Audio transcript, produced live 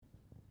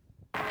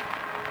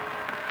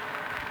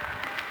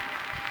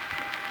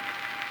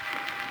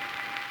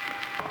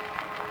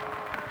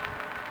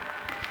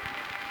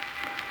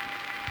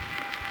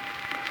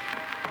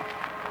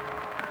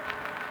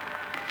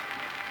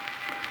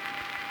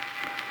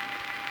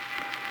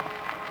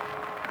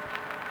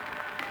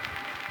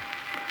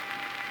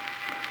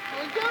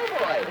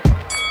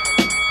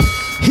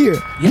Here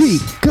we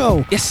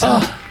go. Yes, sir.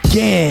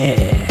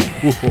 Again.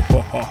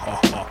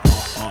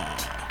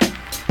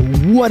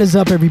 What is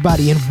up,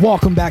 everybody, and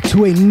welcome back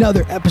to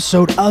another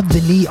episode of the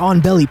Knee on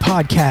Belly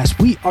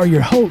podcast. We are your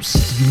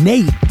hosts,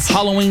 Nate,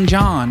 Halloween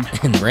John,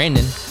 and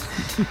Brandon.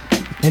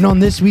 And on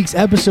this week's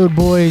episode,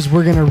 boys,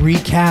 we're going to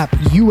recap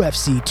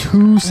UFC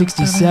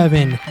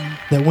 267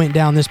 that went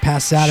down this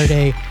past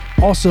Saturday.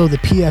 Also, the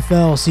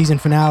PFL season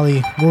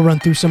finale. We'll run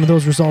through some of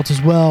those results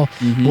as well.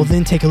 We'll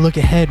then take a look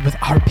ahead with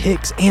our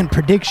picks and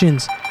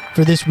predictions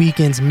for this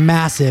weekend's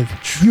massive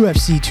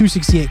UFC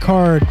 268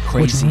 card,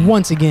 Crazy. which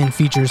once again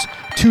features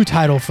 2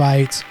 title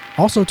fights,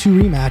 also 2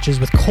 rematches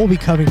with Colby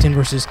Covington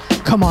versus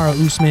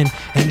Kamaru Usman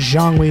and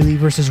Zhang Weili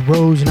versus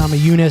Rose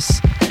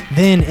Namajunas.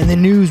 Then in the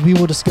news, we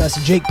will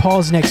discuss Jake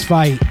Paul's next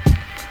fight,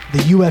 the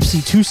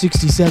UFC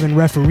 267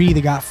 referee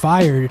that got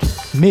fired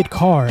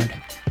mid-card,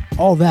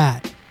 all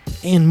that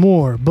and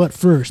more. But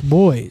first,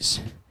 boys,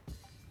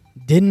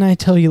 didn't I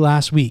tell you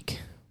last week,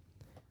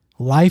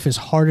 life is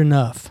hard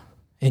enough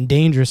and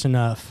dangerous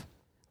enough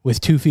with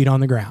 2 feet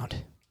on the ground?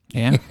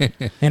 Yeah.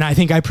 And I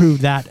think I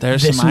proved that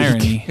There's this some week.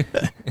 irony.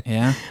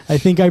 Yeah. I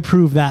think I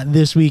proved that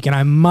this week, and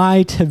I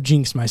might have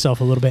jinxed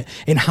myself a little bit.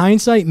 In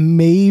hindsight,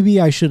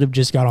 maybe I should have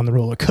just got on the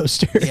roller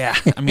coaster. Yeah.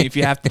 I mean, if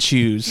you have to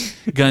choose,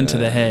 gun to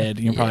the head,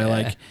 you're probably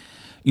like,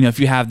 you know, if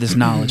you have this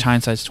knowledge,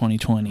 hindsight's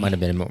 2020. Might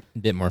have been a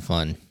bit more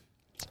fun.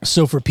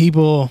 So for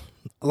people,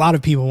 a lot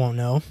of people won't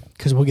know,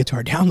 because we'll get to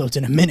our downloads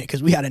in a minute,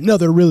 because we had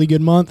another really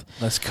good month.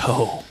 Let's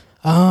go.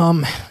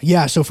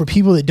 Yeah, so for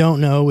people that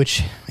don't know,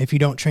 which if you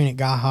don't train at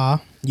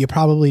Gaha, you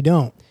probably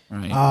don't.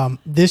 Right.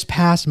 This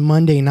past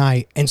Monday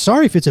night, and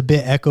sorry if it's a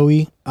bit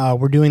echoey,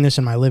 we're doing this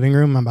in my living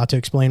room. I'm about to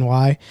explain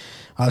why.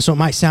 So it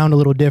might sound a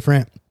little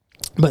different,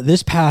 but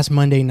this past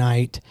Monday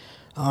night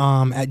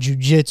at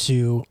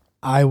Jiu-Jitsu,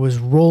 I was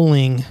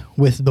rolling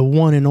with the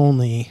one and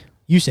only,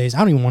 I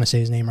don't even want to say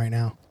his name right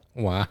now.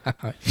 Wow.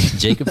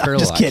 Jacob I'm Hurlock.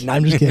 just kidding. I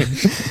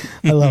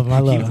love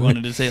him. He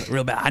wanted to say it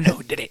real bad. I know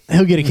who did it.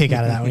 He'll get a kick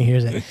out of that when he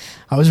hears it.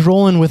 I was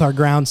rolling with our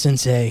ground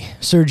sensei,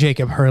 Sir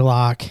Jacob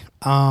Hurlock.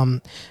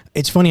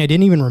 It's funny, I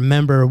didn't even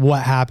remember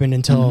what happened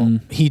until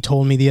he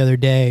told me the other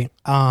day.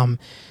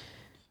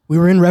 We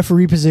were in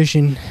referee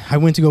position. I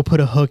went to go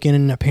put a hook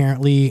in,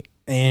 apparently,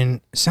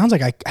 and it sounds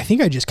like I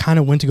think I just kind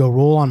of went to go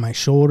roll on my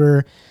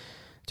shoulder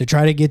to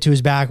try to get to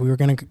his back. We were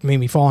going to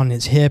maybe fall on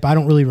his hip. I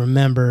don't really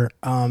remember.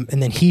 And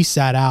then he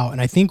sat out. And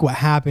I think what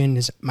happened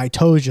is my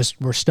toes just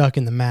were stuck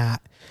in the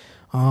mat.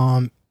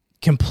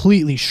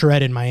 Completely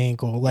shredded my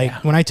ankle.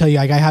 When I tell you,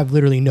 I have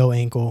literally no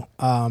ankle.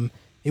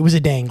 It was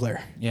a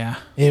dangler. Yeah.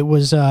 It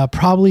was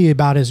probably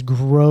about as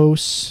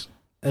gross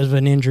of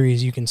an injury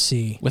as you can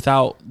see.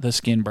 Without the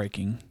skin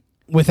breaking.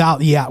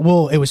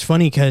 Well, it was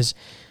funny because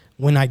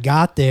when I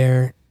got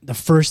there, the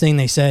first thing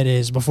they said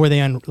is, before they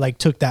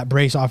took that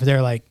brace off,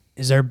 they're like,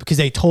 because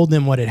they told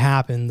them what had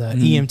happened. The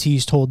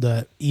EMTs told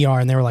the ER,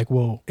 and they were like,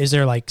 whoa, is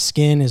there like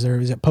skin? Is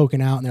it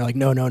poking out? And they're like,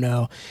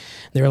 no.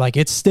 They were like,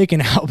 it's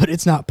sticking out, but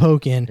it's not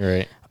poking.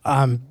 Right.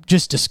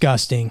 Just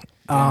disgusting.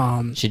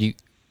 Are you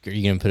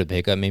going to put a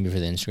pic up maybe for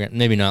the Instagram?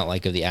 Maybe not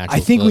like of the actual I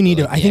think foot, we need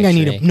but to, like I think I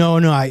need X-ray. to,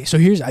 no. I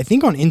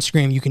think on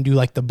Instagram you can do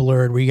like the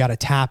blurred where you got to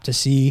tap to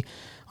see.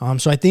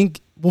 So I think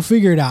we'll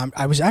figure it out.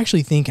 I was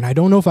actually thinking, I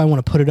don't know if I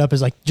want to put it up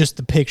as like just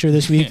the picture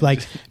this week,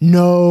 like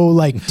no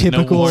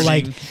typical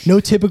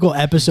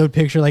episode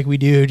picture like we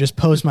do. Just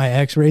post my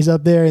X-rays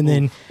up there and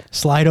then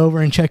slide over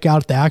and check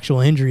out the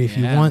actual injury if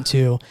you want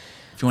to.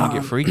 If you want to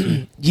get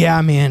freaky. Yeah,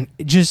 man.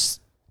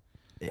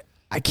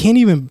 I can't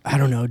even, I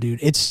don't know, dude.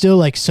 It's still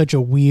like such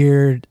a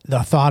weird,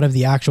 the thought of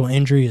the actual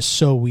injury is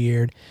so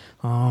weird.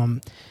 I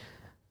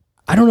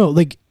don't know,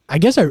 like, I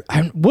guess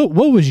what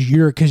was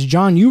because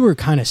John, you were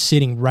kind of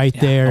sitting right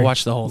there. I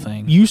watched the whole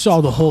thing. You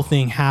saw the whole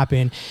thing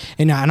happen.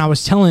 And I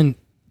was telling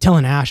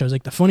Ash, I was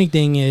like, the funny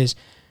thing is,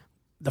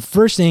 the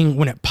first thing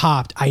when it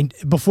popped,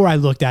 before I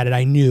looked at it,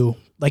 I knew,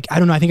 like, I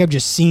don't know, I think I've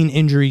just seen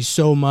injuries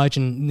so much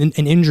and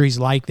injuries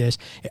like this.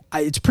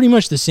 It's pretty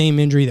much the same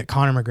injury that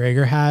Conor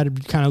McGregor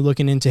had, kind of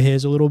looking into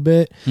his a little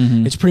bit.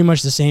 It's pretty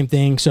much the same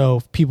thing. So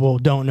if people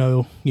don't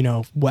know,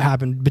 what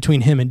happened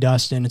between him and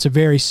Dustin, it's a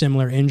very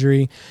similar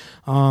injury.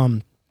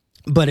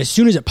 But as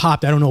soon as it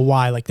popped, I don't know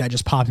why, like that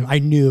just popped. I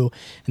knew.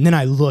 And then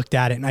I looked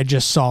at it and I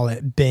just saw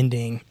it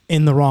bending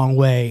in the wrong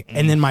way.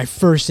 And then my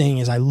first thing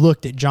is I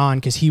looked at John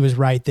because he was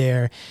right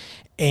there,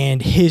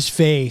 and his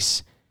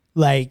face,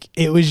 like,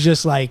 it was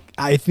just like,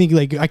 I think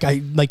I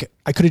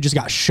could have just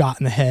got shot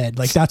in the head.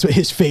 Like, that's what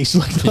his face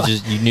looked like.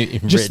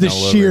 Just the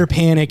sheer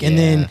panic. And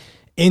then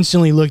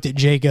instantly looked at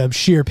Jacob,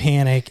 sheer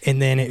panic.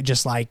 And then it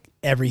just like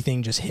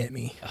everything just hit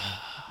me.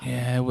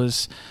 Yeah, it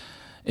was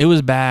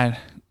bad.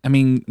 I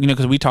mean,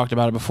 because we talked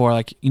about it before,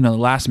 like, the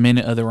last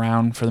minute of the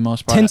round for the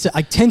most part.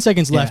 10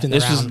 seconds left in the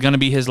round. This was going to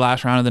be his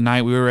last round of the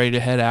night. We were ready to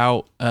head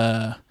out.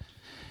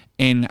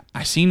 And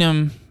I seen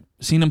him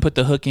put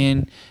the hook in,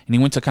 and he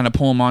went to kind of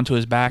pull him onto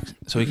his back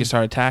so he could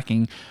start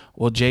attacking.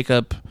 Well,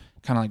 Jacob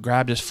kind of like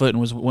grabbed his foot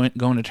and went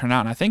going to turn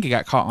out, and I think it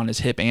got caught on his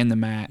hip and the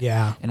mat.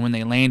 Yeah. And when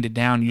they landed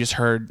down, you just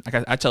heard,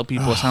 like I tell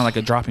people, it sounded like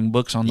a dropping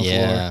books on the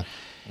floor.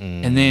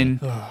 And then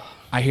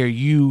I hear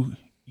you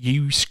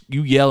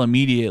yell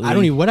immediately. I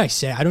don't even what I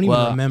say. I don't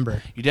even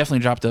remember. You definitely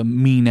dropped a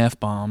mean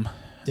F-bomb.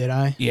 Did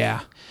I?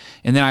 Yeah.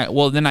 And then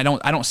I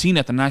don't see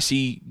nothing. I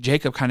see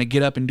Jacob kind of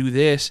get up and do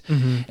this,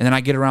 and then I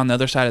get around the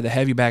other side of the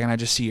heavy bag and I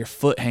just see your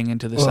foot hanging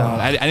to the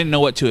side. I didn't know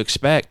what to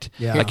expect.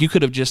 Yeah. Like you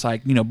could have just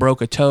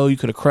broke a toe, you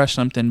could have crushed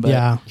something. But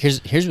yeah.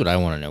 Here's what I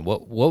want to know.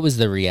 What was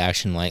the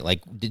reaction like?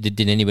 Like did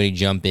anybody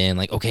jump in?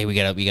 Like okay, we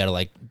gotta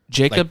like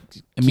Jacob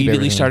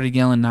immediately started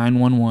yelling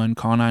 911,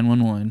 call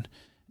 911.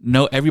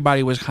 No,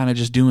 everybody was kind of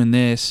just doing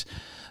this.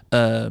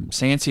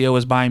 Sancio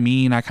was by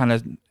me, and I kind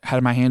of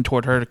had my hand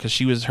toward her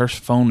because her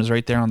phone was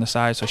right there on the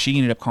side, so she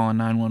ended up calling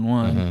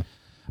 911.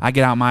 I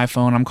get out my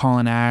phone, I'm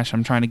calling Ash,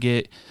 I'm trying to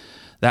get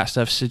that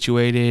stuff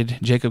situated.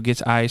 Jacob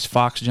gets ice,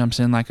 Fox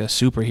jumps in like a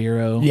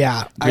superhero.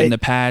 Yeah, getting the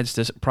pads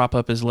to prop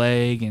up his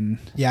leg, and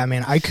yeah,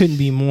 man, I couldn't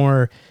be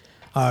more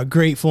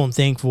grateful and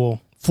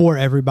thankful for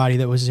everybody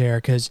that was there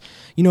because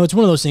it's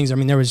one of those things. I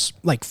mean, there was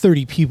like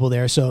 30 people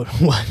there, so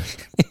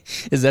what?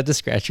 Is that to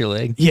scratch your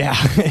leg? Yeah,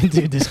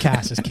 dude, this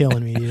cast is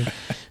killing me, dude.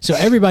 So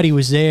everybody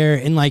was there,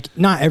 and like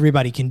not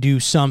everybody can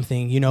do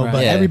something, Right.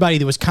 but Yeah. everybody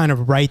that was kind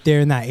of right there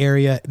in that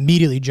area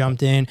immediately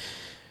jumped in.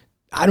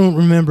 I don't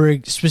remember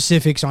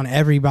specifics on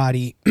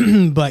everybody,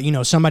 but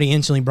somebody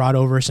instantly brought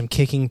over some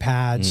kicking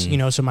pads,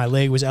 so my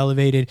leg was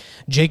elevated.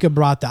 Jacob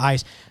brought the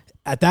ice.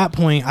 At that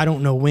point, I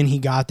don't know when he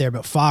got there,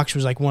 but Fox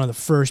was like one of the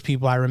first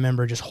people I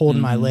remember just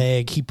holding my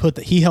leg.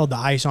 He held the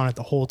ice on it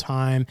the whole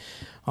time.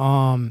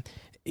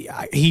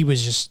 He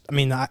was just,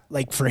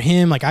 like for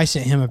him, like I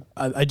sent him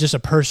just a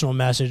personal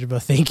message of a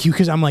thank you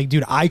because I'm like,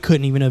 dude, I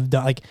couldn't even have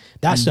done like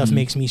that stuff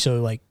makes me so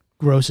like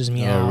grosses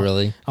me out. Oh,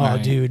 really? Oh,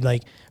 Right. dude,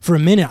 like for a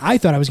minute, I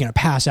thought I was gonna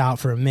pass out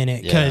for a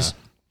minute because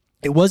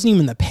it wasn't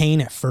even the pain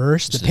at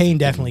first. The pain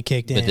definitely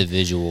kicked in. But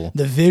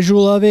the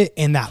visual of it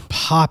and that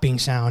popping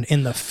sound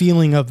and the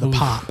feeling of the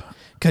pop.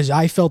 Because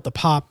I felt the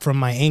pop from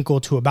my ankle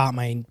to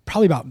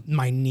probably about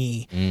my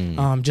knee.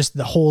 Just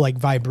the whole like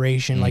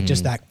vibration, like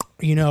just that,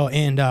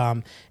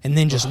 and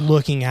then just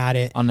looking at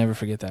it. I'll never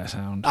forget that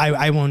sound.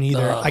 I won't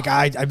either. Like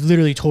I've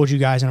literally told you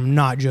guys, and I'm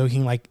not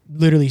joking. Like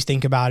literally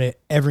think about it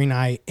every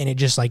night, and it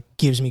just like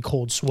gives me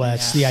cold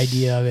sweats. The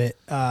idea of it,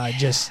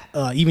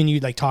 even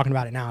you like talking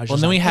about it now. Well,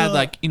 then we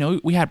had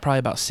we had probably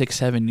about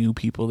 6-7 new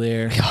people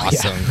there.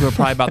 Awesome. Who were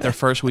probably about their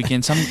first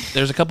weekend.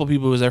 There's a couple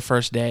people who was their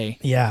first day.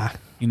 Yeah.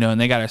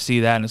 And they got to see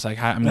that, and it's like,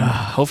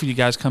 hopefully you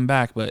guys come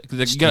back, but No,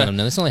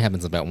 this only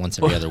happens about once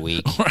every other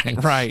week.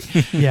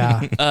 right.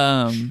 Yeah.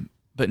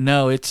 But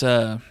no, it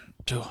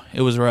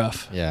was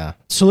rough. Yeah.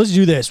 So let's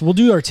do this. We'll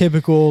do our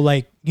typical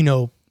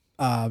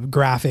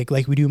graphic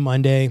like we do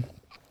Monday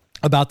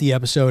about the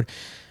episode.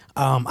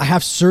 I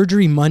have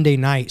surgery Monday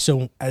night.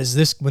 So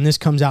when this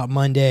comes out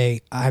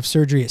Monday, I have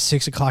surgery at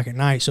 6:00 at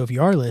night. So if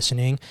you are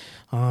listening,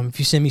 if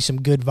you send me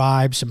some good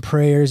vibes, some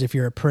prayers, if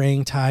you're a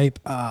praying type,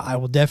 I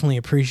will definitely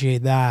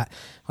appreciate that.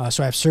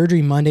 So I have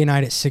surgery Monday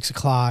night at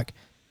 6:00.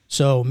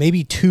 So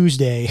maybe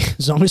Tuesday,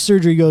 as long as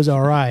surgery goes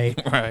all right,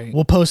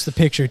 we'll post the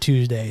picture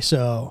Tuesday.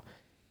 So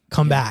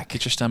come back,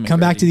 get your stomach come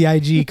ready. back to the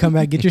IG, come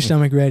back, get your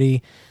stomach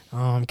ready.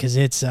 Cause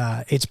it's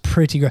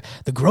pretty gross.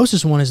 The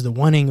grossest one is the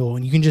one angle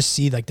and you can just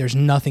see like there's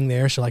nothing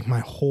there. So like my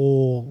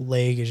whole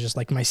leg is just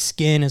like my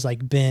skin is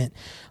like bent.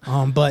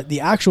 But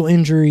the actual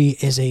injury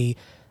is a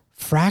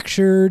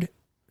fractured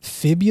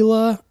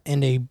fibula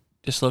and a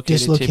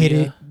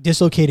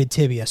dislocated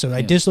tibia. So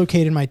I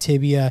dislocated my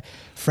tibia,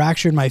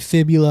 fractured my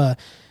fibula.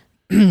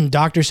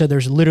 Doctor said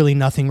there's literally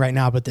nothing right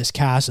now but this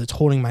cast that's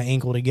holding my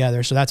ankle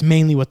together. So that's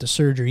mainly what the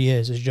surgery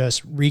is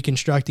just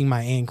reconstructing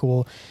my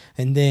ankle.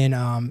 And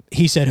then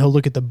he said he'll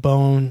look at the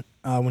bone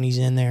when he's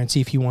in there and see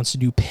if he wants to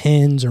do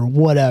pins or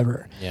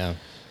whatever. Yeah.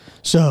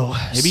 So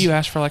maybe you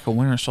ask for like a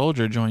Winter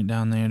Soldier joint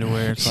down there to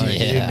where it's like,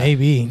 dude,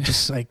 maybe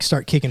just like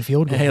start kicking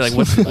field goals. hey, like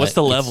what's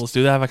the levels?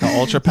 Do they have like an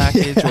ultra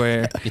package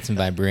where get some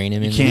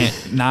vibranium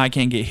in I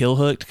can't get heel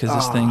hooked because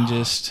this thing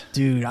just,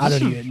 dude, I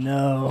don't even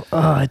know.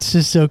 It's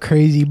just so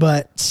crazy.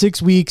 But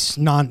 6 weeks,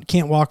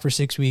 can't walk for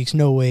 6 weeks,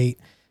 no weight.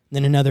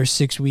 Then another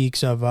 6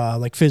 weeks of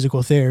like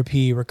physical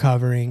therapy,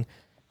 recovering.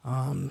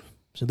 So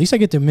at least I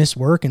get to miss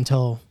work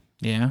until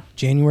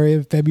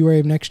February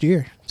of next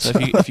year. So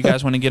if you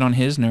guys want to get on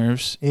his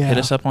nerves, hit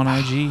us up on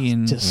IG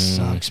and just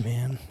sucks,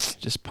 man.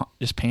 Just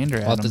pander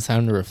at all him. the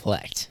time to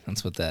reflect.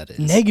 That's what that is.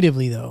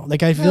 Negatively though,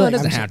 like I feel like it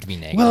doesn't have to be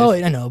negative. Well,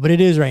 I know, but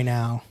it is right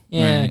now.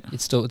 Yeah, Right.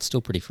 it's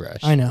still pretty fresh.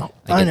 I know.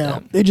 I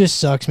get that. It just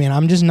sucks, man.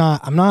 I'm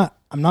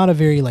not a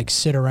very like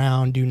sit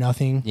around, do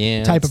nothing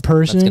type of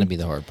person. That's gonna be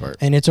the hard part.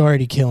 And it's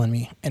already killing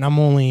me. And I'm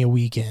only a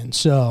weekend,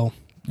 so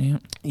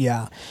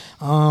yeah.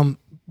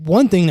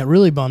 One thing that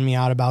really bummed me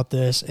out about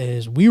this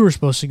is we were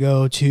supposed to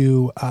go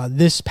to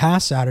this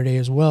past Saturday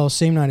as well,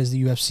 same night as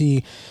the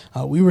UFC.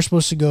 We were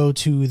supposed to go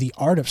to the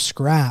Art of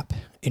Scrap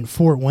in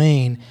Fort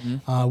Wayne.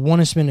 Want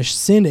to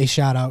send a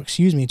shout out,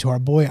 to our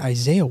boy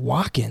Isaiah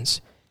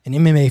Watkins, an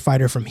MMA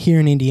fighter from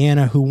here in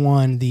Indiana who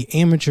won the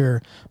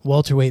amateur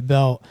welterweight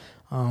belt.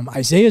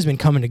 Isaiah's been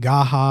coming to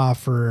Gaha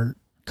for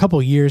a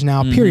couple years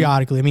now,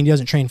 periodically. I mean, he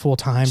doesn't train full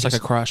time. It's like a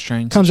cross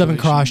train. Comes up and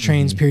cross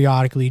trains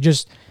periodically.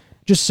 Just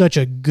just such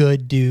a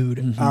good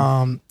dude.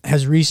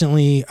 Has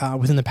recently,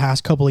 within the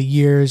past couple of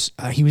years,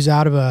 he was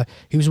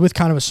with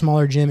kind of a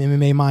smaller gym,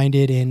 MMA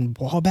minded in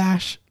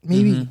Wabash,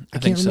 maybe. I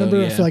can't remember.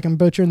 So, yeah. I feel like I'm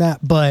butchering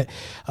that, but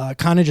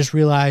kind of just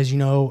realized,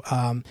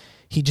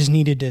 he just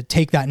needed to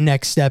take that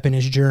next step in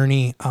his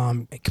journey.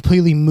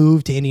 Completely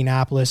moved to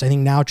Indianapolis. I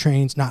think now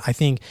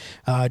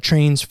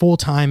trains full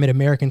time at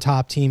American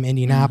Top Team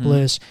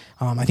Indianapolis.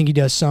 I think he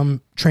does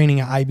some training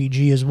at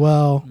IBG as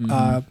well.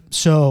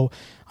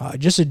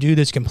 Just a dude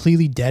that's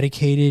completely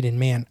dedicated, and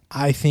man,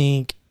 I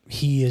think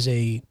he's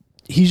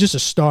just a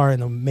star in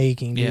the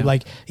making, dude. Yeah.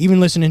 Like, even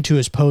listening to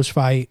his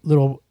post-fight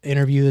little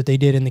interview that they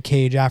did in the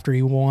cage after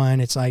he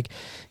won, it's like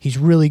he's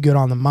really good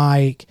on the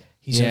mic.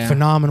 He's a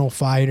phenomenal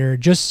fighter.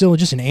 Just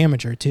an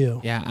amateur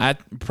too. Yeah,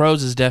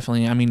 pros is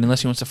definitely. I mean,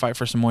 unless he wants to fight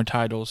for some more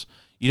titles,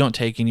 you don't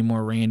take any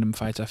more random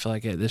fights. I feel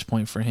like at this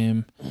point for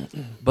him,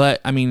 but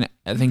I mean,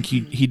 I think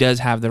he does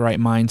have the right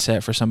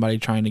mindset for somebody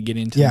trying to get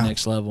into the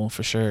next level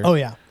for sure. Oh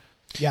yeah.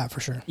 Yeah, for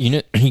sure.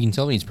 You can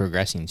tell he's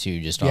progressing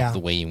too, just off the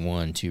way he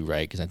won too,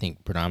 right? Because I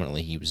think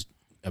predominantly he was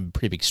a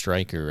pretty big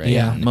striker, right?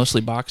 Yeah,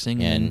 mostly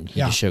boxing, and he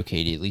just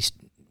showcased, at least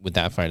with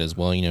that fight as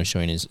well,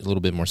 showing his a little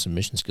bit more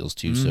submission skills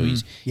too. So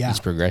he's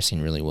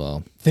progressing really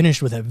well.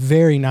 Finished with a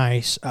very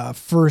nice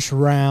first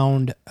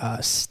round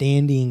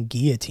standing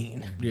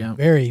guillotine. Yeah,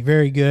 very,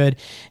 very good,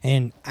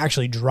 and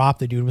actually dropped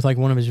the dude with like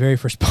one of his very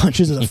first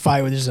punches of the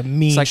fight, with just a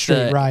mean like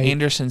straight right.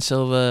 Anderson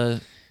Silva.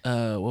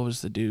 What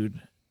was the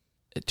dude?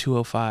 At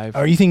 205.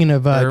 Are you thinking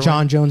of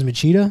John Jones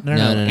Machida? No.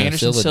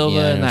 Anderson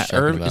Silva and that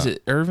is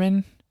it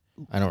Irvin?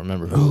 I don't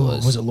remember who it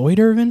was. Was it Lloyd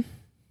Irvin?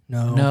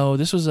 No,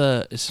 this was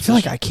a. I feel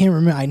like I can't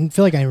remember. I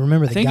feel like I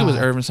remember the guy. I think it was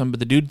Irvin something, but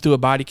the dude threw a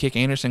body kick.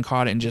 Anderson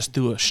caught it and just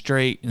threw a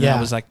straight. And that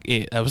was like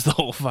it. That was the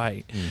whole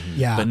fight.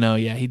 Yeah. But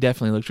he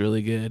definitely looked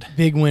really good.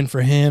 Big win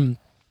for him.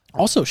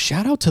 Also,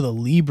 shout out to the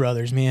Lee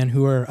brothers, man,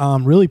 who are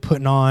really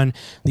putting on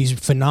these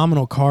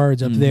phenomenal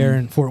cards up there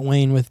in Fort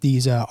Wayne with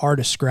these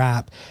Art of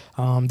Scrap.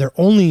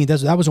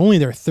 That was only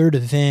their third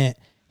event,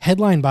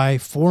 headlined by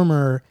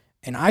former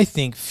and I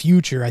think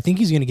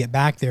he's going to get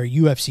back there,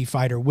 UFC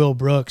fighter Will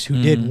Brooks,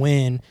 who did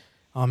win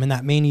in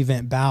that main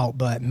event bout.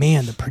 But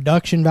man, the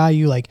production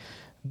value, like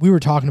we were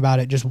talking about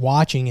it, just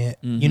watching it,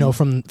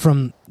 from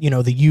the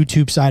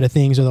YouTube side of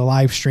things or the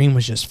live stream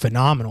was just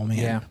phenomenal, man.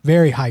 Yeah.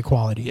 Very high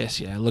quality. Yes,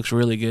 it looks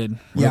really good.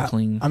 Real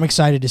clean. I'm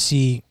excited to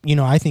see,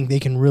 I think they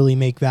can really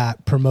make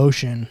that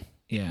promotion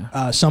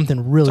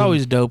something really. It's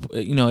always dope,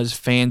 as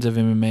fans of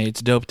MMA,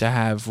 it's dope to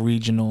have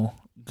regional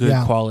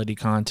good quality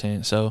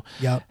content. So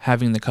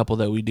having the couple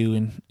that we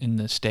do in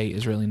the state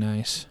is really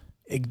nice.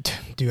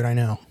 Dude, I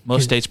know.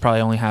 Most states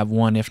probably only have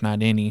one, if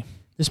not any.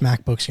 This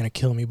MacBook's going to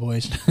kill me,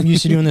 boys. I'm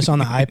used to doing this on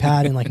the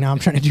iPad, and now I'm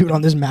trying to do it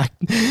on this Mac.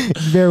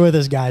 Bear with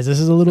us, guys. This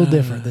is a little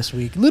different this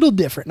week. A little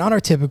different, not our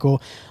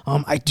typical.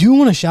 I do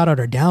want to shout out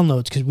our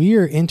downloads because we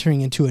are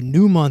entering into a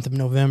new month of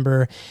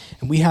November,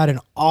 and we had an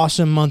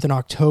awesome month in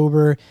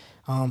October.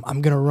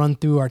 I'm going to run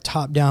through our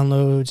top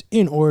downloads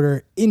in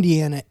order.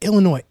 Indiana,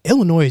 Illinois.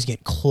 Illinois is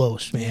getting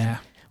close, man. Yeah.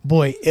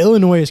 Boy,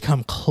 Illinois has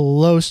come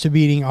close to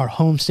beating our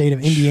home state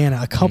of Indiana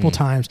a couple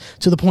times,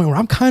 to the point where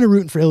I'm kind of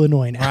rooting for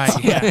Illinois now.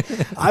 Right, yeah.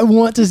 I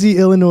want to see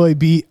Illinois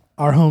beat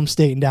our home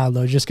state in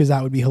downloads just because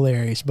that would be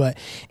hilarious. But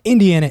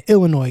Indiana,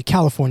 Illinois,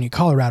 California,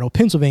 Colorado,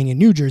 Pennsylvania,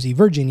 New Jersey,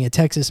 Virginia,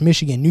 Texas,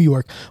 Michigan, New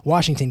York,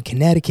 Washington,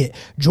 Connecticut,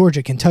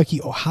 Georgia,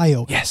 Kentucky,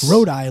 Ohio,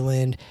 Rhode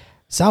Island,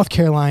 South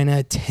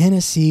Carolina,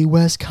 Tennessee,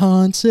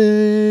 Wisconsin.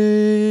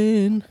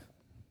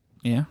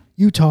 Yeah.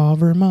 Utah,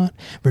 Vermont,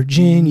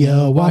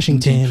 Virginia,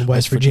 Washington,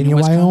 West Virginia,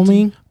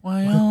 Wyoming.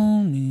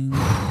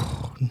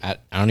 I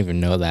don't even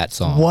know that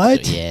song.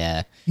 What? So,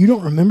 yeah. You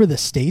don't remember the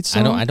state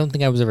song? I don't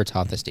think I was ever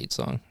taught the state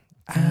song.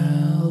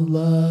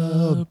 Alabama,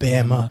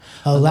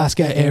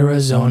 Alaska,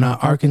 Arizona,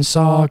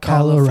 Arkansas,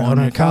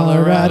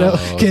 Colorado,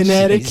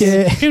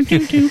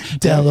 Connecticut,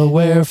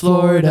 Delaware,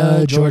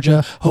 Florida,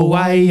 Georgia,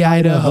 Hawaii,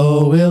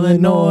 Idaho,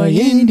 Illinois,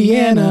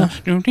 Indiana,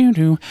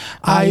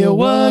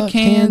 Iowa,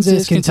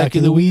 Kansas, Kentucky,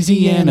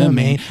 Louisiana,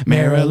 Maine,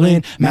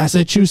 Maryland,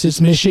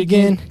 Massachusetts,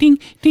 Michigan,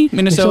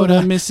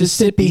 Minnesota,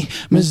 Mississippi,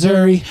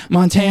 Missouri,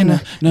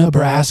 Montana,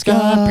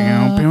 Nebraska,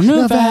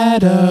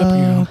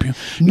 Nevada,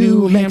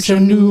 New Hampshire,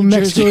 New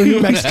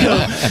Mexico,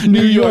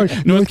 New York,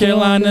 North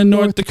Carolina,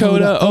 North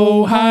Dakota,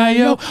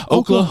 Ohio,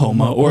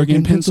 Oklahoma,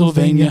 Oregon,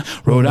 Pennsylvania,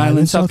 Rhode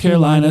Island, South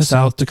Carolina,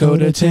 South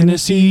Dakota,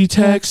 Tennessee,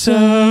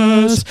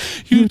 Texas,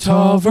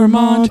 Utah,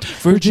 Vermont,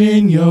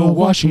 Virginia,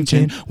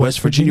 Washington, West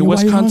Virginia,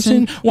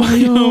 Wisconsin,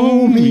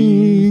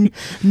 Wyoming,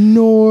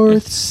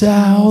 North,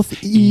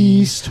 South,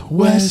 East,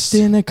 West,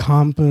 in a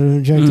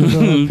objective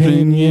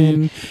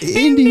opinion.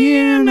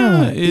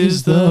 Indiana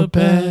is the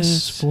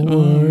best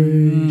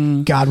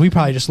sport. God, we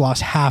probably just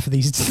lost half of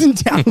these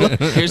downloads.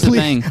 Here's the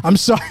thing. I'm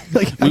sorry.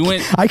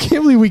 I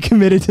can't believe we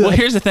committed to that. Well,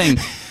 here's the thing.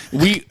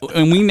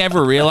 We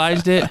never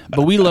realized it,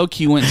 but we low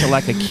key went to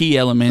like a Key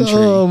Elementary.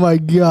 Oh my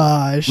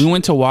gosh. We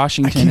went to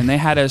Washington and they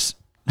had us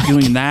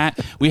doing that.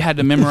 We had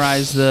to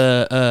memorize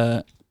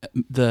the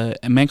the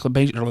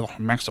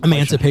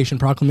Emancipation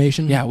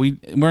Proclamation. Yeah, we're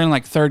in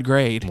like 3rd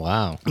grade.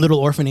 Wow. Little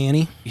Orphan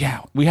Annie.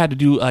 Yeah, we had to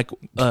do like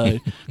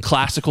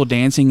classical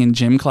dancing in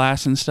gym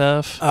class and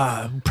stuff.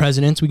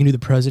 Presidents. We can do the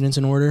presidents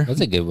in order.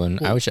 That's a good one.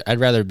 I'd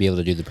rather be able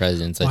to do the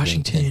presidents.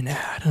 Washington,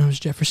 Adams,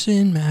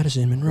 Jefferson,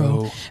 Madison,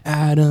 Monroe,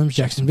 Adams,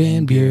 Jackson,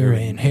 Van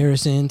Buren,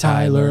 Harrison,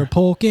 Tyler,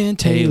 Polk, and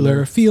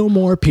Taylor,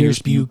 Fillmore, Pierce,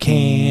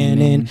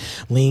 Buchanan,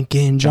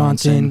 Lincoln,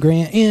 Johnson,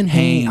 Grant, and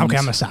Haynes. Okay,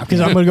 I'm gonna stop because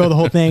I'm gonna go the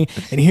whole thing.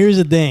 And here's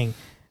the thing.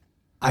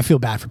 I feel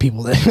bad for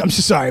people. I'm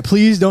so sorry.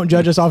 Please don't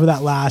judge us off of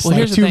that last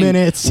 2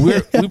 minutes.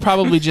 We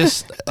probably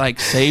just like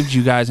saved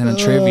you guys in a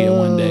trivia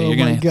one day. You're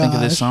gonna think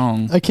of this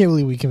song. I can't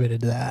believe we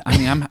committed to that. I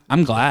mean,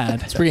 I'm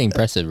glad. It's pretty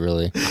impressive,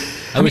 really.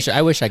 I wish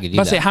I could do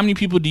that. Say, how many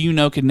people do you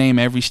know could name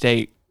every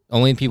state?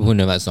 Only people who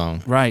know that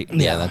song. Right.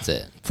 Yeah, that's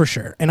it. For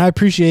sure. And I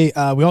appreciate,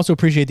 we also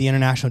appreciate the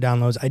international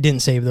downloads. I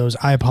didn't save those.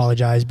 I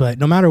apologize. But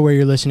no matter where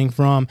you're listening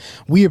from,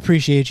 we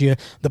appreciate you.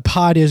 The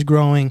pod is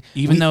growing.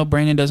 Even though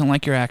Brandon doesn't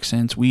like your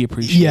accents, we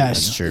appreciate it.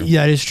 Yes. That's true.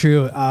 Yeah, it is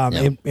true.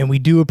 And we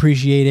do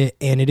appreciate it.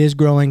 And it is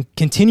growing.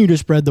 Continue to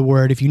spread the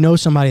word. If you know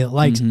somebody that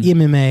likes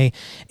MMA,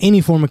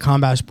 any form of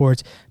combat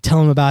sports, tell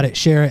them about it.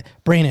 Share it.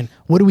 Brandon,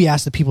 what do we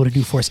ask the people to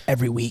do for us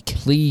every week?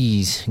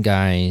 Please,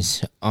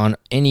 guys, on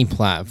any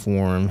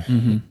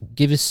platform,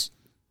 give us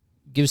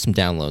some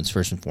downloads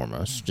first and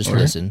foremost. Just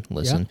listen.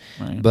 Yeah.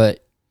 Right.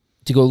 But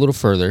to go a little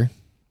further,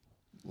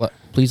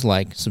 please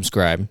like,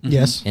 subscribe,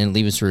 yes, and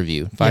leave us a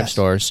review, 5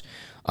 stars,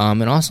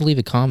 and also leave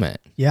a comment.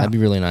 Yeah, that'd be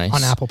really nice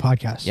on Apple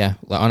Podcasts. Yeah,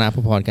 on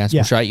Apple Podcasts.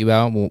 We'll shout you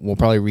out. We'll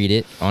probably read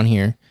it on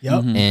here.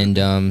 Yep.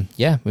 And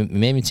we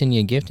maybe send you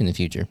a gift in the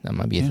future. That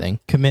might be a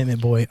thing.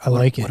 Commitment, boy. I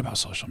like it. What about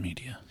social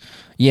media?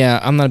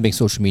 Yeah, I'm not a big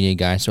social media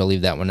guy, so I'll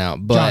leave that one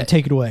out. But John,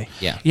 take it away.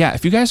 Yeah.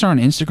 If you guys are on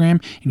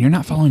Instagram and you're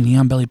not following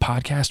Neon Belly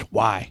Podcast,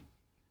 why?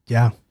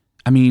 Yeah.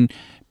 I mean,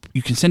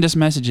 you can send us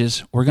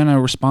messages. We're going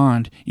to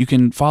respond. You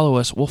can follow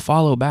us. We'll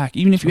follow back.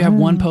 Even if you have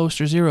 1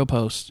 post or 0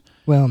 posts.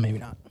 Well, maybe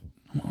not.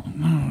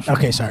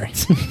 Okay, sorry.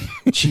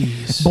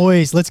 Jeez.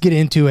 Boys, let's get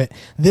into it.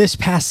 This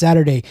past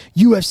Saturday,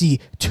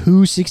 UFC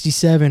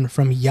 267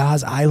 from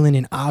Yas Island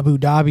in Abu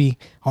Dhabi.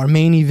 Our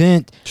main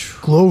event,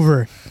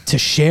 Glover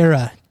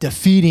Teixeira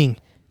defeating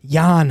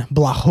Jan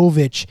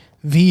Blachowicz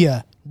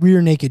via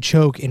rear naked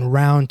choke in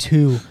round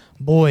 2.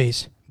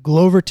 Boys,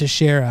 Glover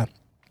Teixeira,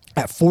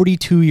 at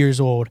 42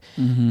 years old,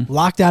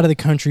 locked out of the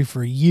country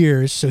for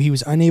years, so he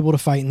was unable to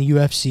fight in the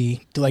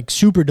UFC, like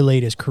super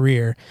delayed his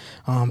career.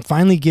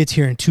 Finally gets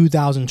here in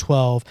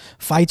 2012,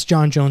 fights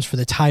John Jones for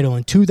the title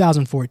in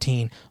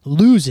 2014,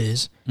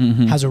 loses,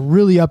 has a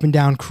really up and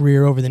down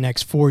career over the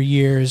next 4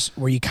 years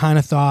where you kind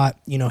of thought,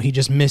 he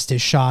just missed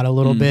his shot a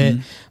little bit.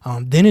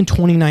 Then in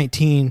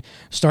 2019,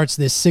 starts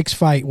this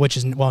 6-fight, which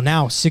is,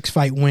 now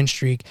 6-fight win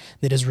streak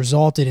that has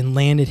resulted and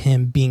landed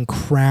him being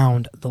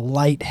crowned the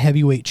light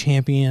heavyweight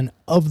champion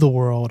of the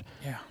world.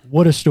 Yeah.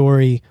 What a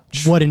story.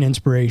 What an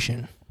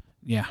inspiration.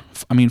 Yeah.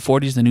 I mean,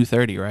 40 is the new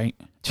 30, right?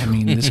 I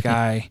mean, this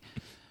guy,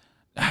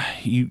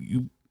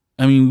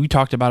 we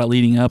talked about it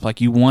leading up.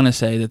 Like, you want to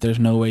say that there's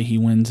no way he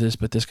wins this,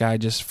 but this guy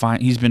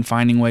he's been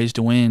finding ways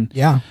to win.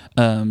 Yeah.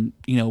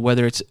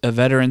 Whether it's a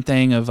veteran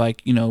thing of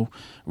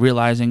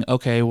realizing,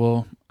 okay,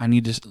 well, I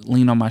need to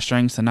lean on my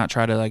strengths and not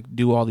try to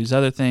do all these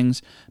other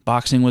things.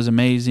 Boxing was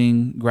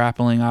amazing.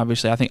 Grappling,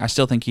 obviously. I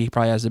still think he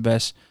probably has the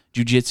best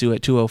jiu-jitsu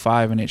at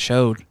 205, and it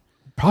showed.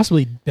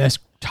 Possibly best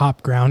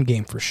top ground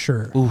game for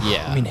sure. Ooh,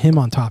 yeah. I mean, him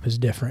on top is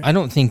different. I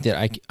don't think that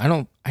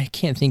I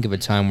can't think of a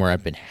time where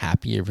I've been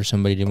happier for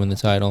somebody to win the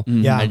title.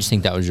 Yeah. I just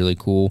think that was really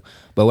cool.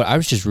 But I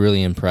was just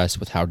really impressed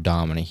with how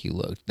dominant he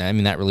looked. I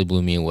mean, that really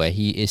blew me away.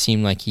 It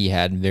seemed like he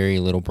had very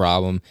little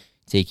problem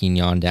taking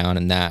Jan down,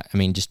 and that,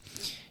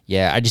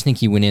 I just think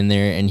he went in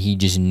there and he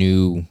just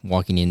knew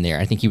walking in there.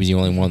 I think he was the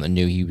only one that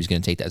knew he was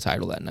going to take that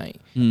title that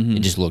night. It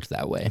just looked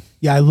that way.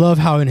 Yeah, I love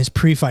how in his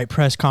pre-fight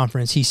press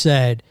conference he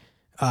said,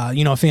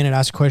 a fan had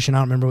asked a question. I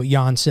don't remember what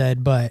Jan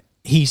said, but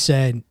he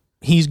said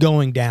he's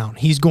going down.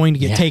 He's going to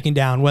get taken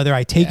down, whether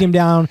I take him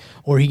down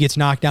or he gets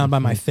knocked down by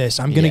my fist.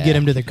 I'm going to get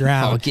him to the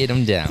ground. I'll get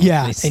him down.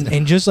 Yeah,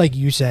 and just like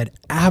you said,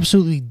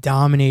 absolutely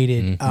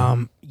dominated.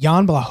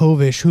 Jan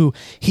Blachowicz, who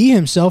he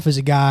himself is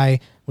a guy,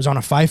 was on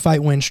a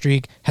 5-fight win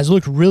streak, has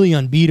looked really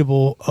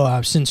unbeatable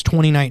since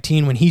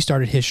 2019 when he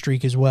started his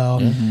streak as well.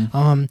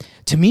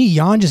 To me,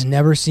 Jan just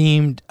never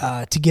seemed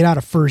to get out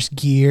of first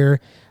gear.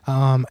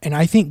 And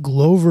I think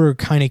Glover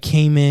kind of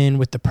came in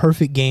with the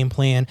perfect game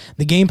plan.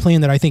 The game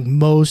plan that I think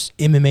most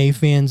MMA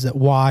fans that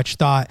watch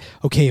thought,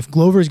 okay, if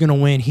Glover is going to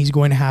win, he's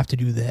going to have to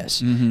do this.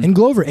 And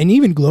Glover,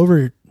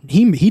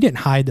 he didn't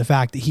hide the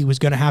fact that he was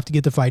going to have to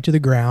get the fight to the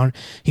ground.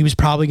 He was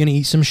probably going to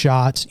eat some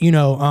shots,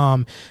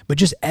 but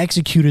just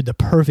executed the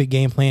perfect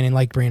game plan. And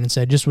like Brandon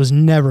said, just was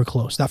never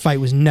close. That fight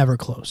was never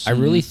close. I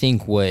really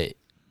think what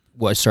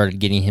started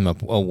getting him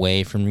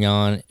away from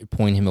Jan,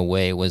 pointing him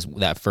away, was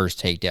that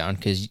first takedown,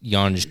 because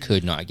Jan just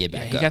could not get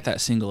back up. He got that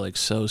single leg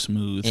so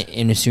smooth.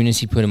 And as soon as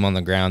he put him on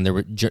the ground,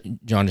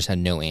 Jan just had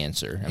no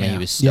answer. He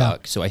was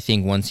stuck. So I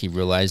think once he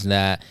realized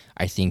that,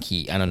 I think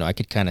I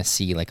could kind of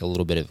see a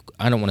little bit of,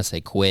 I don't want to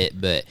say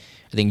quit, but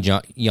I think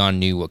Jan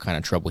knew what kind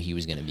of trouble he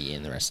was going to be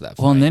in the rest of that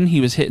fight. Well, and then he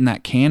was hitting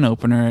that can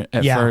opener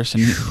at first,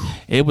 and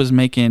it was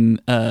making.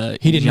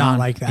 He did not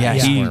like that. Yeah,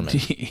 Yeah.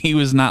 he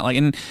was not like.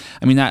 And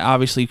I mean, that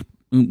obviously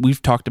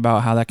we've talked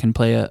about how that can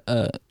play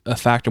a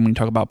factor when you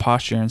talk about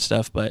posture and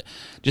stuff, but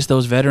just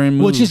those veteran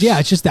moves. Well,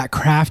 it's just that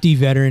crafty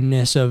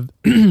veteranness of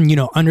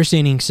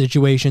understanding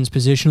situations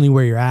positionally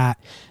where you're at,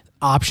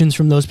 options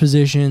from those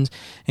positions,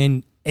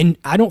 and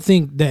I don't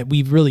think that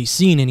we've really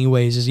seen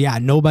anyways is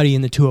nobody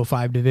in the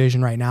 205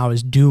 division right now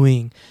is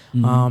doing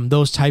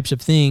those types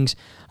of things.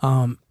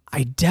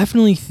 I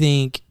definitely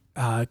think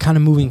kind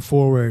of moving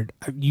forward,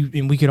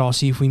 and we could all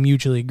see if we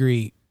mutually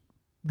agree,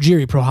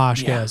 Jiri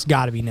Prochazka has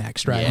got to be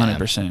next, right?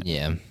 100%.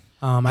 Yeah.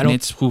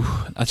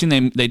 I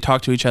think they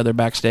talked to each other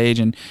backstage,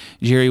 and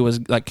Jiri was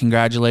like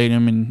congratulating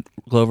him, and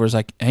Glover was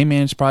like, "Hey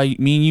man, it's probably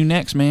me and you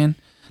next, man.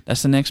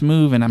 That's the next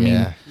move." And I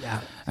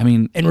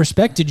mean, and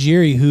respect to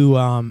Jiri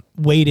who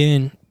weighed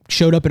in,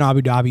 showed up in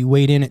Abu Dhabi,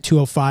 weighed in at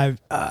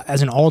 205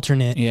 as an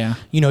alternate. Yeah.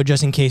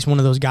 Just in case one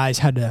of those guys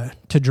had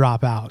to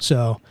drop out.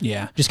 So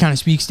just kind of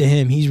speaks to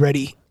him. He's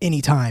ready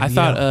anytime. I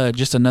thought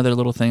just another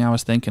little thing I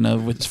was thinking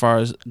of as far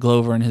as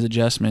Glover and his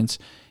adjustments.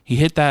 He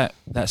hit that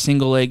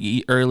single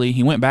leg early.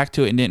 He went back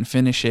to it and didn't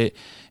finish it,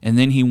 and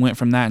then he went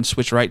from that and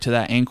switched right to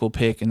that ankle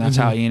pick, and that's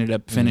how he ended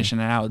up finishing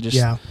it out.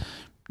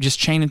 Just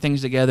chaining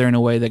things together in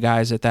a way that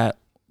guys at that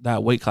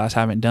weight class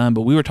haven't done.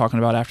 But we were talking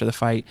about after the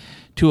fight,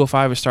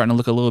 205 is starting to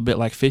look a little bit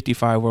like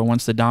 55, where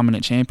once the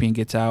dominant champion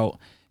gets out,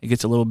 it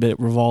gets a little bit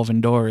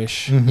revolving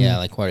door-ish. Yeah,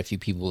 like quite a few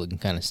people that can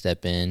kind of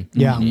step in.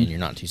 Yeah. And you're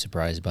not too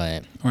surprised by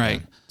it.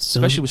 Right.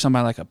 Especially with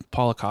somebody like a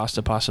Paulo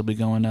Costa possibly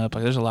going up.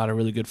 Like, there's a lot of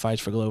really good fights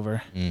for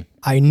Glover.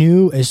 I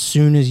knew as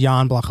soon as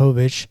Jan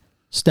Blachowicz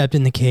stepped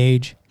in the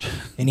cage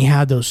and he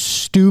had those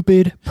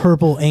stupid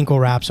purple ankle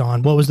wraps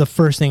on, what was the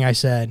first thing I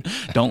said?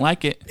 Don't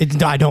like it.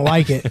 I don't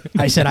like it.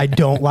 I said, I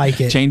don't like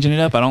it. Changing it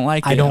up. I don't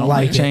like it. I don't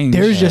like it. Change.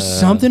 There's just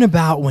something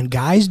about when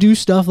guys do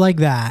stuff like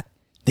that,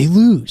 they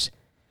lose.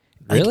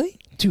 Really?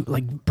 Dude,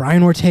 like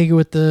Brian Ortega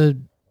with the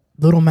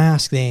little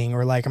mask thing,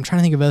 or like I'm trying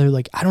to think of other,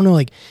 like, I don't know,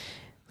 like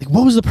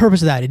what was the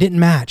purpose of that? It didn't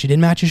match. It didn't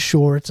match his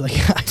shorts. Like,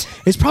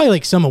 it's probably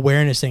like some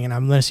awareness thing, and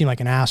I'm gonna seem like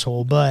an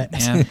asshole, but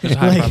yeah, there's a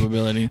high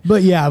probability.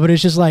 But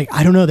it's just like,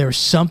 I don't know. There was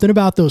something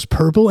about those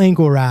purple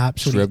ankle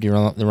wraps. Just rubbed you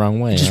the wrong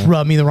way. Just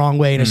rubbed me the wrong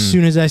way, and as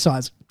soon as I saw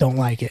it, don't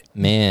like it.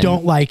 Man,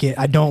 don't like it.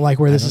 I don't like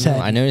where this is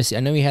headed. I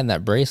know he had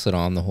that bracelet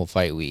on the whole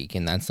fight week,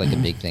 and that's like a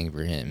big thing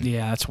for him.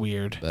 Yeah, that's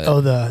weird.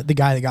 But, the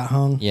guy that got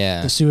hung.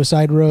 Yeah, the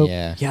suicide rope.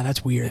 Yeah,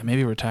 that's weird. Yeah,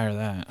 maybe retire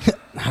that.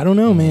 I don't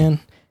know, man.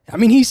 I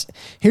mean, here's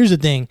the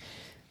thing.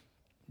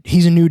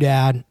 He's a new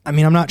dad. I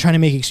mean, I'm not trying to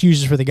make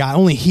excuses for the guy.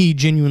 Only he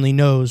genuinely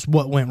knows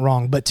what went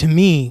wrong. But to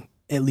me,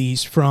 at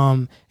least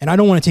and I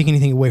don't want to take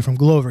anything away from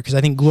Glover, because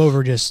I think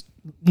Glover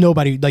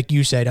nobody, like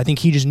you said, I think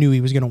he just knew he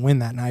was going to win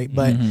that night.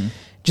 But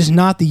just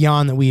not the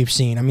Jan that we've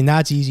seen. I mean,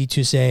 that's easy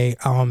to say.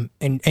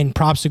 And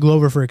props to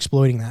Glover for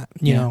exploiting that,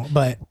 you know.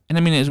 But and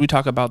I mean, as we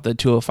talk about the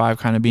 205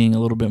 kind of being a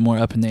little bit more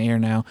up in the air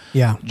now,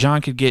 John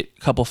could get a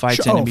couple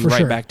fights in and be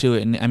right back to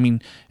it. And I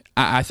mean,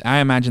 I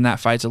imagine that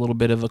fight's a little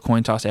bit of a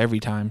coin toss every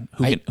time.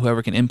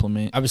 Whoever can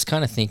implement. I was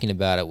kind of thinking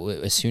about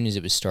it as soon as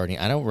it was starting.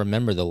 I don't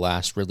remember the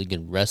last really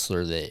good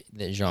wrestler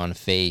that Jean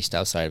faced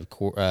outside of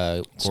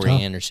Corey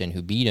Anderson,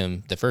 who beat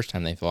him the first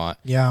time they fought.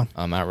 Yeah,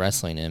 out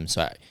wrestling him.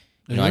 So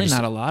there's really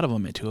not a lot of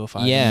them at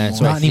 205. Yeah, anymore.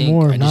 so not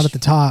anymore. Not at the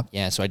top.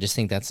 Yeah, so I just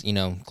think that's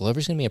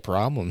Glover's gonna be a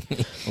problem.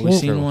 We've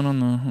seen one on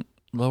the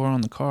lower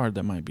on the card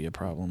that might be a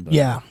problem. But.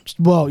 Yeah,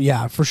 well,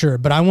 yeah, for sure.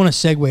 But I want to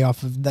segue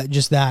off of that.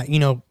 Just that,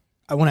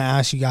 I want to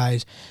ask you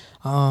guys.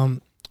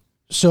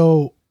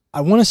 So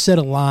I want to set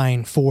a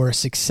line for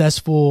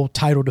successful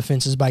title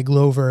defenses by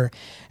Glover,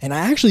 and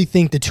I actually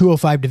think the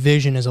 205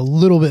 division is a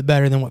little bit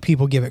better than what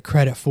people give it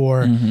credit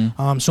for.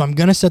 So I'm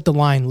going to set the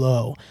line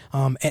low.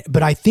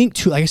 But I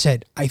think, like I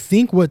said, I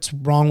think what's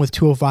wrong with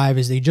 205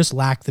 is they just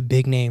lack the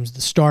big names,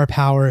 the star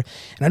power,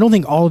 and I don't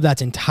think all of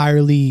that's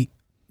entirely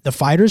the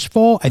fighter's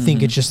fault. I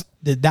think it's just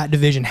that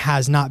division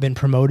has not been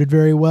promoted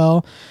very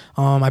well.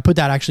 I put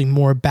that actually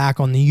more back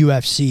on the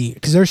UFC,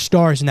 because there's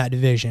stars in that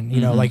division.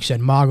 Like you said,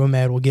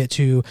 Magomed, we'll get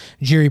to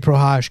Jiri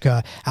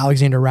Prochazka,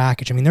 Alexander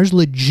Rakic. I mean, there's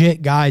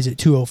legit guys at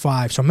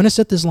 205. So I'm going to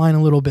set this line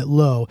a little bit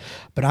low,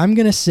 but I'm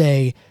going to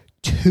say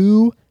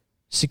 2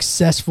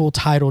 successful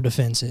title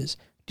defenses.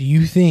 Do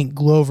you think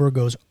Glover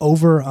goes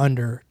over or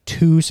under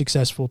 2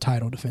 successful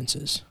title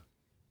defenses?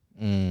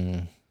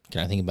 Can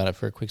I think about it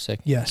for a quick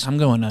second? Yes. I'm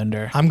going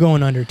under. I'm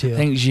going under too. I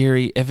think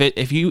Jiri,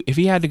 if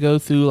he had to go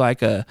through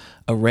like a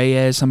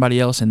Reyes, somebody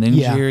else, and then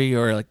Jiri,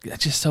 or like,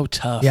 that's just so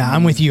tough. Yeah, man.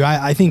 I'm with you.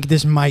 I think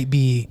this might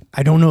be,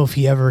 I don't know if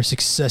he ever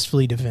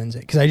successfully defends it,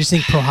 because I just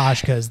think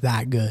Prochazka is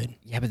that good.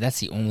 Yeah, but that's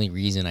the only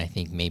reason I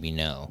think maybe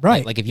no.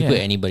 Right. Like if you put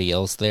anybody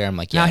else there, I'm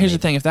like, yeah. Now here's the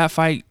thing: if that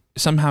fight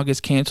somehow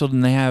gets canceled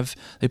and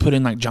they put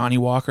in like Johnny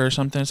Walker or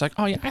something, it's like,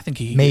 oh yeah, I think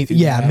he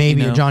maybe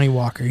a Johnny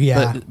Walker.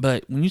 Yeah,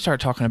 but when you start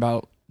talking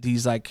about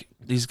these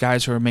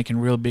guys who are making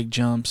real big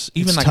jumps,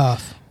 even it's like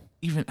tough.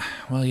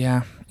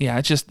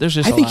 It's just there's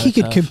just. I a think lot he of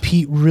could tough.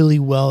 compete really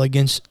well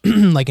against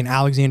like an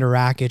Alexander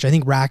Rakic. I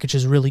think Rakic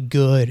is really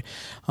good,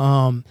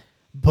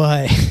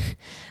 but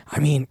I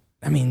mean,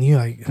 you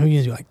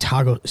like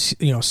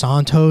Tago,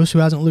 Santos, who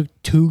hasn't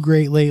looked too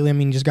great lately. I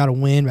mean, just got a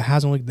win, but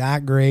hasn't looked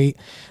that great.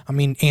 I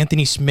mean,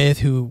 Anthony Smith,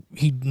 who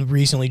he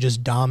recently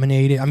just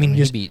dominated. I mean, He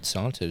just beat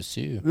Santos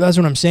too. that's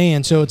what I'm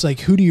saying. So it's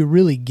like, who do you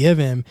really give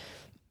him?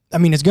 I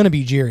mean, it's going to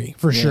be Jiri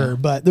for sure,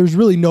 but there's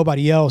really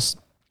nobody else.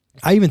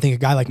 I even think a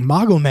guy like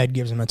Magomed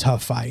gives him a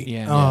tough fight.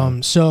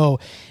 So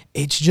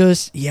it's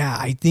just,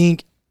 I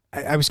think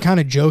I was kind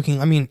of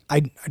joking. I mean,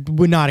 I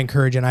would not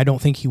encourage it, and I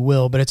don't think he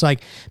will, but it's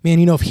like, man,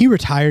 if he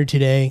retired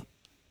today,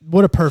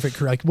 what a perfect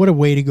career, like what a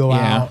way to go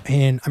out.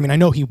 And I mean, I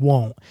know he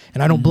won't,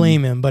 and I don't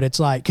blame him, but it's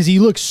like, because he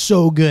looks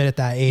so good at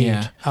that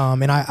age.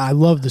 And I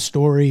love the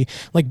story.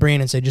 Like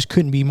Brandon said, just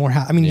couldn't be more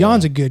I mean,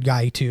 Jan's a good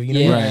guy too.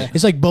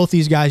 It's like both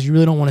these guys, you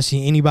really don't want to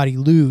see anybody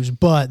lose,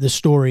 but the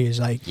story is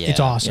like, it's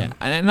awesome.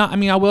 And I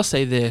mean, I will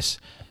say this: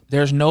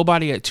 there's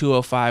nobody at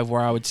 205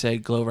 where I would say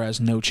Glover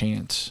has no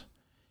chance.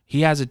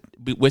 He has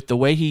with the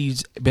way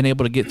he's been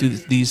able to get through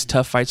these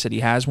tough fights that he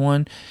has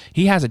won,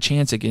 he has a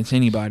chance against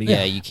anybody.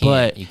 Yeah, you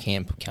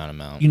can't count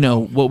him out.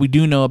 What we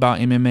do know about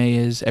MMA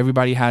is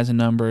everybody has a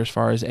number as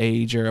far as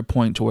age or a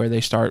point to where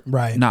they start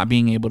not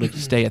being able to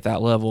stay at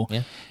that level.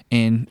 Yeah.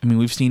 And I mean,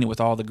 we've seen it with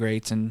all the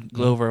greats, and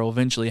Glover will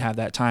eventually have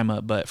that time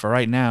up. But for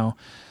right now,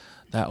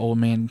 that old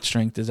man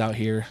strength is out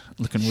here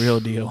looking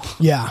real deal.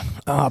 Yeah.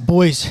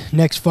 Boys,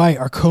 next fight,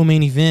 our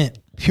co-main event.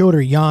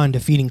 Petr Yan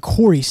defeating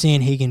Corey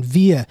Sandhagen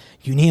via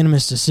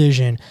unanimous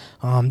decision.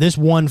 This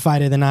one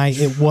fight of the night.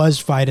 It was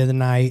fight of the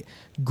night.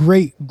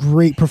 Great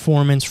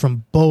performance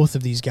from both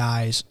of these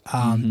guys.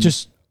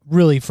 Just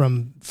really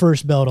from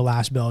first bell to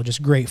last bell,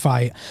 just great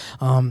fight.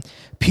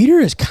 Peter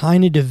is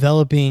kind of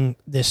developing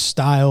this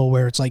style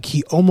where it's like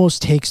he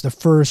almost takes the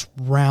first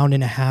round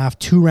and a half,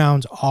 2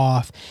 rounds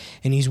off,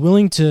 and he's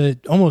willing to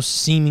almost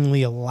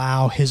seemingly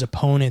allow his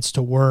opponents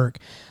to work.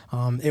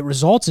 It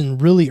results in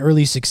really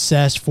early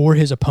success for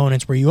his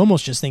opponents where you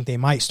almost just think they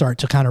might start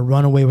to kind of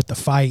run away with the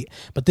fight.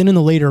 But then in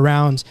the later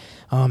rounds,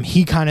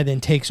 he kind of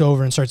then takes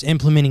over and starts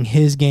implementing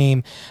his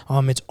game.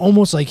 It's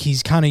almost like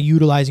he's kind of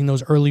utilizing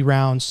those early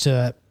rounds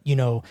to,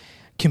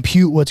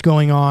 compute what's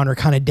going on or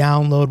kind of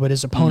download what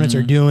his opponents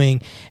are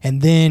doing.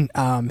 And then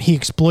he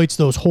exploits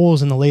those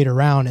holes in the later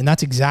round. And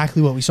that's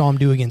exactly what we saw him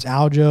do against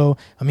Aljo.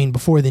 I mean,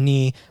 before the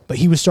knee, but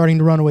he was starting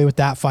to run away with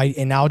that fight.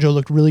 And Aljo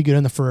looked really good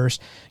in the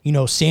first.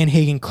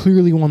 Sandhagen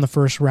clearly won the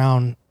first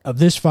round of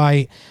this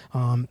fight.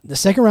 The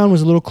second round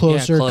was a little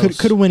closer. Close.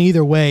 Could have went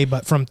either way,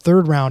 but from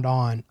third round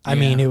on, I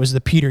mean, it was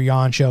the Petr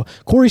Yan show.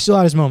 Corey still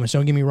had his moments,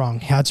 don't get me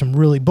wrong.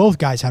 Both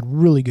guys had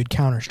really good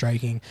counter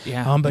striking.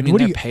 Yeah, but what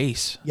do you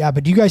pace? Yeah,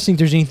 but do you guys think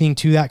there's anything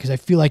to that? Because I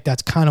feel like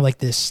that's kind of like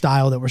this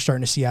style that we're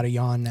starting to see out of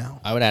Yan now.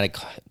 I would add a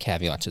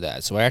caveat to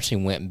that. So I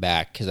actually went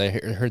back because I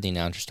heard the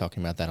announcers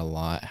talking about that a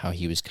lot, how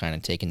he was kind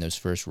of taking those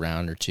first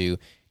round or two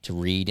to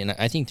read, and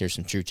I think there's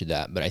some truth to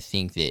that, but I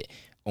think that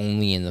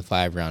only in the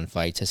 5-round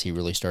fights has he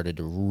really started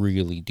to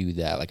really do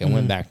that. Like I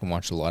went back and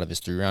watched a lot of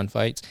his 3-round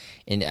fights,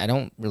 and I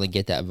don't really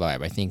get that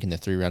vibe. I think in the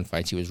 3-round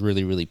fights he was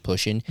really, really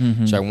pushing.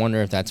 So I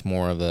wonder if that's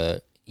more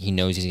of he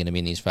knows he's going to be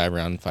in these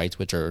 5-round fights,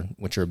 which are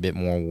a bit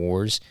more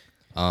wars.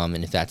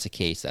 And if that's the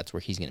case, that's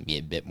where he's going to be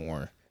a bit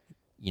more,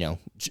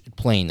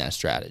 playing that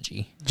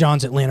strategy.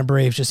 John's Atlanta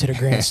Braves just hit a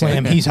grand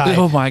slam. He's hyped.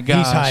 Oh my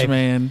gosh, he's hyped.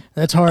 Man.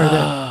 That's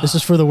hard. This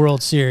is for the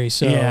World Series,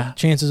 so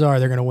chances are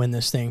they're going to win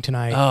this thing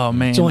tonight. Oh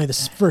man, it's only the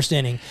first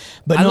inning.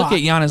 But I look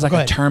at Yan as like a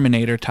ahead.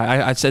 Terminator type.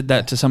 I said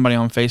that to somebody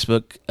on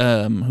Facebook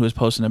who was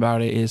posting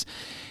about it. Is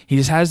he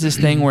just has this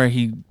thing where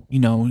he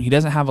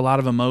doesn't have a lot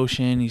of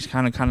emotion. He's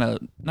kind of not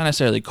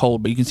necessarily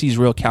cold, but you can see he's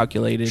real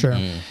calculated. Sure.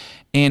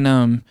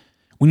 And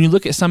when you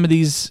look at some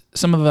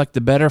of like the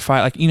better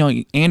fight,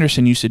 like,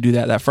 Anderson used to do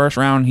that. That first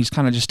round, he's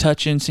kind of just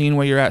touching, seeing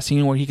where you're at,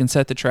 seeing where he can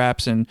set the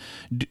traps and,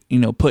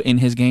 put in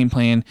his game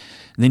plan.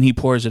 Then he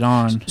pours it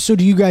on. So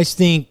do you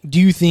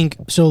think,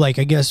 so like,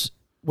 I guess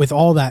with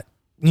all that,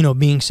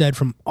 being said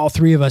from all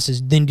three of us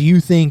do you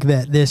think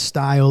that this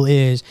style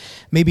is,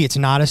 maybe it's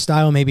not a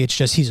style, maybe it's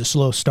just he's a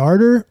slow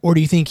starter, or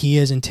do you think he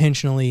is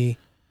intentionally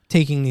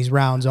taking these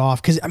rounds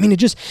off? Because, I mean,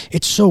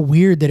 it's so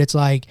weird that it's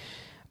like,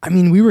 I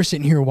mean, we were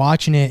sitting here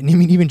watching it, and I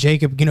mean, even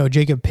Jacob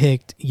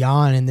picked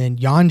Yan, and then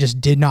Yan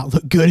just did not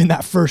look good in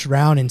that first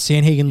round, and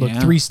Sandhagen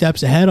looked 3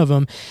 steps ahead of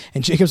him,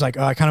 and Jacob's like,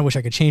 oh, I kind of wish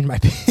I could change my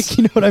pick,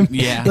 you know what I mean?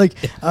 Yeah. Like,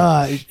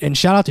 and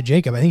shout out to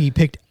Jacob. I think he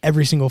picked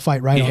every single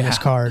fight right on this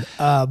card.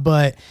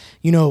 But,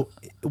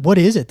 what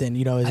is it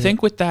then? I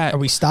think with that, are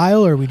we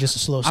style or are we just a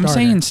slow starter? I'm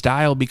saying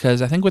style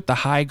because I think with the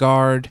high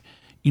guard,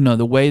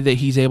 the way that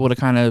he's able to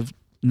kind of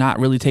not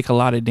really take a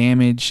lot of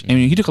damage. I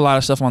mean, he took a lot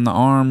of stuff on the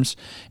arms,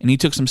 and he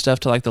took some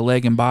stuff to like the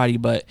leg and body,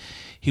 but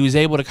he was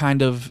able to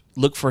kind of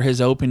look for his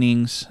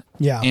openings.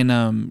 Yeah. And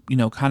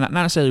kind of not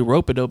necessarily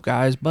rope-a-dope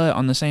guys, but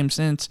on the same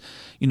sense,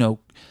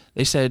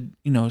 they said,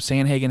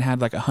 Sandhagen had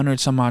like 100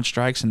 some odd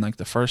strikes in like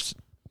the first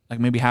like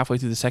maybe halfway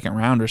through the second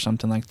round or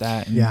something like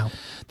that. And Yeah.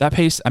 that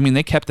pace, I mean,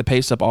 they kept the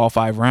pace up all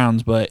 5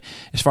 rounds, but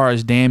as far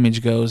as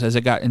damage goes, as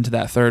it got into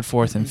that third,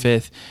 fourth, and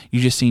fifth, you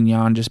just seen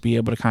Jan just be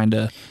able to kind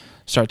of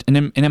start.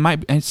 And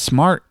it's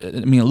smart. I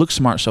mean, it looks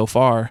smart so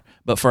far,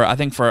 but I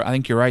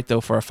think you're right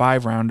though. For a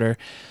 5-rounder,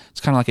 it's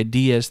kind of like a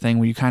Diaz thing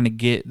where you kind of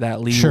get that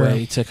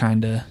leeway to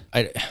kind of.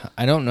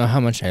 I don't know how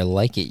much I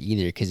like it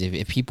either, because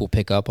if people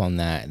pick up on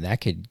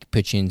that could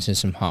put you into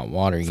some hot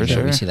water. You For know,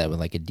 sure. we see that with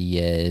like a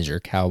Diaz or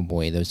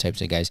Cowboy, those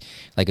types of guys.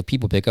 Like if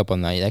people pick up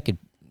on that could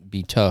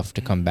be tough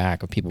to come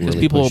back. If people really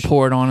people push. will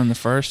pour it on in the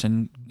first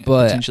and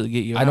potentially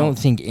get you. I don't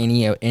think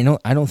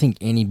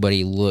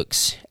anybody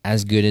looks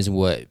as good as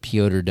what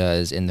Piotr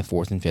does in the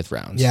 4th and 5th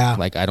rounds. Yeah.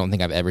 Like I don't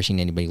think I've ever seen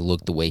anybody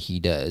look the way he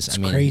does. It's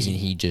crazy.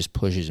 He just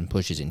pushes and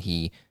pushes, and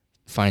he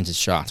finds his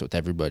shots with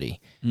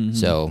everybody. Mm-hmm.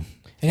 So.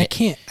 And I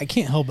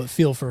can't help but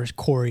feel for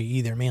Corey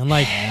either, man.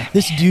 Like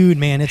this dude,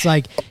 man, it's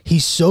like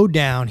he's so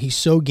down, he's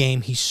so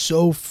game, he's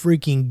so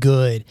freaking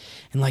good,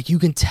 and like you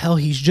can tell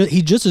he's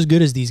just as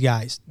good as these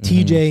guys.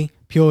 TJ,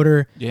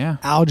 Piotr,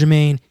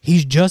 Aljamain,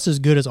 he's just as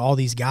good as all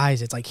these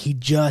guys. It's like he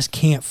just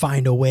can't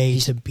find a way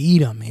to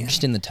beat him, man.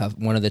 Just in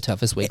one of the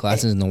toughest weight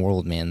classes in the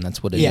world, man.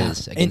 That's what it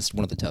is. Against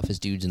one of the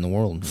toughest dudes in the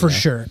world. For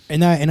sure.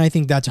 And I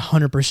think that's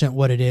 100%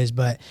 what it is,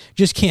 but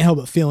just can't help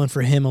but feeling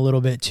for him a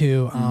little bit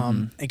too.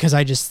 Because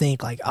I just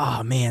think like,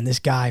 oh man, this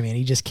guy, man,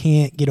 he just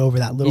can't get over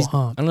that little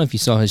hump. I don't know if you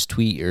saw his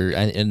tweet, or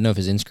I don't know if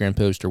his Instagram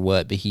post or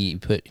what, but he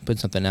put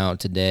something out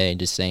today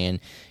just saying,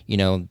 you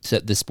know,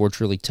 the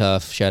sport's really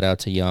tough. Shout out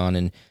to Jan,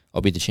 and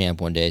I'll be the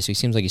champ one day. So he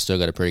seems like he's still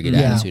got a pretty good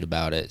attitude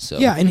about it. So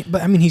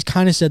but I mean, he's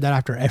kind of said that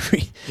after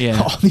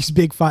all these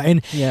big fights,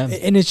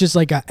 and it's just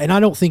like, and I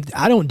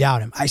don't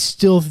doubt him. I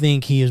still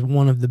think he is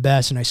one of the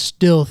best, and I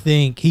still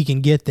think he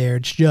can get there.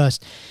 It's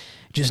just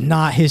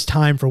not his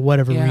time for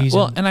whatever reason.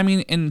 Well, and I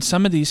mean, in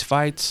some of these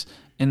fights,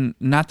 and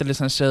not that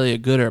it's necessarily a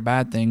good or a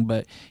bad thing,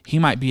 but he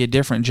might be a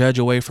different judge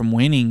away from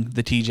winning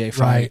the TJ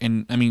fight. Right.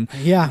 And I mean,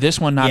 this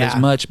one not as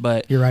much,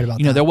 but you're right about that.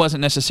 You know, there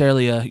wasn't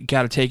necessarily a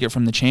got to take it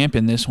from the champ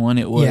in this one.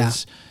 It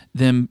was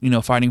them, you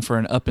know, fighting for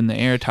an up in the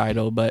air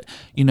title. But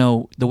you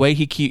know, the way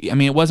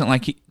it wasn't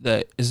like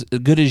as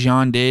good as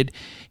Jan did.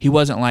 He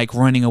wasn't like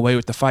running away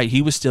with the fight.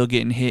 He was still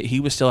getting hit. He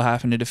was still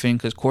having to defend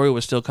because Corey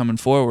was still coming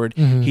forward.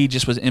 Mm-hmm. He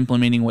just was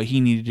implementing what he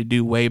needed to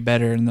do way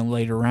better in the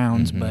later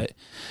rounds. But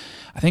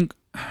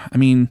I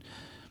mean,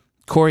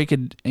 Corey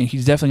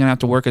he's definitely going to have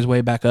to work his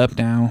way back up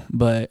now,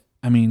 but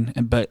I'm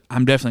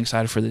definitely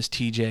excited for this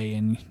TJ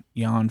and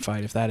Jan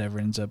fight if that ever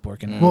ends up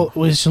working out.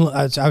 Well,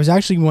 I was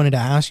actually wanted to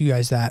ask you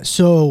guys that.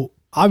 So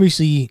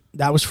obviously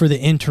that was for the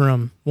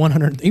interim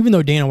 100, even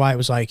though Dana White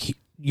was like,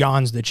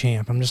 Jan's the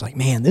champ. I'm just like,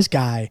 man, this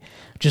guy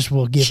just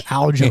will give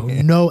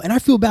Aljo no. And I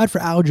feel bad for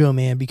Aljo,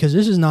 man, because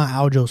this is not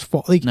Aljo's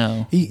fault. Like,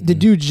 no. The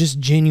dude's just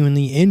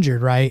genuinely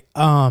injured, right?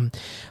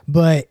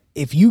 But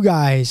if you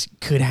guys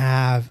could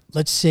have,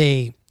 let's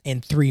say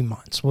in 3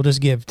 months, we'll just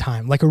give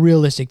time, like a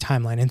realistic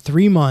timeline. In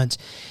 3 months,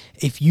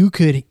 if you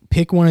could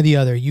pick one or the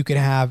other, you could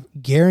have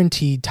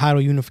guaranteed title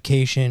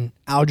unification,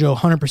 Aljo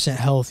 100%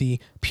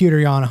 healthy,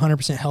 Piotr Jan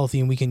 100% healthy,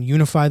 and we can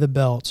unify the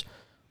belts.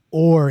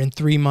 Or in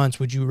 3 months,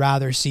 would you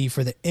rather see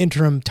for the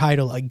interim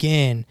title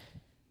again,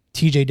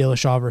 TJ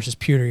Dillashaw versus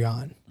Piotr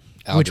Jan?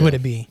 Aljo. Which would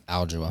it be?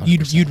 Aljo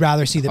 100%. You'd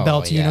rather see the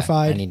belts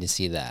unified? I need to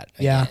see that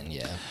Yeah. again.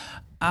 Yeah.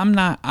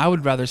 I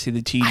would rather see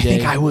the TJ. I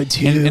think I would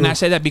too. And I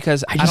say that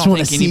because I just don't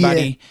wanna think see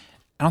anybody,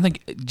 I don't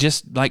think,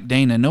 just like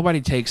Dana,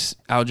 nobody takes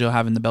Aljo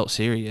having the belt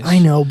serious. I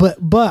know, but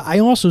I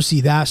also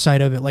see that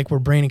side of it, like we're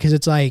Brandon, because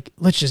it's like,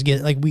 let's just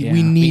get, like, we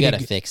need We got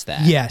to fix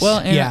that. Yes. Well,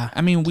 and yeah. I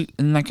mean,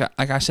 like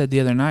I said the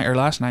other night or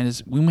last night,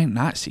 is we might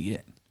not see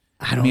it.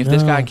 I don't mean, know. if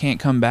this guy can't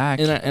come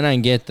back, And I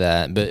get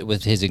that, but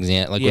with his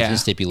exam, with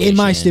his stipulation. In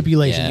my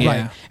stipulations,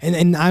 Yeah. right.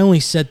 And I only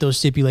set those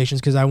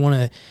stipulations because I want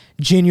to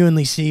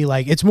genuinely see,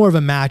 like, it's more of a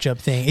matchup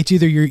thing. It's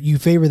either you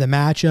favor the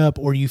matchup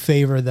or you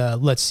favor the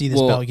let's see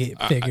this belt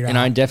get figured out. And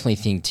I definitely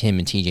think Tim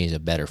and TJ is a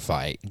better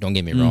fight. Don't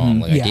get me wrong.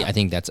 Like, Yeah. I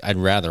think I'd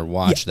rather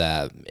watch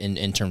that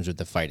in terms of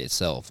the fight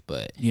itself.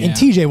 But And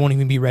TJ won't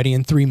even be ready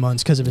in 3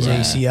 months because of his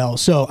ACL.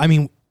 So, I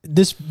mean,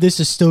 this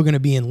is still going to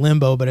be in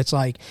limbo, but it's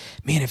like,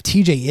 man, if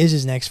TJ is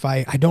his next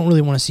fight, I don't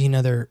really want to see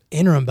another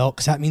interim belt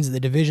because that means that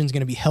the division's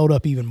going to be held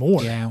up even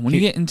more. Yeah, when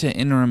you get into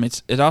interim,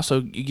 it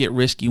also you get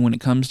risky when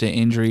it comes to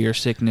injury or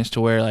sickness,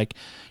 to where, like,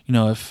 you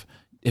know, if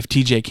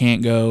TJ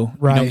can't go,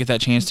 you don't get that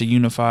chance to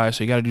unify,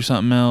 so you got to do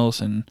something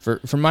else. And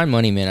for my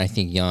money, man, I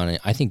think Jan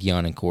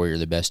and Corey are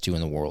the best two in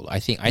the world. I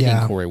think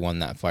Corey won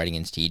that fight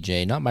against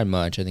TJ, not by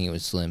much. I think it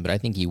was slim, but I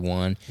think he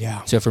won.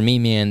 Yeah. So for me,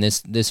 man,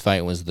 this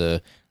fight was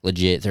the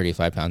legit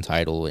 35-pound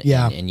title.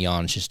 And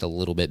Jan's just a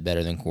little bit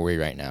better than Corey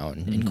right now,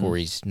 and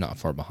Corey's not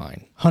far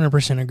behind.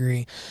 100%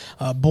 agree.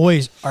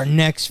 Boys, our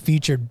next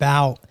featured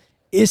bout,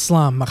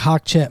 Islam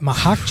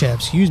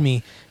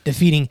Makhachev,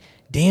 defeating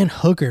Dan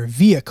Hooker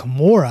via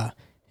Kimura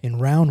in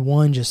round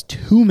 1, just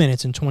 2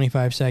 minutes and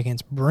 25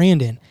 seconds.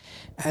 Brandon,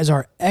 as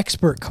our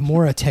expert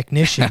Kimura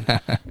technician,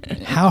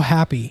 how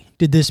happy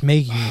did this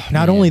make you?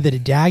 Not only that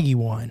Daggy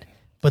won,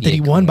 but that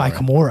he won by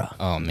Kimura.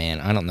 Oh man,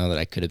 I don't know that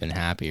I could have been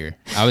happier.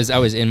 I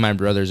was in my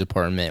brother's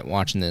apartment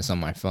watching this on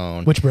my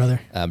phone. Which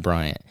brother?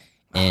 Bryant.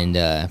 And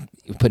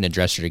putting a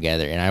dresser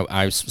together, and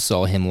I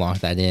saw him lock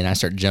that in. I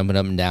started jumping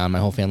up and down. My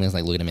whole family was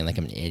like looking at me like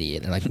I'm an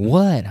idiot. They're like,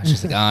 "What?" I was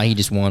just like, he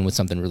just won with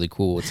something really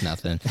cool. It's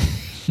nothing."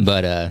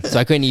 But so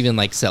I couldn't even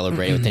like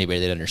celebrate with anybody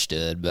that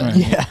understood. But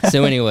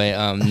so anyway,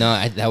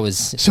 that was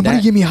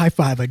somebody give me a high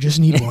five. I just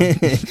need one.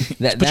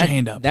 Put your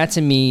hand up. That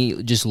to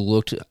me just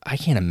looked. I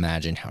can't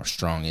imagine how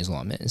strong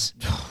Islam is.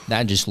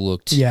 That just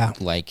looked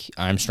like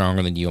I'm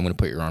stronger than you. I'm going to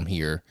put your arm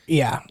here.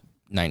 Yeah.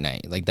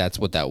 Night. Like that's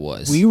what that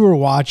was. We were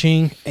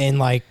watching, and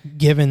like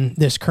given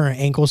this current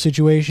ankle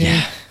situation,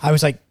 I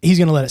was like, he's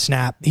gonna let it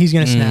snap. He's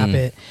gonna snap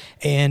it.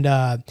 And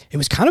it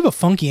was kind of a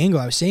funky angle.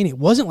 I was saying it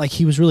wasn't like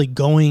he was really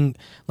going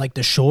like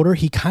the shoulder.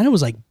 He kind of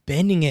was like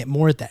bending it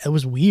more at that. It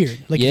was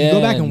weird. Like if you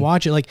go back and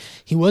watch it, like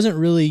he wasn't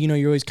really,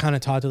 you're always kind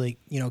of taught to like,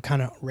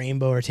 kind of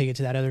rainbow or take it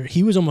to that other.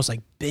 He was almost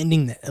like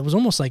bending that. It was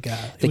almost like it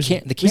was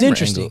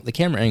interesting. The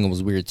camera angle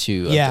was weird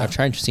too. I've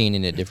tried seeing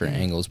it at different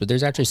angles, but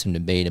there's actually some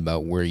debate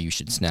about where you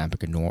should snap a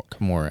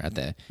Kimura at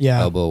the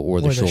elbow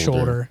or the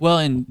shoulder. Well,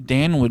 and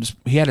Dan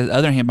he had his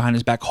other hand behind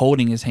his back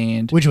holding his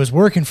hand, which was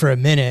working for a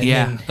minute.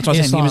 Yeah, that's what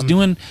I'm saying.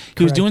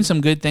 He was doing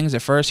some good things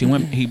at first.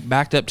 He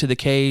backed up to the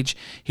cage.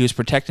 He was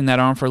protecting that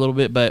arm for a little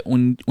bit, but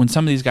when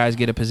some of these guys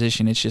get a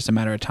position, it's just a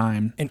matter of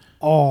time. And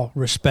all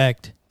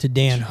respect to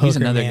Dan Hooker, he's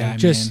another guy,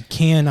 just man.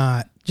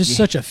 Cannot. Just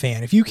such a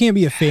fan. If you can't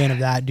be a fan of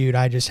that dude,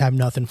 I just have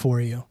nothing for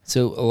you.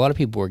 So a lot of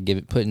people were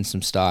putting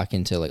some stock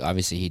into, like,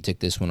 obviously he took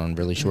this one on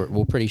really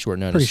pretty short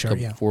notice,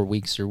 4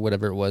 weeks or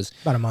whatever it was.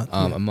 About a month.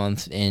 A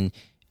month, and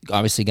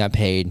obviously got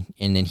paid,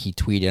 and then he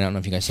tweeted. I don't know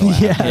if you guys saw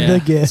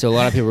that. Yeah. So a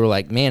lot of people were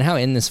like, "Man, how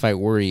in this fight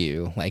were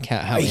you? Like,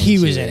 how he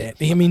was in it?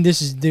 I mean,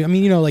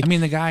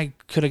 the guy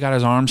could have got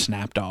his arm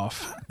snapped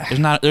off.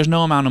 There's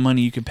no amount of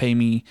money you could pay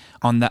me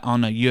on a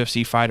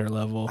UFC fighter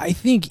level. I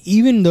think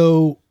even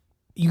though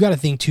you got to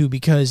think too,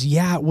 because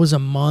it was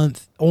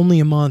only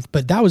a month,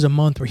 but that was a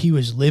month where he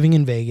was living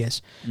in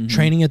Vegas,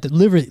 training at the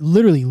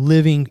literally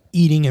living,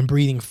 eating, and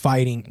breathing,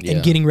 fighting,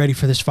 and getting ready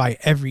for this fight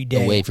every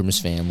day, away from his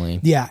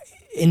family. Yeah.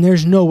 And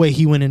there's no way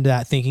he went into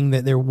that thinking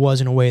that there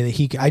wasn't a way that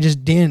he could.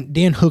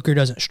 Dan Hooker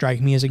doesn't strike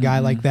me as a guy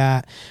like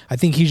that. I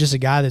think he's just a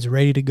guy that's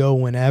ready to go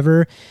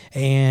whenever,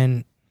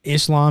 and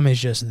Islam is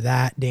just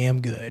that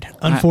damn good,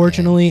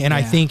 unfortunately.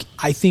 I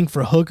think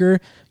for Hooker,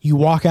 you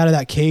walk out of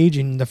that cage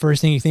and the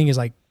first thing you think is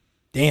like,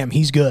 damn,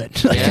 he's good.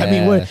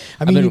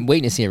 I've been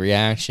waiting to see a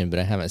reaction, but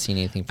I haven't seen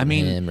anything from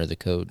him or the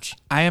coach.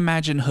 I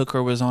imagine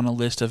Hooker was on a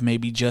list of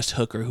maybe just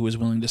Hooker who was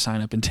willing to sign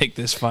up and take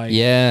this fight.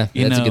 Yeah,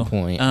 that's a good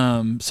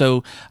point.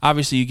 So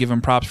obviously you give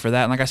him props for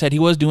that. And like I said, he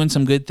was doing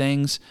some good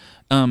things.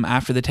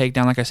 After the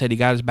takedown, like I said, he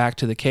got his back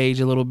to the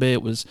cage a little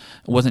bit. It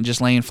wasn't just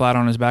laying flat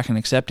on his back and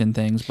accepting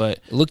things,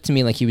 but it looked to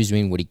me like he was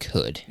doing what he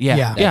could.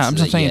 Yeah. I'm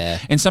just saying. Yeah.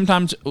 And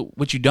sometimes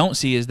what you don't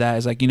see is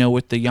like,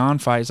 with the Jan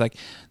fights, like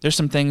there's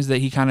some things that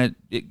he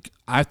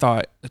I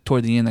thought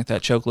toward the end, like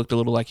that choke looked a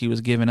little like he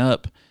was giving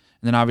up.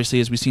 And then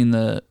obviously, as we've seen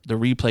the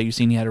replay, you've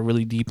seen he had a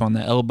really deep on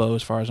the elbow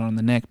as far as on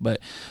the neck. But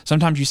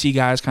sometimes you see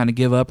guys kind of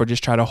give up or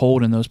just try to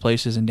hold in those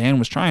places. And Dan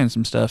was trying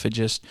some stuff. It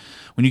just,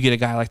 when you get a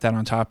guy like that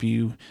on top of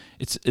you,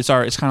 it's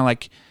kind of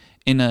like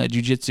in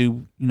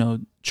jiu-jitsu,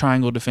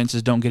 triangle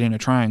defenses don't get in a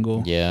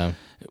triangle. Yeah.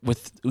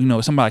 With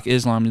somebody like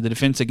Islam, the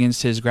defense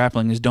against his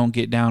grappling is don't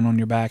get down on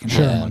your back and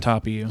hold him on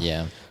top of you.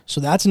 Yeah. So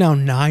that's now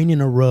 9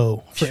 in a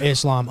row for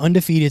Islam,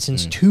 undefeated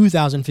since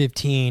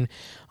 2015.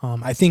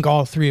 I think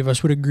all three of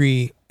us would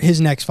agree his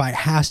next fight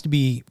has to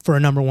be for a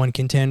number one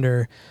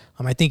contender.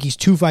 I think he's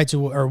 2 fights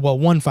away, or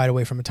 1 fight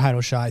away from a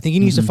title shot. I think he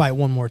needs to fight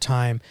one more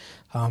time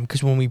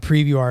because when we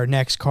preview our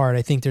next card,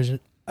 I think there's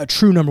a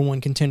true number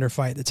one contender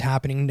fight that's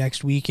happening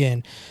next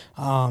weekend.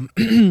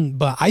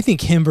 But I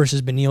think him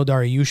versus Beneil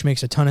Dariush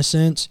makes a ton of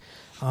sense.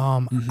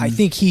 I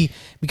think and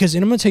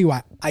I'm going to tell you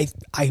why.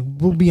 I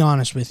will be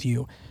honest with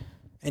you,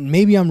 and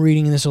maybe I'm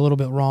reading this a little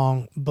bit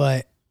wrong,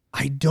 but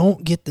I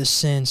don't get the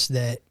sense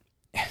that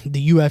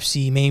the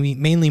UFC,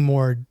 mainly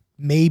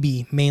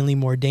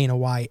more Dana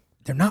White,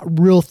 they're not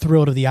real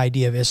thrilled of the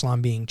idea of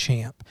Islam being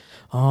champ.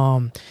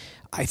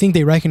 I think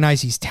they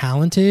recognize he's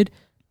talented.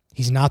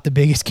 He's not the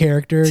biggest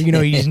character.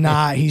 He's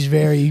not. He's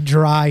very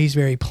dry. He's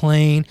very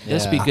plain. He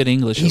does speak good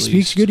English. He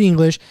speaks good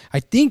English. I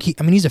think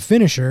he's a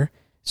finisher.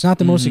 It's not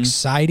the most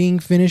exciting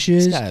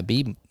finishes. He's got a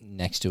B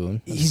next to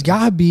him. He's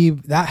got to be.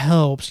 That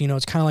helps.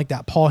 It's kind of like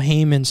that Paul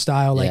Heyman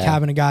style, like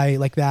having a guy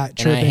like that.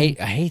 And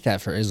I hate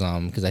that for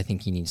Islam because I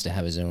think he needs to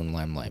have his own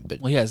limelight. But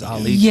he has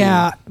Ali.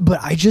 Yeah, but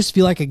I just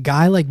feel like a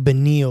guy like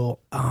Beneil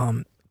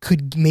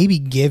could maybe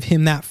give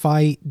him that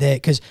fight,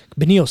 because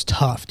Beneil's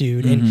tough,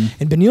 dude, and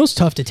Beneil's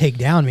tough to take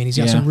down, man. He's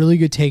got some really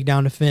good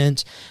takedown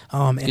defense.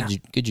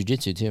 Good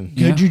jiu-jitsu too.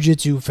 Good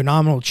jiu-jitsu,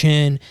 phenomenal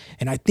chin,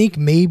 and I think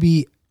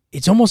maybe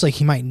it's almost like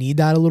he might need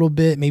that a little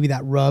bit, maybe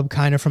that rub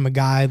kind of from a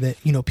guy that,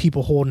 you know,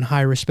 people hold in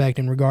high respect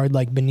and regard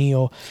like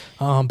Beneil.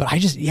 But I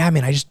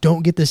just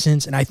don't get the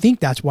sense. And I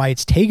think that's why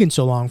it's taken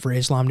so long for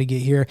Islam to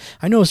get here.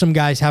 I know some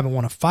guys haven't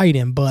want to fight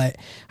him, but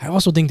I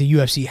also think the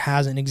UFC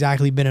hasn't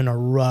exactly been in a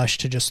rush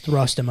to just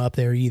thrust him up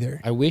there either.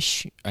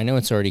 I know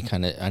it's already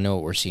I know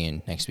what we're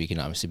seeing next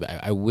weekend, obviously, but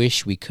I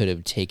wish we could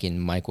have taken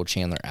Michael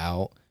Chandler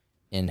out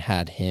and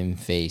had him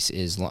face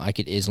Islam. I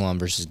could Islam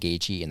versus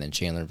Gaethje and then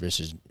Chandler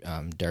versus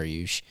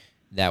Dariush.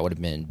 That would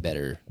have been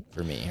better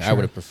for me. Sure. I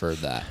would have preferred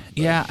that. But.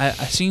 Yeah, I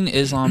seen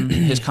Islam.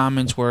 His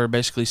comments were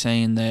basically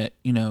saying that,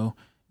 you know,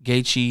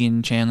 Gaethje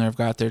and Chandler have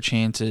got their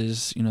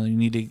chances. You know, you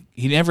need to.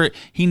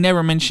 He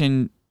never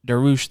mentioned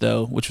Dariush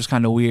though, which was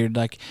kind of weird.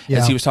 Like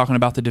as he was talking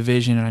about the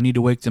division and I need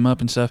to wake them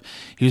up and stuff.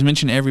 He was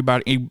mentioning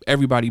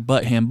everybody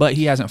but him. But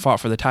he hasn't fought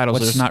for the title,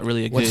 so there's not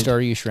really a good. What's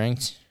Dariush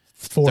ranked?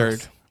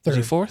 Third. Is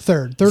he fourth?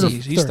 Third.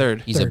 He's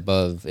third. He's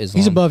above Islam.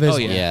 He's above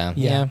Islam. Oh,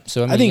 yeah.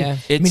 So I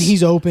think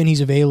he's open, he's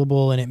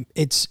available, and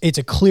it's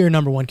a clear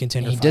number one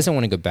contender. He doesn't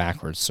want to go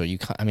backwards, so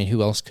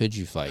who else could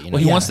you fight? You know?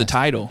 Well, he wants the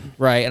title,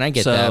 right? And I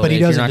get that, but he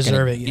doesn't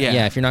deserve it.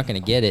 Yeah, if you're not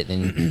going to get it,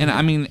 then and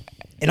I mean,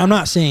 and I'm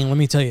not saying. Let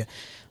me tell you,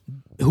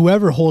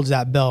 whoever holds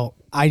that belt,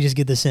 I just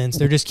get the sense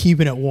they're just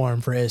keeping it warm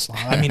for Islam.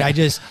 I mean, I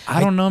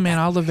don't know, man.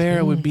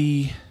 Oliveira would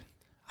be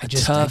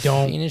tough.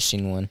 An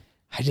interesting one.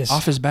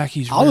 Off his back,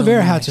 he's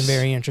Oliveira nice. had some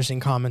very interesting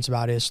comments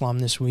about Islam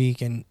this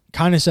week and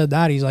kind of said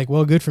that. He's like,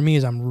 well, good for me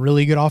is I'm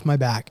really good off my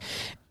back.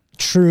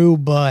 True,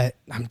 but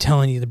I'm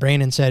telling you, the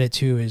Brandon said it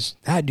too, is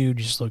that dude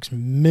just looks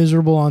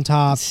miserable on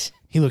top.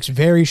 He looks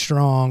very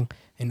strong.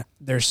 And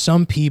there's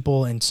some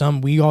people and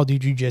we all do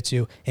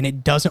jiu-jitsu and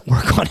it doesn't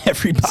work on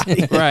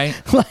everybody. Right.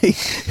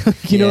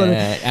 Like, you know what I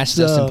mean? Ask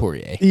Dustin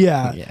Poirier.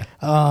 Yeah.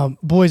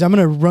 Boys, I'm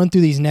going to run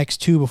through these next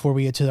two before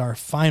we get to our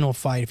final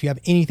fight. If you have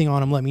anything on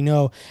them, let me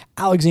know.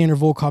 Alexander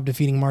Volkov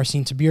defeating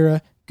Marcin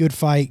Tybura. Good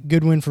fight.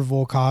 Good win for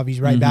Volkov.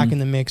 He's right back in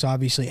the mix,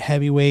 obviously, at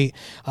heavyweight.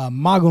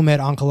 Magomed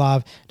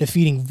Ankalaev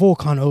defeating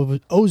Volkan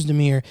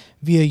Ozdemir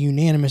via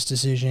unanimous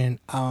decision.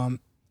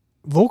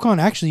 Volkan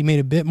actually made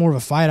a bit more of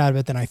a fight out of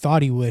it than I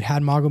thought he would.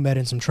 Had Magomed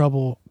in some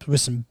trouble with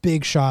some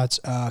big shots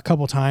a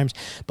couple times,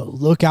 but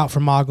look out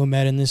for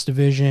Magomed in this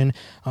division.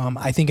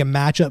 I think a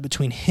matchup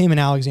between him and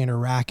Alexander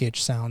Rakic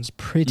sounds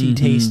pretty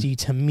tasty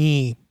to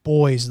me.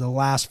 Boys, the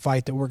last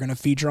fight that we're going to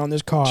feature on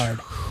this card.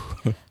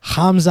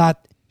 Khamzat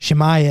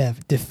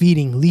Chimaev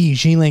defeating Li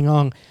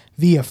Jingliang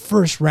via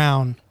first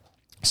round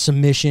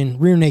submission,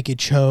 rear naked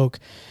choke.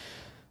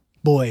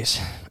 Boys,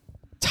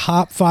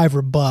 top 5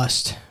 or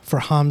bust for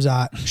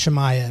Khamzat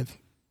Chimaev.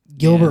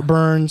 Gilbert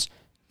Burns,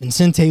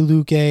 Vincente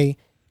Luque,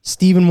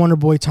 Stephen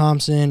Wonderboy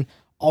Thompson.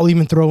 I'll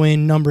even throw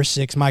in number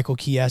 6, Michael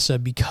Chiesa,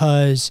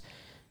 because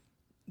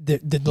a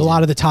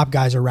lot of the top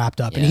guys are wrapped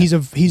up. And he's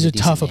a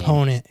tough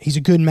opponent. He's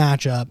a good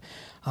matchup.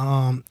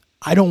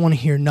 I don't want to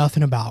hear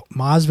nothing about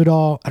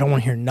Masvidal. I don't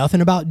want to hear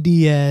nothing about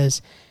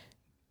Diaz.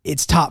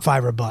 It's top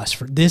 5 or bust.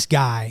 For this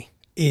guy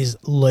is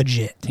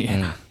legit.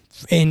 Yeah.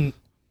 And,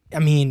 I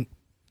mean,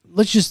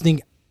 let's just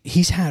think,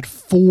 he's had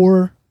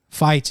 4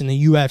 fights in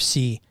the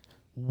UFC,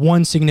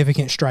 1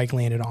 significant strike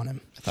landed on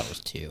him. I thought it was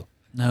 2.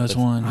 No, it's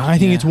 1. I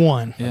think it's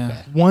 1. Yeah.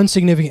 Okay. 1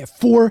 significant.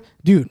 4,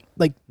 dude,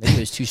 like. Maybe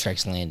there's 2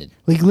 strikes landed.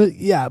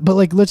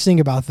 But let's think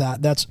about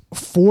that. That's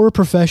 4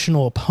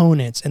 professional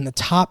opponents in the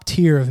top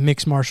tier of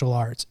mixed martial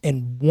arts,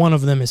 and one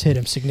of them has hit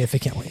him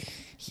significantly.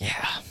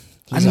 Yeah.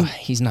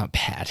 He's not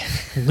bad.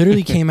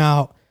 Literally came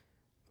out.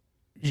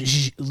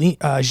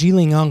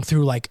 Jingliang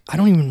threw I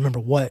don't even remember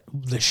what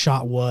the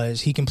shot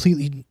was.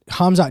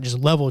 Khamzat just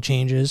level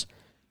changes,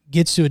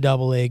 gets to a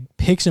double leg,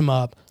 picks him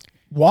up,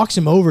 walks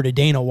him over to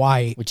Dana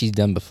White, which he's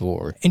done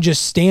before, and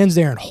just stands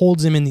there and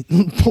holds him in the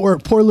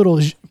poor little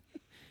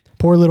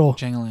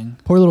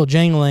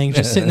Jingliang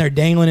just sitting there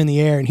dangling in the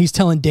air, and he's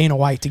telling Dana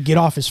White to get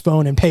off his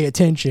phone and pay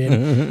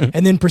attention,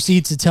 and then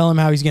proceeds to tell him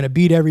how he's going to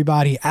beat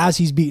everybody as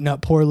he's beating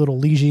up poor little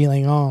Li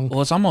Jingliang.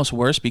 Well, it's almost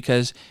worse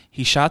because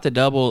he shot the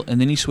double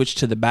and then he switched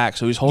to the back,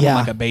 so he's holding him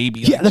like a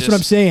baby. Yeah, that's what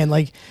I'm saying.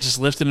 Like, just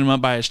lifting him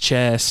up by his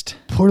chest.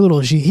 Poor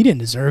little G, he didn't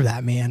deserve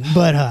that, man.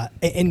 But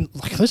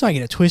let's not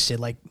get it twisted.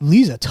 Like,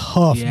 Lee's a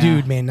tough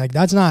dude, man. Like,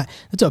 that's a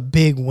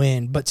big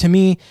win. But to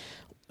me,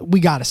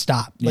 we got to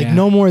stop.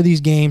 No more of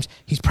these games.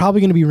 He's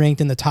probably going to be ranked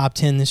in the top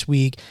 10 this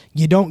week.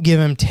 You don't give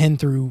him 10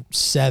 through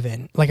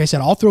 7. Like I said,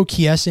 I'll throw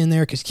Chiesa in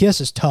there because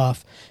Chiesa's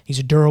tough. He's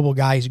a durable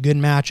guy. He's a good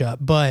matchup.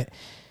 But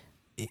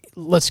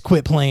let's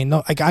quit playing.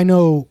 No, I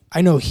know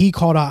he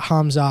called out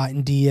Khamzat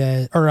and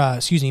Diaz,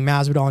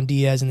 Masvidal and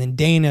Diaz, and then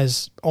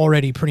Dana's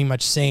already pretty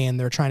much saying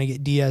they're trying to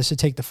get Diaz to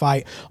take the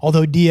fight.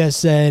 Although Diaz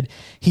said,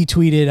 he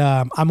tweeted,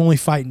 I'm only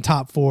fighting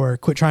top 4.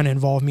 Quit trying to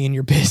involve me in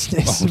your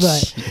business.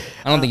 But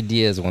I don't think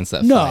Diaz wants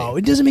that fight. No,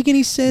 it doesn't make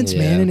any sense,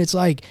 man. And it's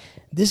like,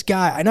 this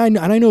guy, and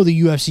I know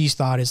the UFC's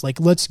thought is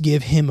let's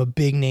give him a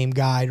big name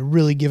guy to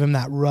really give him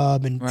that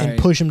rub and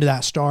push him to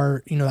that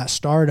that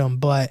stardom.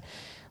 But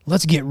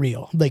let's get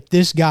real.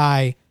 This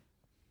guy,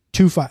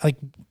 2 fight,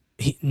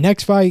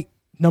 next fight,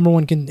 number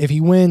 1 if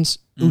he wins,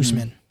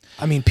 Usman.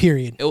 I mean,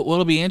 period.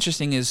 What'll be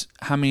interesting is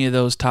how many of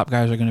those top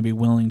guys are going to be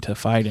willing to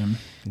fight him.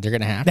 They're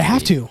gonna have. They to have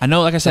be. to. I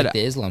know, like I said, Like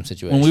the Islam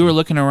situation. when we were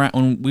looking around,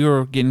 when we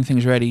were getting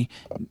things ready,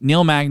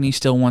 Neil Magny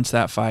still wants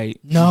that fight.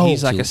 No.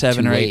 He's like Too- a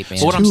 7 too or 8. late, man.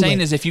 But what I'm Too saying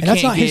late. is, if you And can't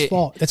that's not get his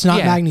fault. That's not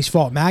Yeah. Magny's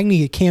fault.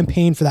 Magny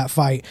campaigned for that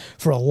fight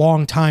for a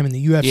long time, and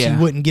the UFC Yeah.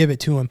 wouldn't give it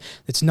to him.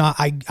 It's not.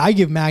 I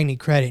give Magny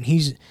credit. And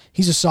he's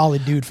a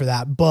solid dude for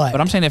that. But But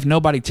I'm saying if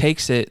nobody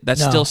takes it,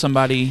 that's No. still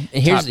somebody.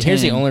 And here's top the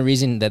 10. only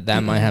reason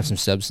that might have some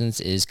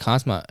substance is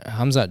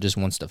Hamzat just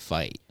wants to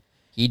fight.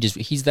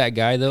 He's that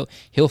guy though.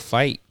 He'll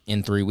fight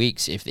in 3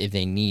 weeks if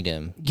they need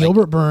him.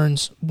 Gilbert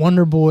Burns,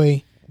 Wonder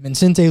Boy,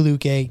 Vincente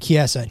Luque,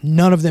 Chiesa,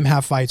 none of them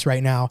have fights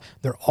right now.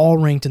 They're all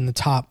ranked in the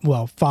top,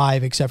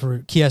 5, except for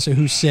Chiesa,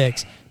 who's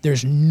 6.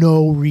 There's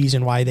no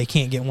reason why they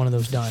can't get one of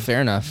those done.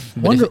 Fair enough.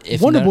 But Wonder,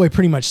 if Wonder none- Boy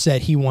pretty much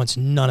said he wants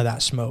none of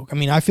that smoke. I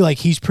mean, I feel like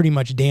he's pretty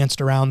much danced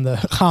around the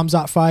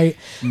Khamzat fight.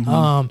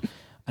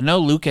 I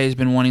know Luque has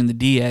been wanting the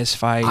Diaz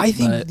fight. I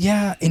think, but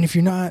and if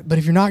you're not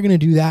going to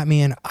do that,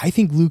 man, I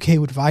think Luque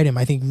would fight him.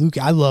 I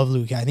love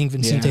Luque. I think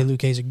Vincente Yeah.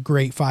 Luque is a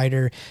great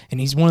fighter, and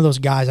he's one of those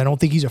guys. I don't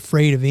think he's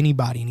afraid of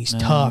anybody, and he's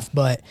tough.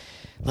 But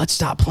let's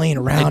stop playing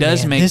around. It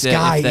does man. make this the-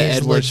 guy if the is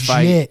Edwards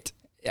legit.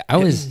 I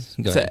was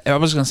go ahead. I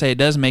was gonna say it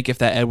does make if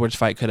that Edwards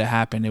fight could have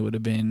happened, it would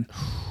have been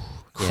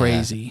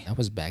crazy. Yeah, that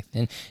was back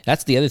then.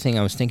 That's the other thing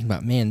I was thinking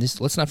about. Man,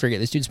 let's not forget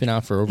this dude's been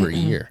out for over a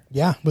year.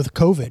 Yeah, with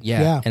COVID.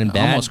 Yeah. And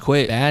bad, Almost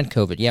quit. Bad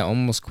COVID. Yeah,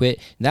 almost quit.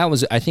 That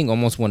was, I think,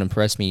 almost what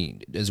impressed me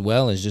as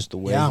well is just the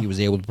way Yeah. he was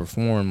able to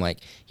perform. Like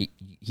he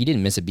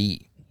didn't miss a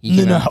beat. He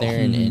came out there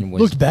and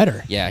was looked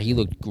better. Yeah, he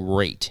looked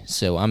great.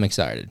 So I'm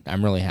excited.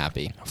 I'm really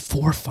happy.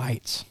 4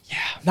 fights. Yeah,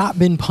 not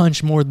been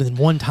punched more than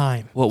one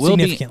time. What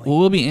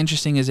will be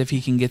interesting is if he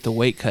can get the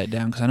weight cut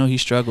down, because I know he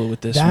struggled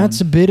with this.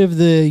 That's one. a bit of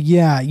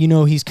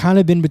he's kind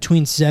of been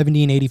between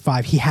 70 and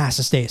 85. He has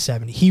to stay at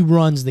 70. He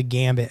runs the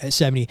gambit at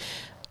 70.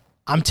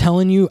 I'm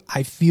telling you,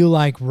 I feel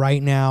like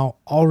right now,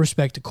 all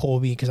respect to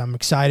Colby, because I'm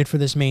excited for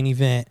this main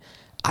event.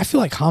 I feel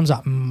like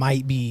Khamzat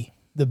might be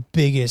the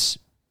biggest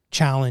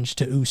challenge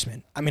to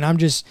Usman. I mean,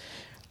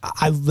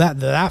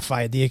 that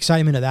fight, the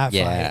excitement of that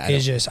Yeah, fight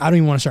is just, I don't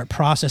even want to start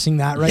processing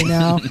that right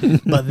now,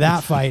 but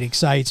that fight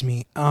excites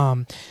me.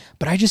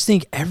 But I just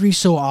think every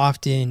so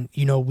often,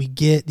 we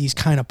get these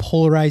kind of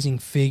polarizing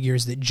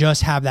figures that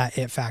just have that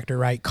it factor,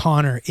 right?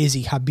 Conor,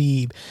 Izzy,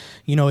 Habib,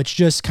 it's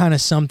just kind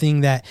of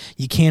something that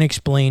you can't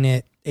explain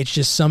it. It's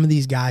just some of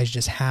these guys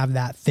just have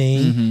that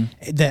thing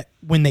that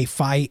when they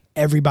fight,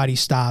 everybody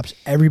stops,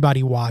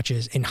 everybody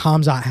watches, and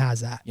Khamzat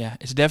has that. Yeah,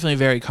 it's definitely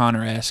very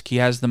Conor-esque. He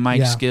has the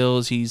mic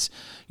skills. He's,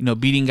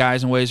 beating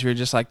guys in ways where you're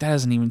just like, that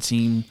doesn't even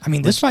seem... I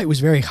mean, this fight was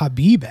very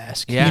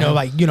Habib-esque. Yeah.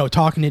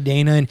 Talking to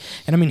Dana. And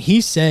I mean, he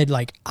said,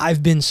 like,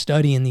 I've been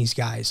studying these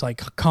guys, like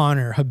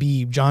Conor,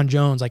 Habib, John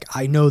Jones. Like,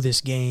 I know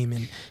this game,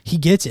 and he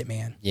gets it,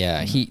 man.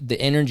 Yeah, the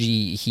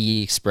energy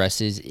he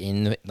expresses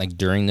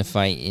during the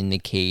fight in the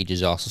cage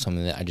is also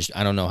something that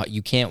I don't know how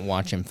you can't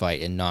watch him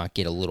fight and not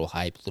get a little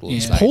hype, a little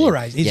excited.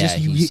 Polarized. It's just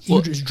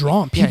you're just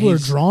drawn. People are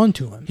drawn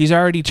to him. He's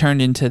already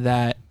turned into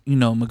that,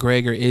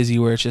 McGregor Izzy,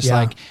 where it's just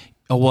like,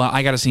 oh, well,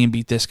 I got to see him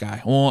beat this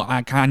guy. Well,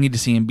 I need to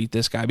see him beat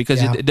this guy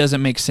because it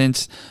doesn't make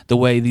sense the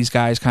way these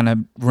guys kind of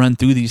run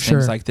through these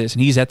things like this.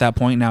 And he's at that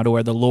point now to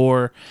where the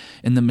lore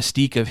and the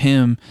mystique of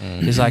him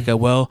is like,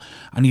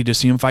 I need to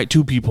see him fight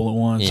 2 people at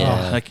once.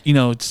 Yeah.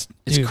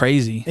 It's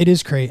crazy. It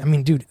is crazy. I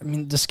mean, dude,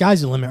 the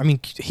sky's the limit. I mean,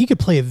 he could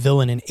play a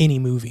villain in any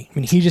movie. I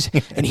mean, he's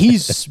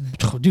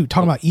dude,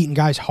 talking about eating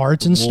guys'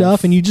 hearts and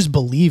stuff, and you just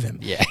believe him.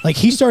 Yeah. Like,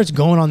 he starts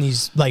going on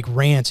these, like,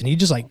 rants, and he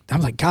just, like,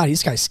 I'm like, God,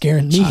 this guy's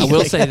scaring me. I will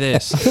Like, say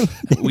this.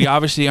 We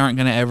obviously aren't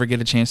going to ever get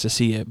a chance to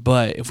see it,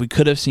 but if we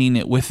could have seen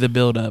it with the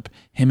build-up,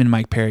 him and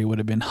Mike Perry would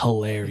have been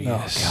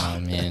hilarious. Oh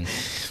man.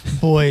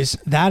 boys,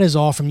 that is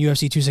all from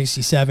UFC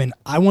 267.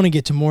 I want to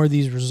get to more of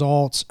these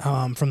results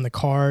from the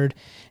card,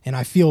 and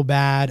I feel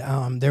bad.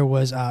 There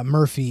was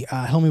Murphy.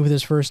 Help me with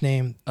his first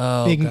name.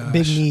 Big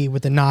knee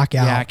with the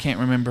knockout. Yeah, I can't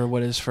remember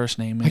what his first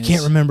name is. I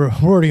can't remember.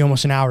 We're already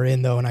almost an hour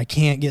in, though, and I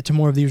can't get to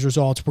more of these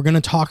results. We're going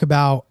to talk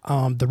about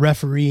the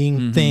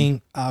refereeing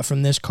thing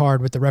from this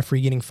card with the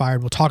referee getting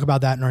fired. We'll talk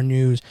about that in our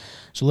news.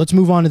 So let's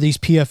move on to these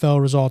PFL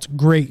results.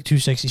 Great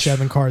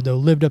 267 card, though.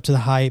 Lived up to the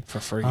hype. For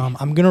free.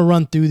 I'm going to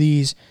run through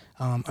these.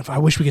 I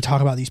wish we could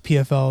talk about these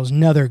PFLs.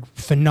 Another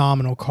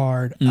phenomenal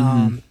card.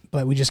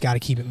 But we just got to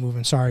keep it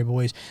moving. Sorry,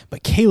 boys.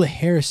 But Kayla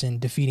Harrison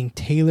defeating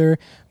Taylor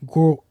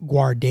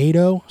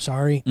Guardado,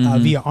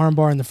 via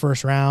armbar in the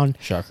first round.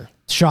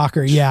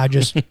 Shocker. Yeah,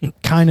 just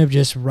kind of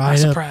just right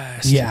up.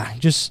 Surprised. Yeah,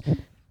 just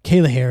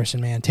Kayla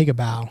Harrison, man. Take a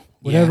bow.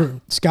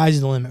 Whatever.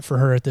 Sky's the limit for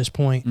her at this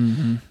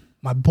point.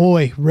 My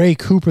boy, Ray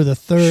Cooper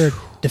III,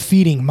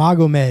 defeating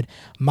Magomed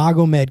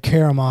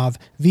Karamov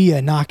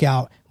via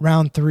knockout,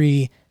 round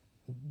 3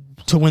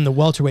 to win the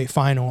welterweight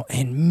final.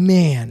 And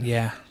man,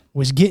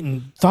 was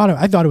I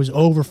thought it was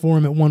over for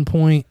him at one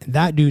point.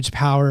 That dude's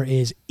power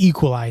is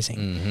equalizing.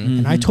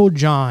 And I told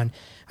John,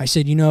 I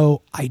said,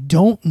 I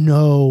don't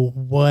know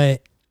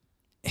what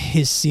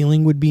his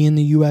ceiling would be in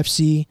the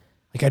UFC.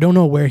 Like, I don't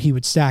know where he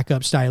would stack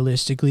up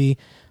stylistically,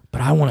 but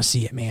I want to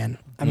see it, man.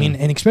 I mean,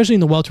 and especially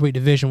in the welterweight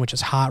division, which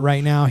is hot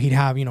right now, he'd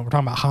have, we're talking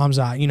about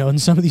Hamzat,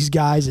 and some of these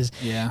guys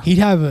he'd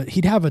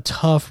have a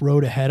tough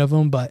road ahead of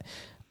him. But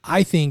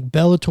I think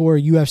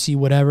Bellator, UFC,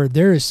 whatever,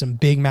 there is some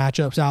big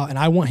matchups out, and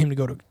I want him to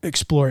go to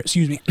explore it.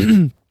 Excuse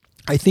me.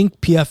 I think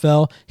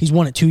PFL, he's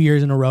won it 2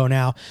 years in a row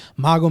now.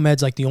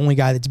 Magomed's like the only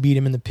guy that's beat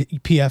him in the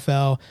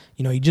PFL.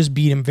 He just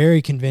beat him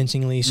very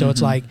convincingly. So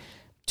it's like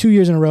 2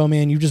 years in a row,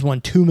 man. You just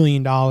won $2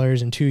 million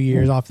in 2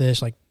 years off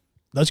this. Like,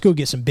 let's go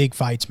get some big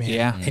fights, man.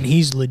 Yeah. And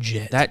he's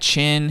legit. That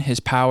chin, his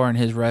power, and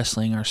his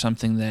wrestling are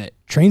something that...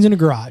 Trains in a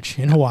garage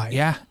in Hawaii.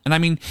 Yeah. And I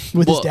mean...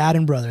 With his dad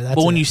and brother. That's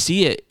when you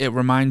see it, it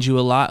reminds you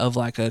a lot of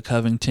like a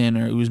Covington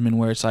or Usman,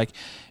 where it's like,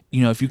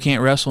 if you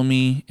can't wrestle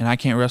me and I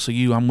can't wrestle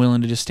you, I'm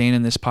willing to just stand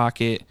in this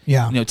pocket,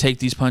 take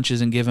these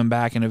punches and give them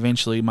back, and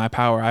eventually my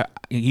power,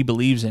 he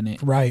believes in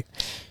it. Right.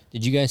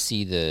 Did you guys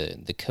see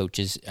the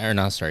coaches, or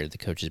not sorry, the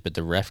coaches, but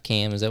the ref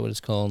cam, is that what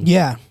it's called?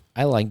 Yeah.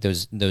 I like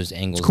those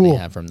angles cool. they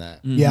have from that.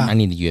 Yeah. I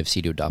need the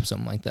UFC to adopt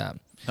something like that.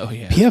 Oh,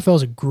 yeah. PFL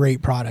is a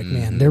great product,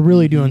 man. They're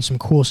really doing some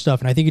cool stuff,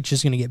 and I think it's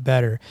just going to get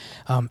better.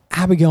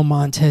 Abigail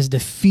Montez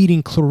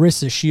defeating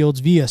Clarissa Shields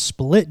via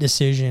split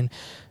decision.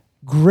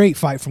 Great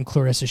fight from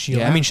Clarissa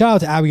Shields. Yeah. I mean, shout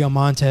out to Abigail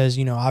Montez,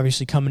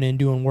 obviously coming in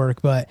doing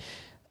work, but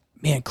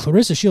man,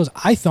 Clarissa Shields,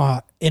 I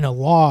thought in a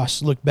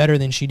loss looked better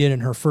than she did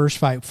in her first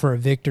fight for a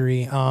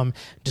victory.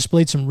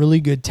 Displayed some really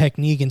good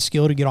technique and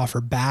skill to get off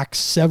her back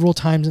several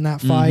times in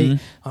that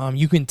fight.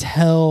 You can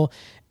tell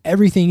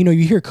everything,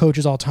 you hear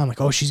coaches all the time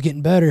like, oh, she's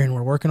getting better and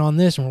we're working on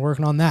this and we're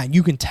working on that.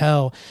 You can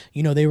tell,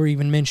 they were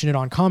even mentioning it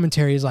on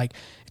commentary. It's like,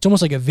 it's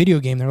almost like a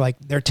video game.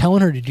 They're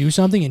telling her to do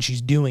something and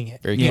she's doing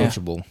it. Very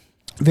coachable.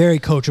 Very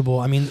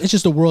coachable. I mean, it's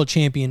just a world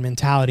champion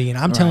mentality. And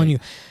I'm telling you,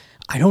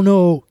 I don't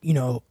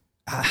know,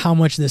 how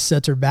much this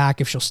sets her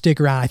back if she'll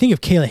stick around. I think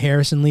if Kayla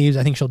Harrison leaves,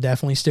 I think she'll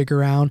definitely stick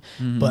around.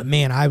 But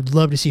man, I'd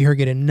love to see her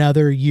get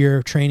another year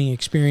of training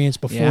experience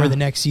before the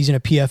next season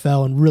of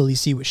PFL and really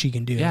see what she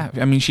can do. Yeah.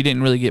 I mean, she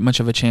didn't really get much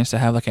of a chance to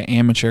have like an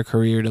amateur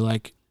career to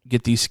like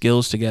get these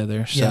skills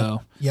together.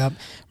 So Yep.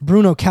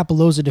 Bruno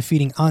Capoloza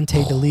defeating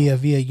Ante D'Elia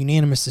via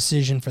unanimous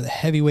decision for the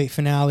heavyweight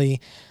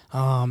finale.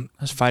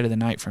 That's fight of the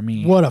night for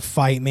me. What a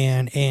fight,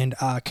 man. And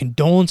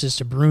condolences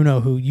to Bruno,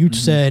 who you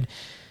said,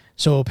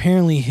 so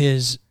apparently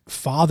his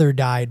father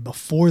died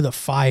before the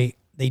fight.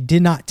 They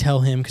did not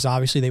tell him because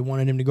obviously they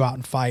wanted him to go out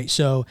and fight.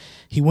 So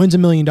he wins $1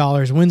 million,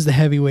 wins the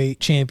heavyweight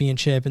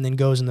championship, and then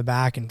goes in the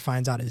back and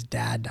finds out his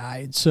dad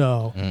died.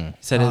 So he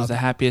said it was the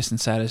happiest and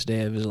saddest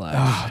day of his life.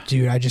 Oh,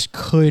 dude, I just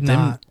could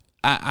not.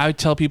 I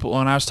tell people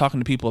when I was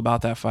talking to people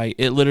about that fight,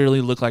 it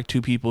literally looked like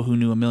two people who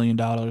knew $1 million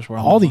were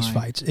on all the these line.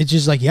 fights. It's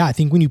just like, I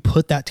think when you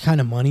put that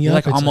kind of money They up,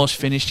 like it's almost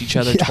finished each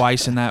other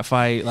twice in that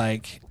fight.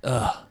 Like,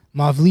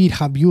 Mavlid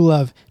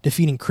Habulov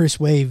defeating Chris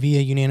Wade via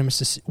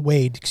unanimous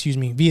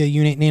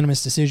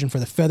decision for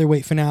the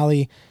featherweight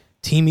finale.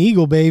 Team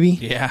Eagle, baby.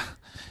 Yeah.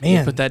 Man,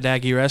 they put that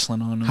daggy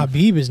wrestling on him.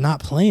 Habib is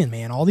not playing,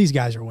 man. All these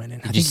guys are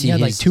winning. I think he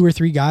had like 2 or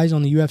 3 guys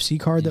on the UFC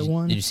card that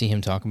won. Did you see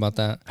him talk about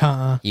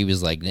that? He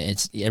was like,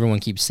 everyone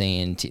keeps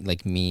saying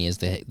like me as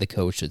the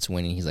coach that's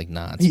winning. He's like,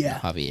 nah, it's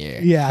Javier.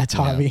 Yeah, it's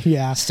Javi.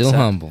 Yeah. Still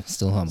humble.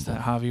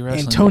 That Javi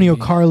wrestling. Antonio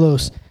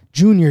Carlos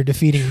Jr.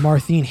 defeating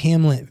Martine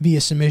Hamlet via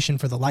submission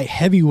for the light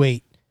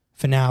heavyweight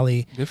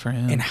finale. Good for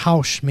him. And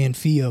Haush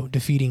Manfio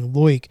defeating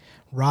Loik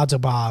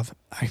Radzobov.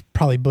 I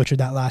probably butchered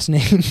that last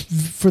name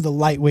for the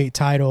lightweight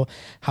title.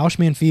 Haush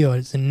Manfio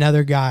is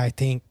another guy I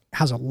think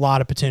has a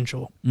lot of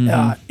potential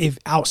if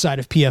outside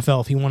of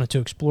PFL if he wanted to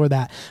explore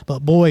that. But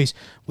boys,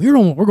 we're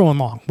going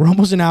long. We're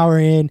almost an hour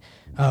in.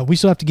 We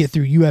still have to get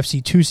through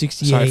UFC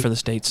 268. Sorry for the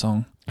state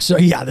song. So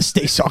yeah, the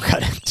state song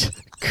got it.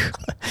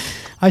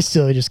 I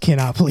still just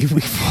cannot believe we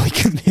fully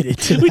committed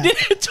to that. We did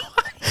it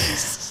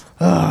twice.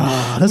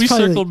 We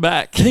circled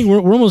back. I think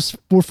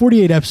we're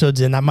 48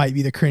 episodes in. That might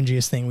be the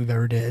cringiest thing we've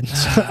ever did.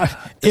 So,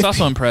 it's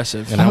also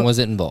impressive. And I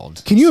wasn't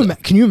involved. Can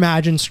you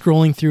imagine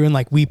scrolling through and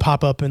like we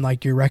pop up and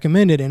like you're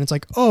recommended and it's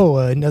like, oh,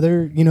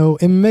 another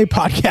MMA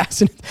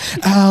podcast in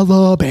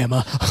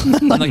Alabama.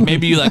 Like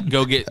maybe you like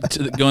go in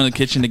the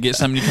kitchen to get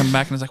something. You come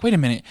back and it's like, wait a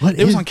minute,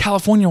 it was on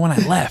California when I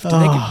left.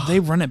 Did they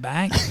run it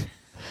back?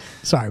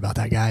 Sorry about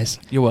that, guys.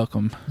 You're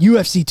welcome.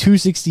 UFC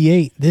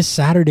 268 this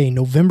Saturday,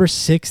 November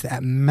 6th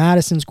at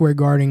Madison Square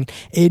Garden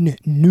in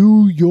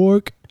New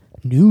York.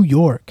 New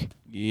York.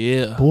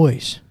 Yeah.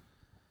 Boys,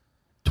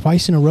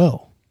 twice in a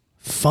row.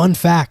 Fun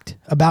fact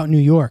about New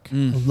York. I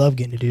love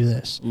getting to do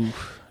this.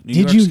 Oof.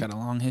 New York's got a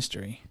long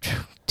history.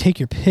 Take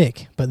your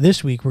pick. But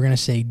this week we're going to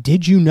say,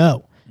 did you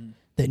know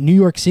that New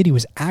York City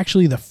was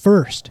actually the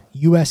first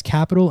U.S.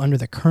 capital under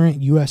the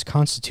current U.S.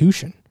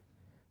 Constitution?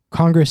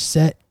 Congress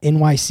set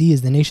NYC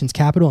as the nation's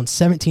capital in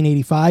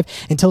 1785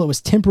 until it was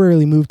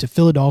temporarily moved to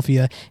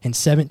Philadelphia in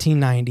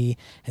 1790,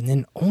 and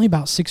then only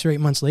about 6 or 8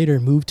 months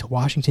later moved to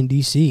Washington,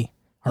 D.C.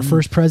 Our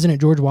first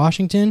president, George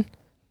Washington,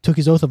 took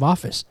his oath of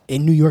office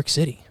in New York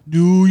City.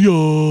 New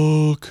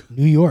York,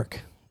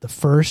 the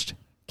first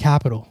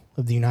capital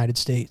of the United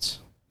States.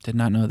 Did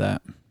not know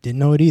that. Didn't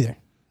know it either.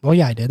 Well,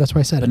 yeah, I did. That's why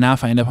I said it. But now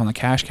if I end up on the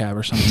cash cab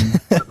or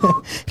something.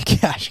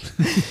 Cash.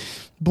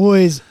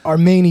 Boys, our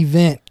main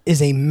event is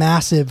a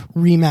massive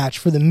rematch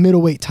for the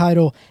middleweight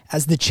title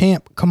as the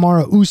champ,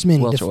 Kamaru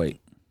Usman.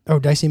 Welterweight.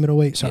 Did I say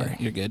middleweight? Sorry. Yeah,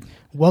 you're good.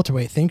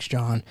 Welterweight. Thanks,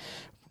 John.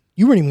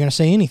 You weren't even going to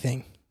say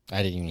anything.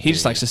 I didn't even. He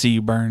just likes to see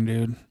you burn,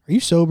 dude. Are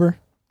you sober?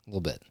 a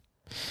little bit.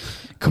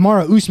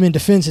 Kamaru Usman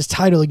defends his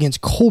title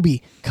against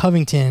Colby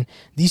Covington.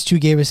 These two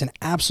gave us an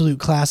absolute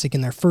classic in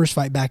their first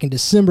fight back in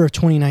December of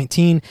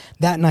 2019.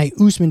 That night,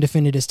 Usman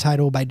defended his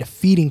title by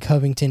defeating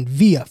Covington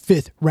via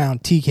 5th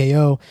round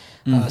TKO.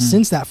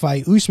 Since that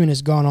fight, Usman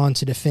has gone on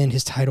to defend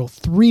his title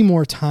 3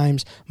 more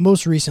times,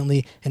 most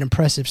recently an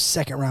impressive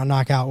 2nd round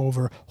knockout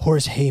over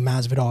Jorge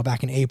Masvidal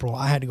back in April.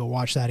 I had to go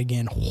watch that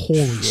again.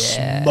 Holy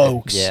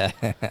smokes. Yeah.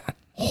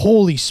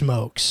 Holy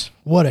smokes.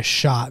 What a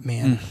shot,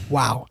 man.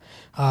 Wow.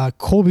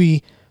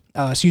 Colby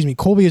has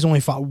only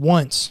fought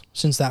once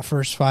since that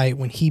first fight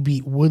when he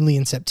beat Woodley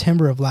in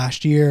September of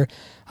last year.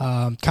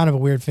 Kind of a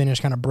weird finish,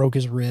 kind of broke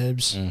his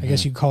ribs. I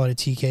guess you could call it a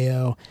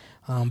TKO.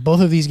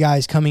 Both of these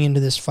guys coming into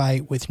this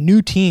fight with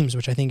new teams,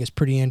 which I think is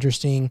pretty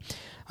interesting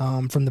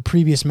from the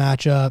previous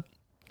matchup.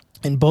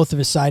 And both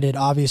have cited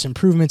obvious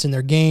improvements in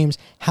their games.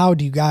 How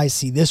do you guys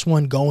see this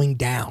one going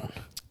down?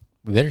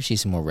 We better see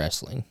some more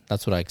wrestling.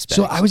 That's what I expect.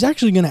 So I was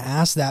actually going to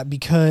ask that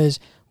because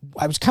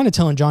I was kind of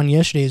telling John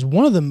yesterday is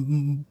one of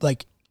the,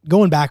 like,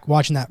 going back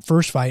watching that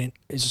first fight,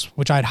 is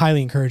which I'd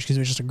highly encourage because it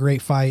was just a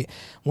great fight.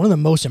 One of the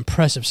most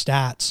impressive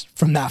stats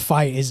from that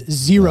fight is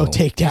 0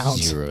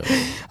 takedowns.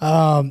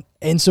 0.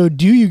 And so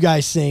do you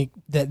guys think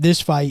that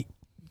this fight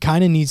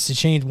kind of needs to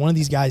change? One of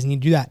these guys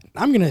need to do that.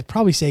 I'm going to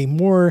probably say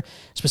more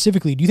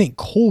specifically, do you think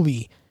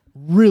Colby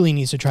really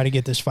needs to try to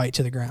get this fight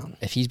to the ground?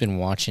 If he's been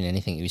watching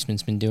anything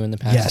Usman's been doing the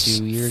past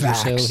 2 years or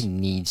so, facts. he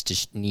needs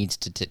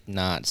to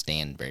not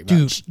stand very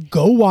much. Dude,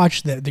 go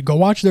watch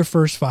their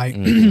first fight,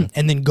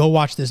 and then go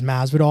watch this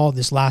last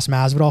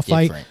Masvidal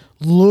fight. Different.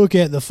 Look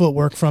at the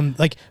footwork from,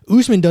 like,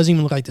 Usman doesn't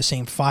even look like the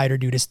same fighter,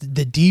 dude. It's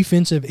the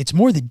defensive. It's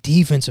more the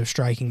defensive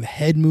striking, the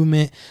head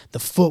movement, the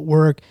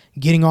footwork,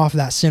 getting off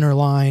that center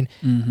line.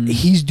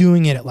 He's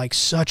doing it at like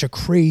such a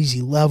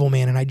crazy level,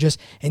 man.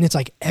 And it's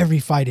like every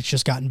fight, it's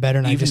just gotten better.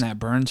 And Even that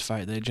Burns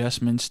fight, the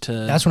adjustments to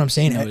that's what I'm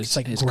saying. His It's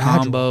like combos.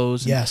 gradual.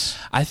 And Yes.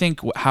 I think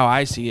how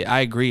I see it,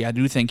 I agree. I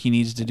do think he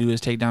needs to do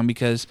his takedown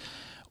because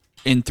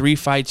in 3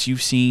 fights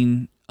you've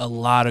seen a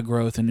lot of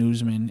growth in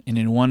Usman, and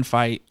in 1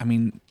 fight, I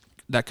mean,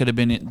 that could have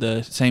been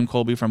the same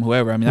Colby from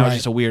whoever. I mean, that was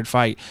just a weird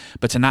fight.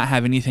 But to not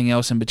have anything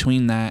else in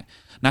between that,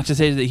 not to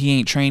say that he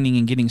ain't training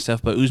and getting stuff,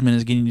 but Usman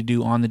is getting to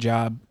do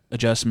on-the-job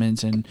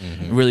adjustments and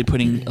really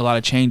putting a lot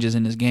of changes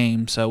in his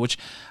game. So, which,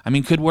 I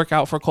mean, could work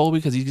out for Colby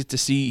because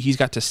he's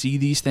got to see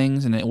these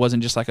things, and it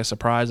wasn't just like a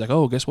surprise, like,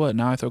 oh, guess what?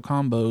 Now I throw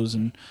combos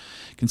and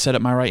can set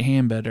up my right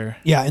hand better.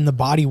 Yeah, and the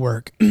body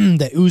work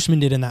that Usman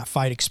did in that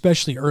fight,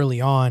 especially early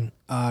on,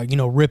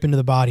 rip into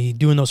the body,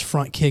 doing those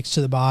front kicks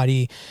to the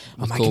body.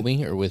 With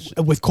Colby or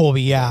with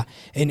Colby, yeah.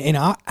 And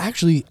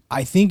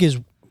I think is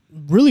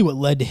really what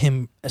led to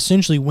him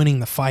essentially winning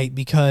the fight,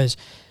 because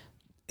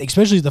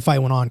especially as the fight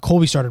went on,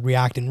 Colby started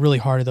reacting really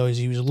hard to those.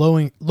 He was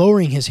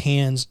lowering his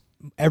hands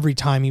every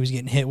time he was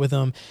getting hit with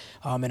them.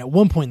 And at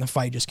one point in the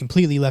fight, just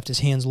completely left his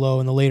hands low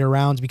in the later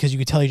rounds because you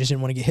could tell he just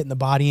didn't want to get hit in the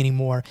body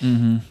anymore.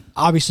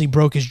 Obviously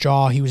broke his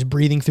jaw. He was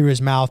breathing through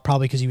his mouth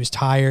probably because he was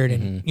tired.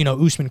 And,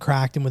 Usman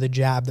cracked him with a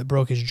jab that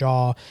broke his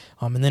jaw.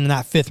 And then in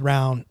that 5th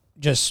round,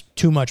 just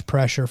too much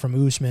pressure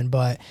from Usman.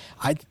 But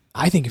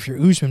I think if you're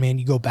Usman, man,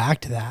 you go back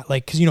to that.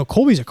 Like, because,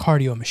 Colby's a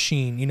cardio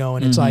machine,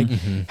 and it's like,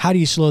 how do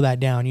you slow that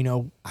down?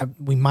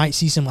 We might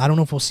see some, I don't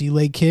know if we'll see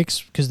leg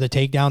kicks because the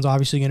takedown's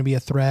obviously going to be a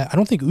threat. I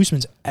don't think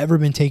Usman's ever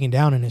been taken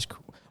down in his,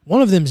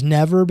 one of them's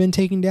never been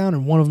taken down,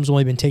 and one of them's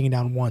only been taken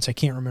down once. I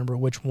can't remember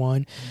which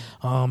one.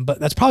 But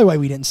that's probably why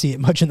we didn't see it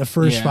much in the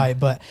first fight.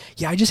 But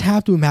yeah, I just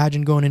have to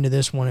imagine going into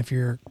this one, if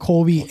you're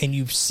Colby and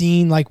you've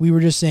seen, like we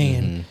were just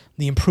saying,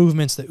 the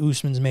improvements that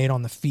Usman's made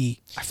on the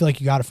feet, I feel like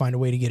you got to find a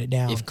way to get it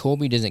down. If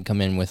Colby doesn't come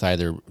in with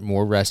either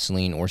more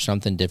wrestling or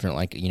something different,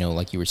 like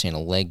like you were saying,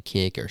 a leg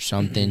kick or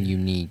something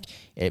unique,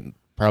 it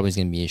probably is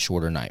going to be a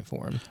shorter night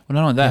for him. Well,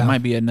 not only that, it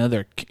might be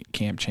another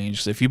camp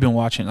change. So if you've been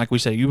watching, like we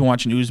said, you've been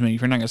watching Usman, if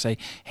you're not going to say,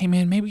 hey,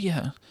 man, maybe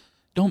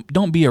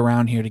don't be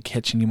around here to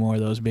catch any more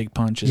of those big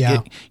punches.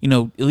 Yeah.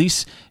 At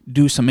least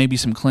do maybe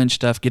some clinch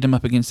stuff, get him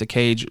up against the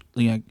cage,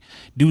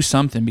 do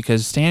something,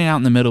 because standing out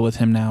in the middle with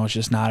him now is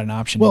just not an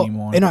option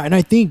anymore. And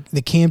I think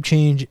the camp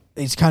change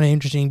is kind of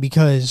interesting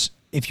because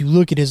if you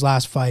look at his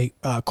last fight,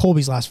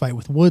 Colby's last fight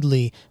with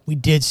Woodley, we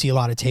did see a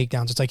lot of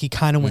takedowns. It's like he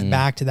kind of went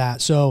back to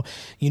that. So,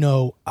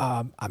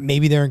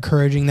 maybe they're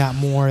encouraging that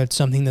more. It's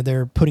something that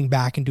they're putting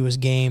back into his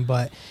game.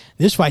 But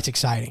this fight's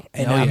exciting.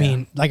 And I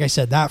mean, like I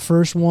said, that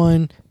first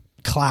one,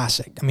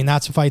 classic. I mean,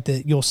 that's a fight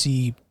that you'll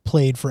see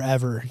played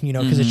forever,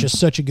 because it's just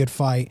such a good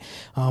fight.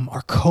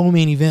 Our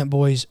co-main event,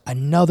 boys,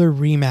 another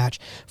rematch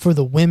for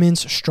the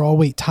women's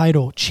strawweight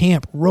title.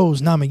 Champ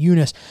Rose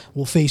Namajunas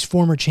will face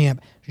former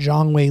champ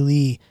Zhang Wei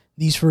Li.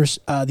 These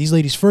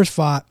ladies first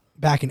fought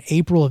back in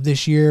April of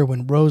this year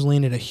when Rose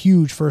landed a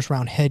huge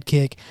first-round head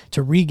kick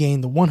to regain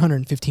the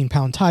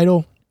 115-pound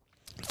title.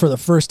 for the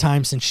first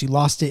time since she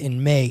lost it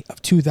in May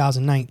of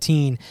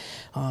 2019.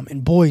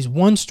 And boys,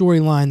 one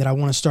storyline that I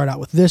want to start out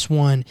with this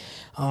one,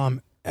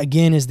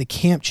 again, is the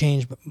camp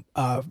change, but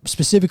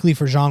specifically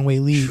for Zhang Wei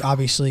Li,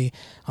 obviously,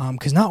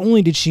 because not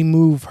only did she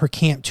move her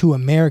camp to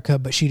America,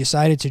 but she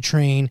decided to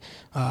train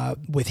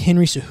with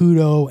Henry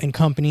Cejudo and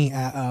company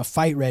at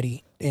Fight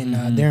Ready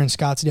there in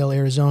Scottsdale,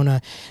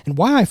 Arizona. And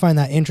why I find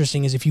that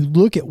interesting is if you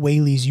look at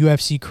Wei Li's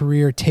UFC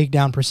career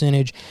takedown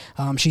percentage,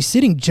 she's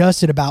sitting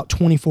just at about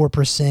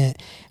 24%.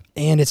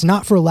 And it's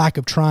not for a lack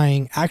of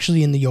trying.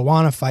 Actually, in the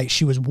Joanna fight,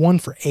 she was 1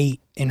 for 8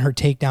 in her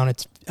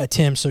takedown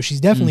attempts. So she's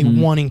definitely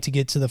wanting to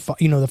get to the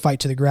fight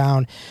to the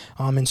ground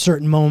in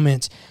certain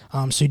moments.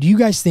 So do you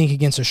guys think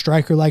against a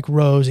striker like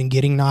Rose and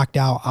getting knocked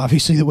out,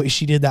 obviously the way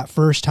she did that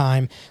first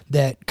time,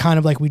 that kind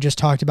of like we just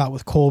talked about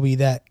with Colby,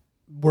 that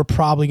we're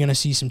probably going to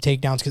see some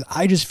takedowns? Because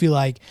I just feel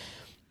like,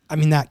 I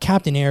mean, that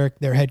Captain Eric,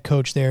 their head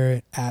coach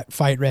there at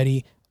Fight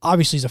Ready,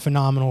 obviously is a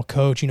phenomenal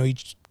coach. You know, he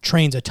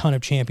trains a ton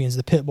of champions,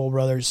 the Pitbull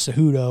brothers,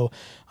 Cejudo,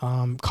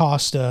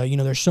 Costa. You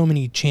know, there's so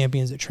many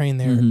champions that train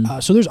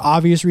there. So there's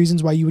obvious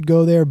reasons why you would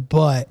go there,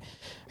 but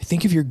I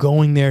think if you're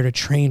going there to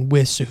train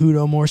with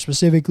Cejudo more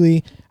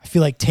specifically, I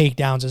feel like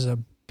takedowns is a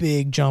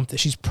big jump that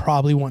she's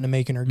probably wanting to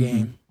make in her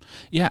game.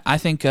 Yeah, I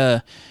think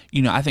I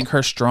think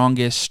her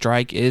strongest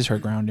strike is her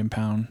ground and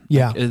pound.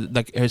 Yeah,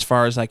 like as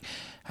far as like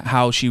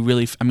how she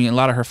really, I mean, a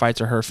lot of her fights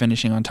are her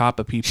finishing on top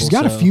of people. She's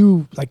got a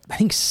few, like I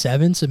think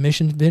 7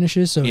 submission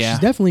finishes, so yeah. She's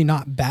definitely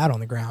not bad on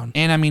the ground.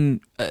 And I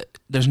mean,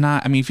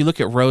 if you look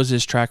at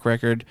Rose's track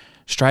record,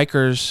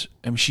 strikers,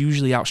 I mean, she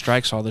usually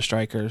outstrikes all the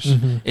strikers.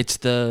 It's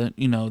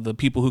the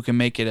people who can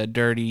make it a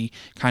dirty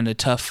kind of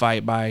tough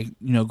fight by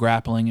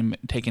grappling and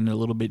taking it a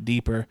little bit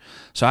deeper.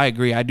 So I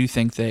agree. I do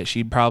think that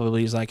she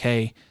probably is like,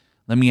 hey,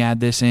 let me add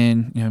this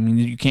in. I mean,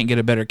 you can't get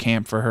a better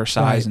camp for her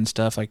size and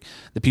stuff. Like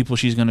the people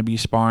she's going to be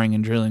sparring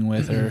and drilling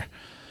with are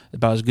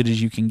about as good as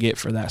you can get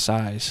for that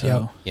size.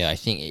 So yeah, I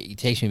think it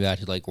takes me back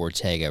to like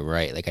Ortega,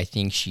 right? Like I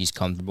think she's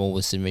comfortable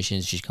with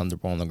submissions. She's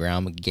comfortable on the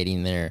ground, but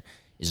getting there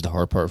is the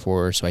hard part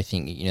for her. So I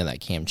think that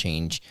camp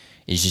change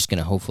is just going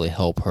to hopefully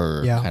help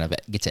her kind of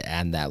get to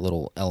add that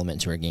little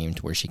element to her game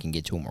to where she can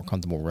get to a more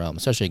comfortable realm,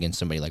 especially against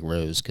somebody like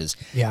Rose, because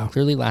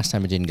clearly last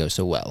time it didn't go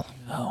so well.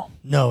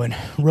 No, and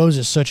Rose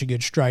is such a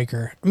good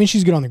striker. I mean,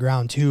 she's good on the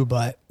ground too,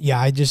 but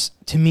yeah,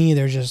 to me,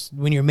 there's just,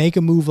 when you make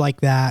a move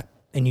like that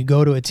and you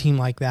go to a team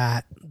like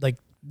that, like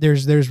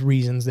there's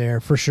reasons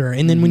there for sure.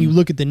 And then when you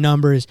look at the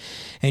numbers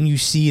and you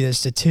see that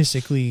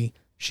statistically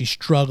she's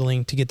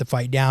struggling to get the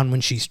fight down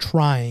when she's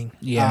trying.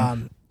 Yeah.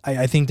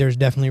 I think there's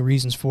definitely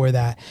reasons for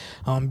that.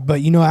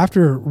 But,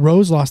 after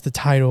Rose lost the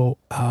title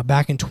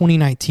back in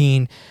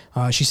 2019,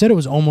 she said it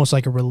was almost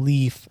like a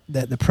relief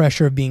that the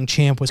pressure of being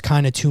champ was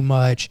kind of too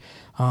much.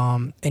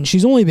 And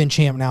she's only been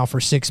champ now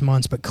for 6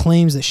 months, but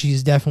claims that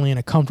she's definitely in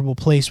a comfortable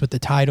place with the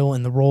title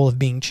and the role of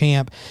being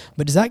champ.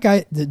 But does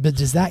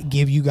that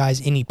give you guys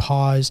any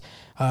pause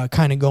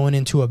kind of going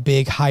into a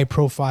big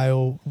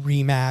high-profile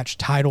rematch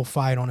title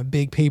fight on a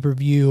big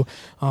pay-per-view?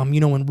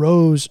 When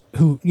Rose,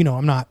 who,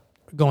 I'm not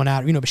going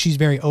at but she's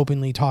very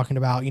openly talking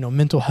about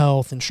mental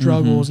health and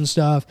struggles and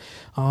stuff.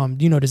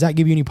 Does that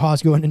give you any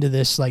pause going into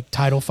this like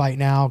title fight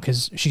now,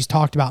 because she's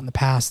talked about in the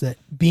past that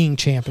being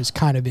champ has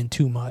kind of been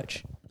too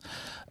much?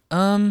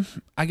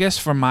 I guess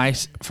for my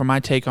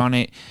take on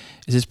it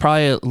is it's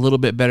probably a little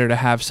bit better to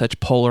have such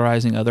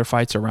polarizing other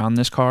fights around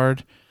this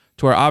card,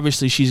 to where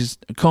obviously she's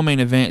co-main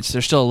events,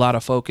 there's still a lot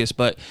of focus,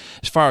 but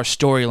as far as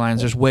storylines,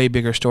 there's way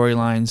bigger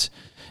storylines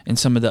in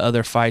some of the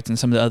other fights and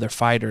some of the other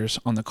fighters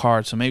on the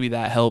card. So maybe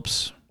that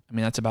helps. I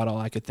mean, that's about all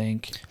I could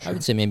think. I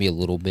would say maybe a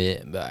little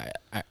bit,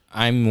 but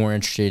I'm more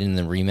interested in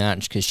the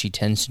rematch because she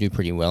tends to do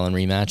pretty well in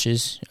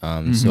rematches.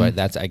 So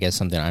that's, I guess,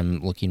 something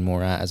I'm looking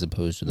more at as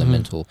opposed to the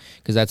mental,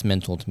 because that's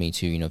mental to me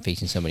too,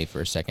 facing somebody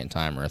for a second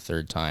time or a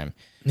third time.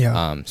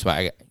 Yeah. So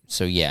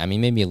I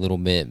mean, maybe a little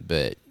bit,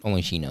 but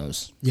only she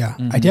knows. Yeah.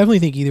 I definitely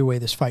think either way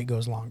this fight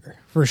goes longer,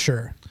 for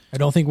sure. I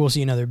don't think we'll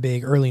see another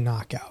big early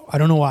knockout. I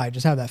don't know why. I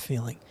just have that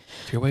feeling.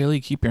 If you're Wei Li,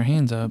 keep your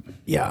hands up.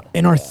 Yeah.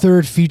 In our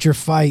third feature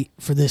fight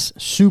for this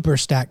super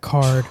stack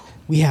card,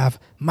 we have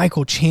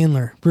Michael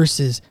Chandler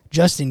versus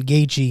Justin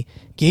Gaethje.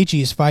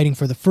 Gaethje is fighting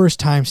for the first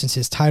time since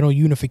his title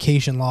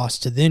unification loss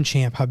to then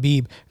champ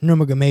Khabib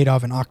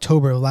Nurmagomedov in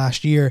October of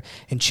last year,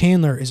 and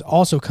Chandler is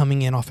also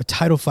coming in off a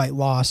title fight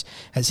loss,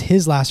 as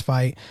his last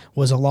fight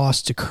was a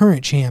loss to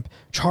current champ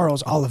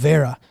Charles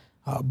Oliveira.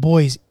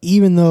 Boys,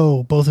 even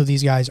though both of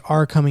these guys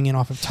are coming in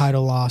off of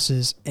title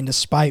losses, and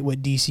despite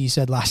what DC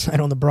said last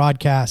night on the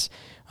broadcast,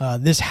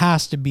 this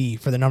has to be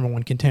for the number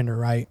one contender,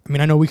 right? I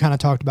mean, I know we kind of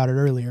talked about it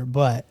earlier,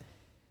 but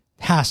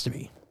it has to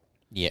be.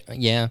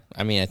 Yeah.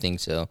 I mean, I think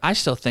so. I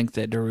still think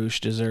that Darush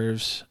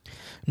deserves,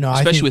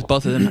 especially with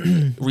both of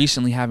them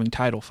recently having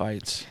title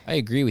fights. I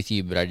agree with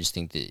you, but I just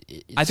think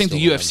that I think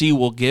the UFC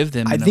will give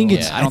them. I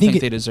don't think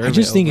they deserve it. I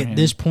just think over at him.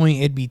 this point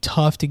it'd be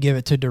tough to give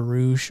it to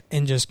Darush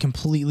and just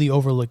completely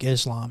overlook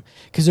Islam,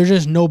 because there's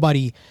just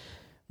nobody,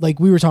 like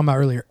we were talking about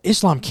earlier.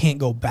 Islam can't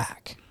go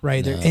back.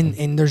 right? No.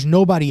 And there's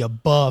nobody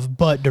above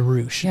but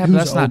Darush. Yeah, but who's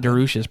that's not open.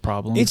 Darush's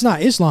problem. It's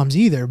not Islam's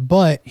either,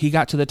 but He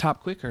got to the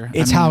top quicker.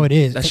 it's how it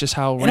is. That's just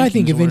how. And I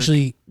think rankings work.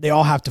 eventually they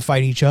all have to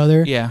fight each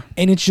other. Yeah.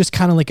 And it's just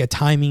kind of like a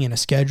timing and a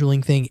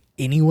scheduling thing,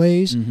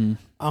 anyways.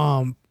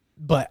 Mm-hmm.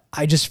 But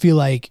I just feel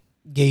like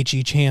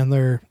Gaethje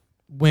Chandler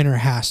winner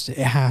has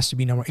to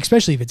be number,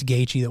 especially if it's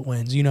Gaethje that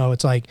wins. You know,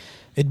 it's like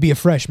it'd be a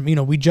fresh. You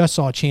know, we just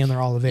saw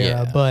Chandler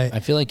Oliveira, but I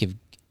feel like if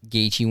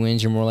Gaethje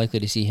wins, you're more likely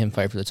to see him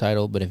fight for the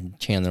title. But if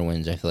Chandler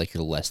wins, I feel like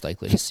you're less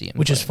likely to see him.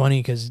 which is fight. funny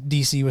because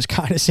DC was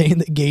kind of saying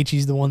that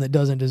Gaethje's the one that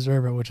doesn't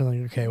deserve it, which I'm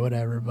like, okay,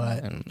 whatever.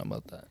 But I don't know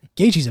about that.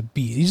 Gaethje's a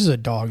beast. He's just a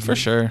dog For dude.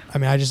 sure. I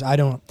mean,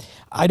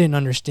 I didn't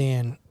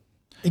understand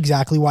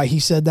exactly why he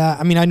said that.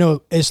 I mean, I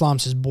know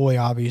Islam's his boy,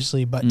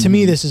 obviously, but to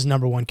me, this is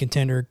number one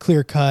contender,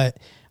 clear cut.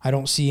 I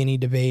don't see any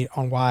debate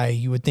on why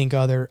you would think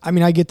other. I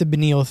mean, I get the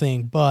Beneil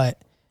thing,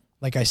 but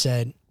like I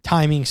said,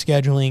 timing,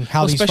 scheduling,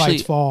 how these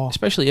fights fall.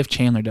 Especially if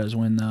Chandler does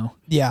win, though.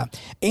 Yeah.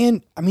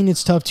 And I mean,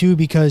 it's tough too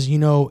because, you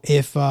know,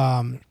 if,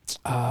 who's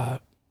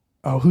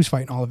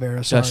fighting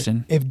Oliveira? Sorry.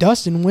 Dustin. If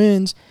Dustin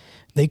wins,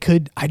 they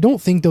could, I don't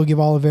think they'll give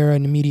Oliveira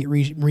an immediate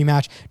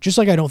rematch, just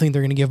like I don't think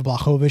they're going to give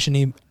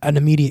Blachowicz an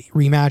immediate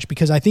rematch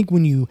because I think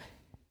when you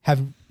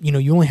have, you know,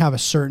 you only have a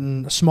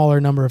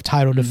smaller number of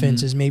title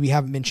defenses, maybe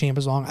haven't been champ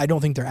as long. I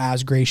don't think they're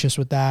as gracious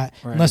with that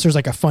unless there's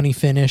like a funny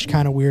finish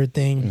kind of weird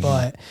thing.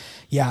 But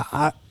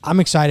yeah, I'm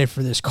excited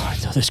for this card.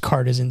 Though this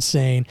card is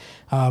insane.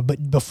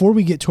 But before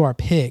we get to our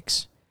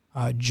picks,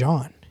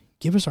 John,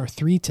 give us our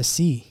 3 to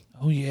see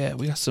Oh yeah,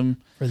 we got some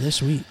for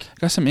this week.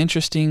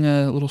 interesting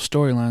little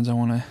storylines I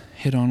want to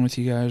hit on with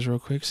you guys real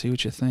quick. See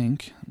what you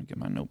think. Let me get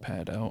my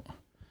notepad out.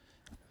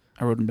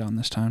 I wrote them down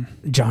this time.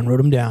 John wrote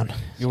them down.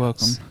 You're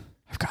welcome.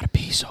 I've got to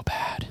pee so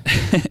bad.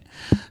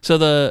 So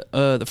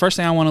the first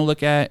thing I want to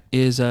look at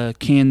is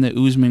can the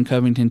Usman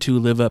Covington 2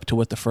 live up to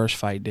what the first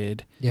fight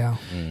did? Yeah.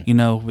 You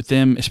know, with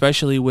them,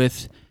 especially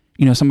with,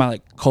 you know, somebody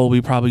like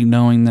Colby probably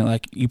knowing that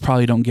like you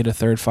probably don't get a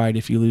third fight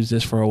if you lose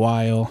this for a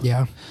while.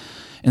 Yeah.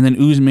 And then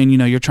Usman, you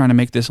know, you're trying to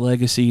make this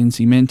legacy and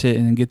cement it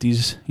and then get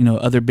these, you know,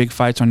 other big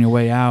fights on your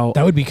way out.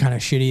 That would be kind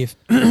of shitty if,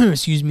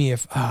 excuse me,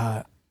 if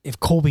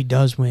Colby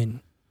does win,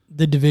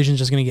 the division's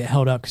just going to get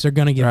held up because they're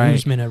going to give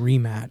Usman a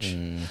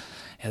rematch.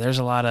 Yeah, there's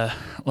a lot of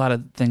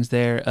things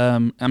there.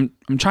 I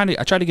try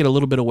to get a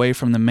little bit away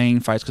from the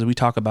main fights because we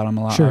talk about them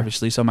a lot,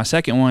 obviously. So my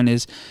second one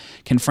is,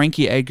 can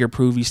Frankie Edgar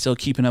prove he's still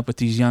keeping up with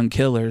these young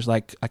killers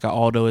like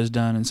Aldo has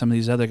done and some of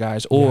these other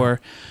guys,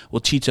 or will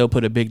Chito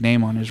put a big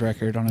name on his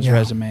record, on his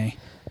resume?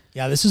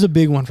 Yeah, this is a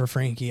big one for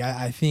Frankie.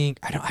 I think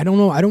I don't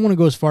know. I don't want to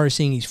go as far as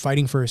saying he's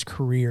fighting for his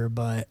career,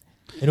 but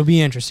it'll be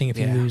interesting if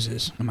he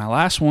loses. And my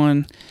last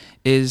one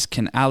is,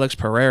 can Alex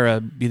Pereira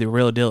be the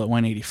real deal at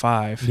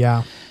 185?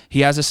 Yeah.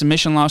 He has a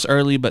submission loss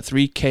early, but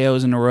 3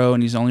 KOs in a row,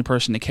 and he's the only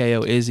person to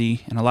KO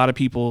Izzy. And a lot of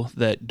people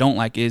that don't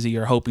like Izzy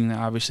are hoping that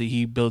obviously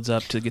he builds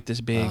up to get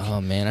this big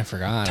I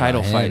forgot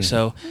title fight.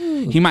 So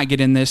he might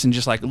get in this and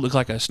just like look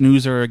like a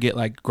snoozer or get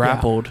like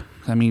grappled.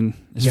 I mean,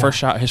 his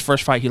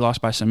first fight he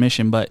lost by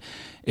submission, but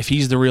if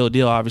he's the real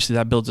deal, obviously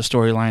that builds a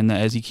storyline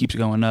that as he keeps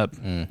going up,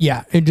 the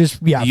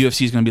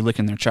UFC is going to be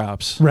licking their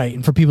chops. Right.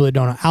 And for people that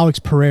don't know, Alex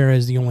Pereira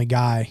is the only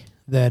guy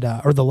that,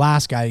 or the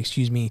last guy,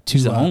 excuse me, to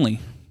He's the only.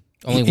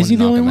 Is he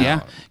the only one?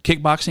 Yeah,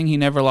 kickboxing he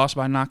never lost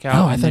by knockout.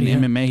 Oh, I and thought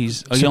then he-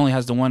 MMA he only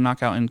has the one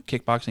knockout in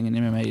kickboxing, and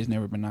MMA he's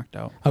never been knocked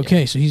out.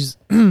 Okay, so he's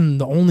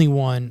the only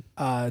one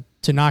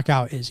to knock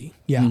out Izzy.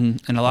 Yeah.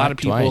 Mhm. And a lot of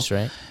people, twice,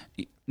 right?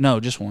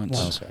 no, just once.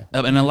 Oh, sorry.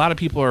 And a lot of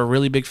people are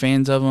really big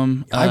fans of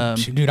him.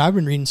 Dude, I've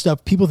been reading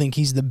stuff. People think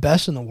he's the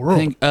best in the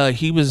world. I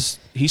think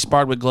he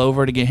sparred with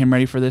Glover to get him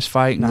ready for this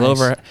fight, and Nice.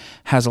 Glover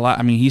has a lot.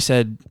 I mean, he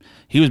said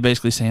he was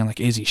basically saying like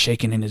Izzy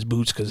shaking in his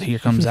boots because here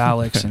comes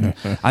Alex, and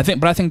I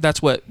think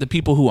that's what the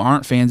people who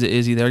aren't fans of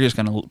Izzy, they're just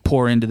going to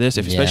pour into this,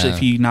 especially if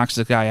he knocks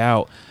the guy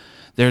out.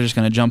 They're just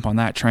going to jump on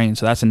that train.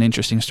 So that's an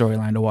interesting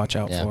storyline to watch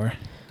out for.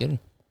 Good.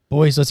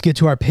 Boys, let's get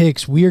to our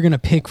picks. We are going to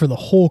pick for the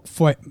whole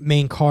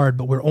main card,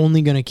 but we're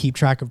only going to keep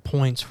track of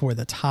points for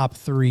the top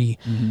 3.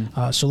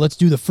 So let's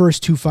do the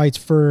first 2 fights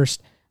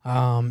first.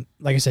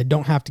 Like I said,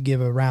 don't have to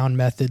give a round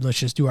method. Let's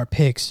just do our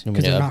picks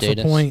because they're not for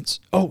points.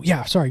 Oh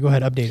yeah, sorry. Go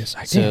ahead, update us.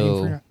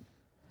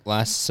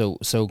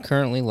 So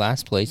currently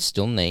last place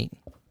still Nate.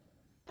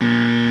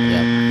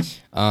 Yeah.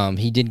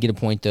 He did get a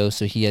point though,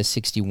 so he has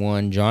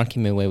 61. John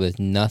came away with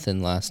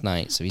nothing last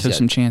night, so he's Took got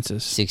some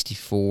chances.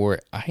 64.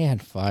 I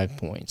had 5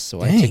 points,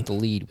 so Dang. I took the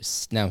lead.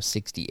 It's now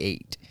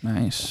 68.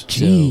 Nice.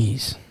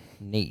 Jeez,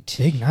 Nate,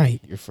 big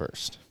night. you're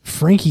first.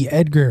 Frankie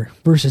Edgar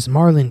versus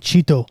Marlon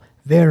Chito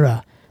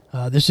Vera.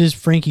 This is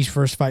Frankie's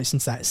first fight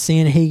since that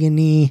Sanhagen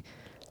knee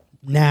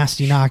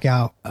nasty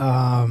knockout.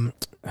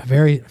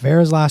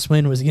 Vera's last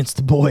win was against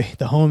the boy,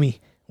 the homie,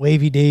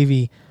 Wavy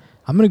Davy.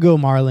 I'm going to go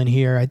Marlon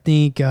here. I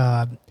think,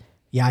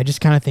 I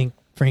just kind of think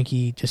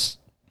Frankie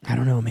I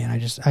don't know, man.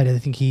 I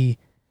think he,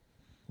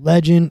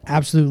 legend,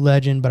 absolute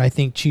legend, but I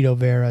think Chito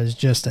Vera is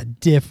just a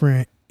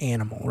different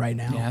animal right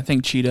now. Yeah, I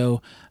think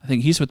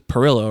he's with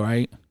Perillo,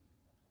 right?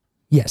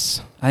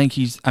 Yes. I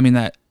think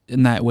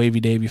in that Wavy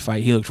Davy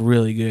fight, he looked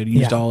really good.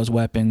 Used Yeah. all his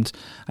weapons.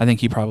 I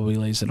think he probably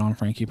lays it on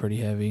Frankie pretty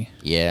heavy.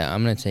 Yeah,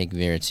 I'm gonna take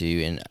Vera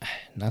too, and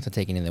not to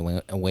take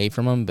anything away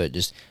from him, but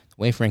just the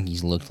way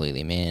Frankie's looked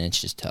lately, man,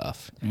 it's just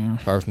tough. Yeah.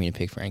 It's hard for me to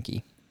pick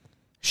Frankie.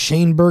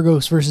 Shane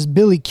Burgos versus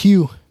Billy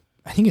Q.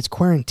 I think it's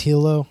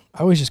Quarantillo.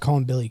 I always just call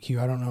him Billy Q.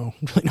 I don't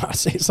really know how to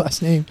say his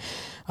last name.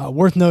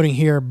 Worth noting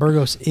here,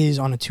 Burgos is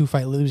on a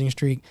 2-fight losing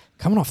streak,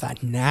 coming off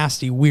that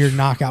nasty, weird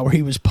knockout where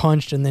he was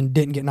punched and then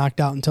didn't get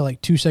knocked out until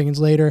like 2 seconds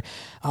later.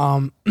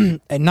 And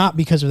not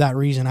because of that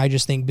reason. I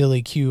just think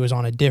Billy Q is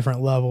on a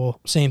different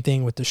level. Same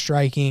thing with the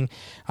striking.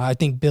 I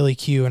think Billy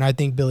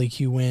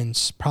Q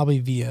wins probably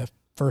via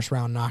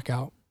first-round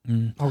knockout.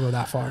 I'll go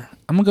that far.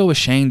 I'm gonna go with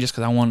Shane just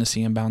because I want to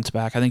see him bounce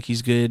back. I think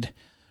he's good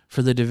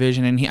for the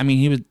division, and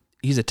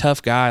he's a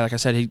tough guy. Like I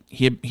said,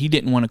 he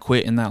didn't want to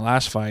quit in that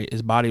last fight.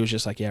 His body was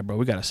just like, yeah, bro,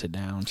 we got to sit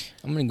down.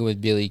 I'm gonna go with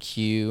Billy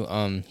Q.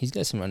 He's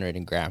got some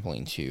underrated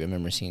grappling too. I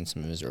remember seeing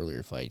some of his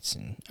earlier fights,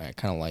 and I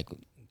kind of like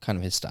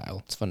his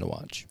style. It's fun to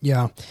watch.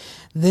 Yeah.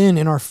 Then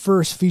in our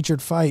first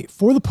featured fight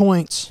for the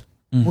points,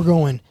 we're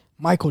going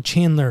Michael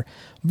Chandler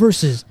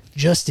versus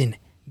Justin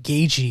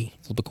Gaethje.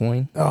 Flip a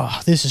coin. Oh,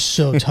 this is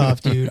so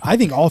tough, dude. I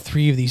think all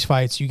 3 of these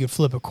fights you could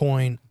flip a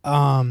coin.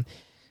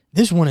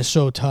 This one is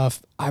so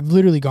tough. I've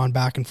literally gone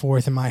back and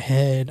forth in my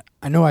head.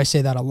 I know I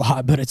say that a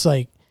lot, but it's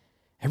like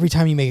every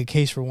time you make a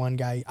case for one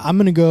guy, I'm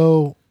gonna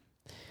go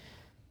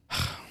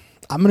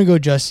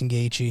Justin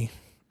Gaethje.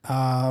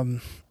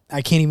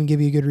 I can't even give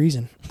you a good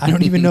reason. I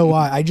don't even know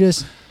why.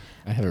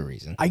 I have a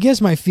reason. I guess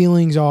my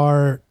feelings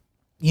are,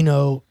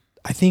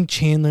 I think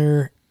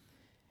Chandler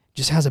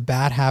just has a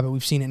bad habit.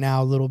 We've seen it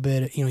now a little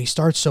bit. He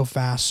starts so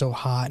fast, so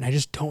hot, and I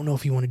just don't know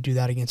if you want to do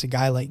that against a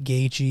guy like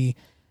Gaethje.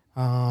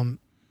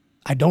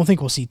 I don't think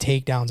we'll see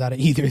takedowns out of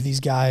either of these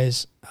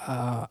guys.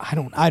 I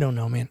don't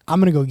know, man. I'm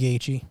gonna go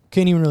Gaethje.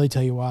 Can't even really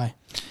tell you why.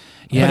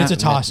 Yeah, but it's a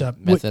toss up.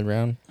 Method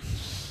round.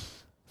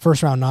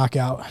 First round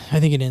knockout. I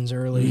think it ends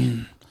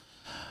early.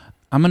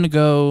 I'm gonna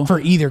go For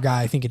either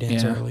guy. I think it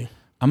ends early.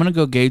 I'm gonna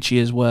go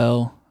Gaethje as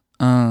well.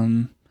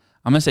 I'm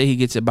gonna say he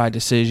gets it by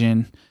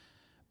decision,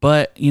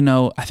 but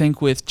I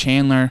think with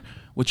Chandler,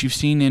 what you've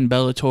seen in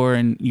Bellator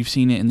and you've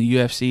seen it in the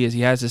UFC is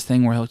he has this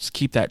thing where he'll just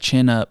keep that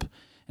chin up.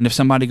 And if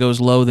somebody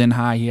goes low then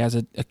high, he has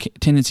a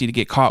tendency to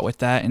get caught with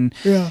that. And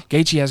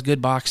Gaethje has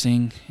good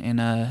boxing, and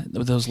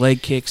with those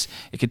leg kicks,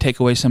 it could take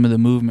away some of the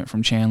movement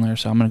from Chandler.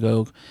 So I'm going to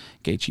go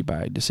Gaethje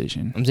by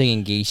decision. I'm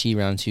taking Gaethje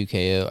round 2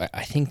 KO.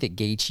 I think that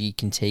Gaethje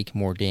can take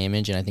more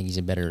damage, and I think he's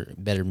a better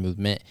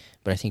movement,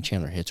 but I think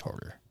Chandler hits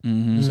harder.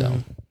 Mm-hmm.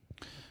 So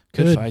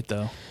Good fight,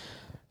 though.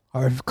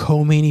 Our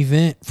co-main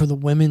event for the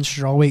women's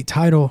strawweight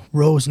title,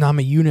 Rose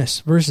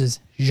Namajunas versus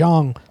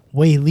Zhang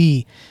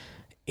Weili.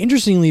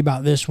 Interestingly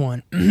about this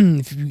one,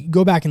 if you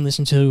go back and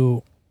listen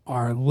to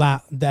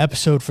the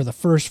episode for the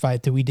first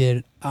fight that we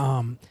did,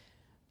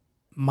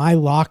 my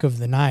lock of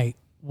the night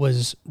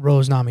was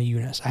Rose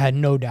Namajunas. I had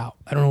no doubt.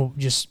 I don't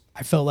know,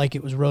 I felt like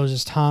it was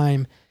Rose's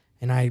time,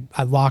 and I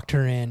locked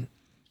her in.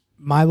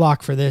 My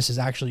lock for this is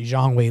actually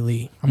Zhang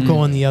Weili. I'm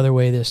going the other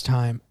way this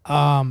time.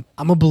 I'm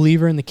a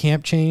believer in the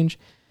camp change.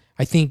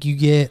 I think you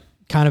get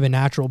kind of a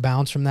natural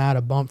bounce from that,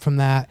 a bump from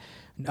that.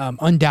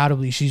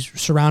 Undoubtedly, she's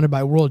surrounded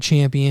by world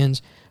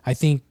champions. I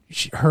think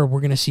we're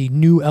going to see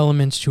new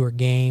elements to her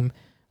game.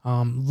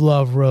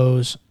 Love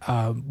Rose.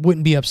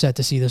 Wouldn't be upset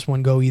to see this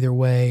one go either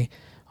way.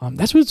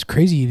 That's what's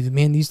crazy,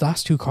 man. These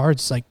last 2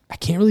 cards, it's like I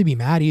can't really be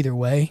mad either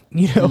way,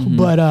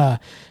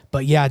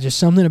 But yeah, just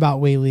something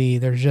about Weili.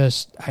 There's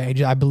just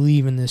I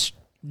believe in this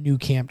new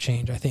camp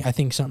change. I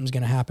think something's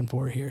going to happen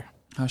for her here.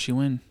 How'll she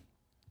win?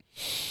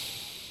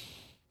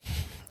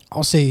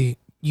 I'll say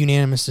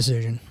unanimous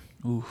decision.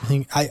 Ooh. I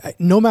think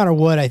no matter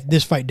what,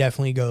 this fight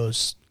definitely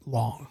goes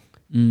long.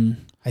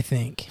 I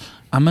think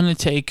I'm gonna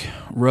take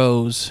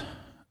Rose.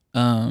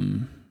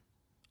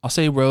 I'll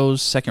say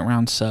Rose second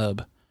round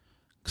sub,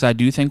 because I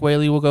do think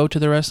Weili will go to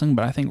the wrestling,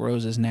 but I think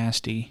Rose is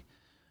nasty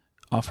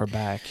off her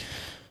back.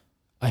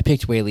 I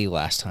picked Weili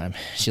last time.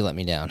 She let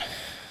me down,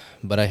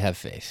 but I have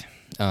faith.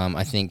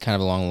 I think kind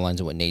of along the lines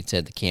of what Nate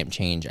said, the camp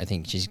change. I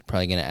think she's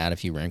probably going to add a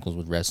few wrinkles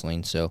with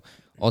wrestling. So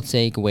I'll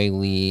take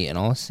Weili, and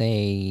I'll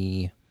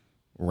say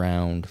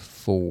round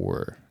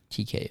 4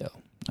 TKO.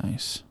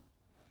 Nice.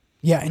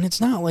 Yeah, and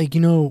it's not like, I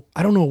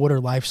don't know what her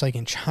life's like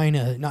in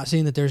China. Not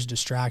saying that there's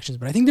distractions,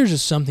 but I think there's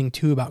just something,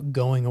 too, about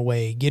going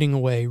away, getting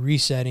away,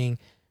 resetting.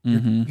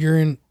 You're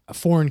in a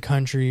foreign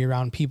country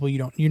around people you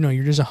don't,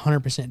 you're just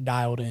 100%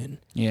 dialed in.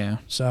 Yeah.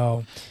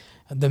 So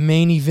the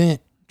main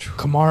event,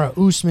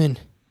 Kamaru Usman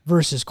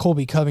versus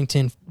Colby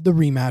Covington, the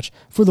rematch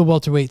for the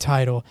welterweight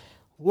title.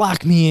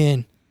 Lock me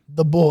in,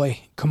 the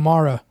boy,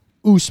 Kamaru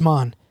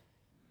Usman.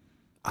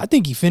 I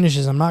think he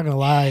finishes. I'm not going to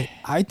lie.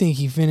 I think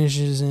he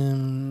finishes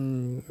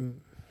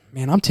in...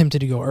 Man, I'm tempted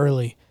to go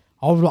early.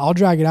 I'll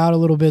drag it out a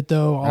little bit,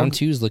 though. Round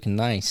 2 is looking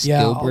nice.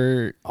 Yeah,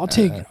 Gilbert. I'll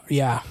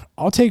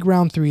take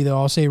round 3, though.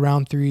 I'll say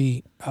round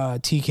 3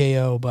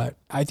 TKO, but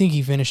I think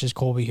he finishes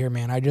Colby here,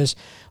 man.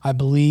 I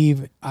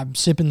believe I'm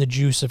sipping the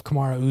juice of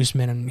Kamaru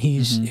Usman, and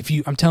he's...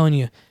 I'm telling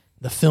you,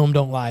 the film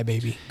don't lie,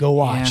 baby. Go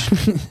watch.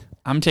 Yeah.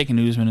 I'm taking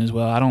Usman as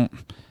well.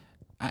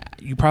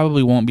 You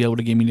probably won't be able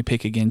to get me to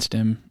pick against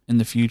him in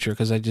the future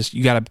because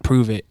you got to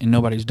prove it, and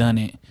nobody's done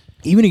it.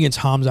 Even against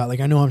Hamzat, like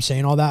I know I'm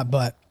saying all that,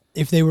 but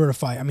if they were to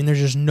fight, I mean, there's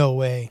just no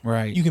way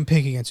you can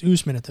pick against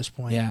Usman at this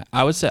point. Yeah,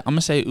 I'm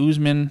gonna say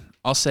Usman.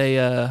 I'll say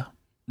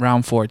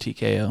round 4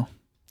 TKO.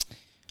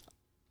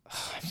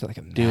 I feel like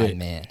a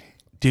man.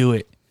 Do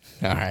it.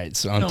 All right,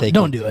 so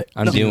don't do it.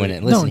 I'm doing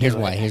it. Listen,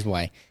 here's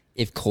why.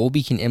 If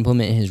Colby can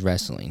implement his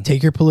wrestling,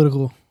 take your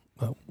political.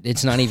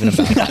 It's not even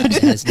about that.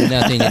 It has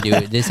nothing to do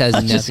with. This has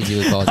nothing to do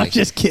with politics. I'm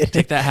just kidding.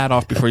 Take that hat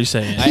off before you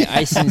say it.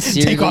 I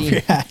sincerely take off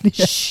your hat.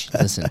 Shh,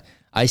 listen.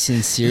 I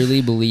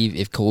sincerely believe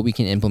if Colby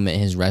can implement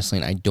his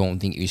wrestling, I don't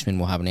think Usman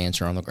will have an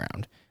answer on the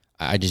ground.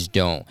 I just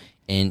don't.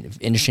 And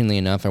interestingly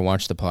enough, I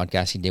watched the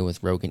podcast he did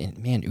with Rogan, and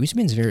man,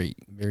 Usman's very,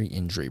 very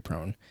injury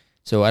prone.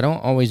 So I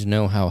don't always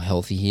know how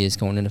healthy he is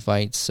going into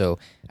fights. So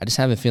I just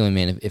have a feeling,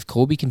 man, if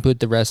Colby can put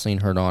the wrestling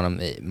hurt on him,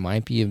 it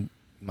might be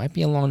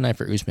a long night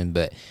for Usman.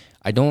 But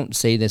I don't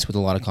say this with a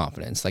lot of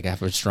confidence. Like I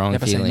have a strong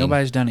feeling.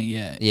 Nobody's done it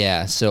yet.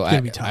 Yeah, so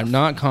I'm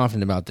not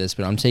confident about this,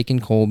 but I'm taking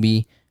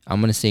Colby.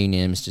 I'm going to say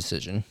unanimous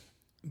decision.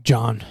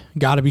 John,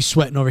 got to be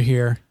sweating over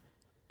here.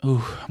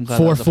 Ooh, I'm glad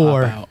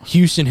 4-4.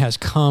 Houston has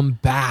come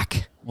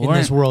back in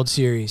this World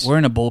Series. We're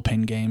in a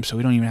bullpen game, so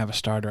we don't even have a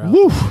starter out.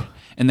 Woo.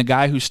 And the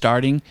guy who's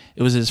starting,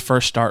 it was his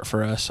first start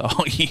for us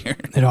all year.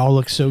 It all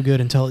looked so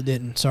good until it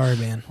didn't. Sorry,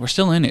 man. We're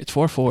still in it. It's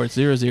 4-4. It's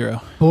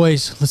 0-0.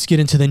 Boys, let's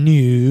get into the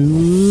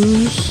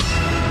news.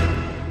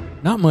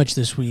 Not much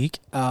this week,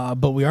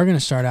 but we are going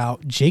to start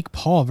out Jake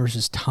Paul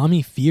versus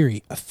Tommy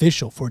Fury,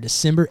 official for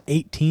December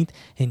 18th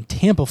in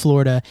Tampa,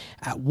 Florida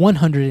at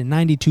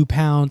 192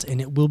 pounds,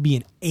 and it will be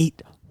an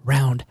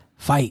 8-round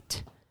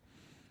fight.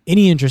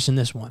 Any interest in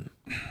this one?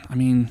 I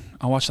mean,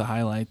 I'll watch the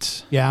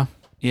highlights. Yeah?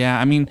 Yeah,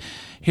 I mean,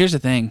 here's the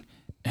thing,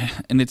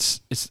 and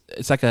it's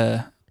like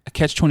a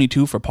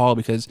catch-22 for Paul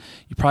because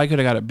you probably could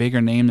have got a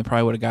bigger name that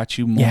probably would have got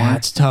you more. Yeah,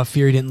 it's tough.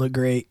 Fury didn't look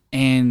great.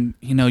 And,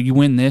 you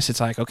win this, it's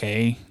like,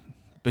 okay.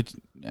 But,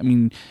 I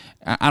mean,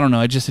 I don't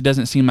know. It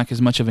doesn't seem like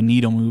as much of a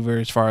needle mover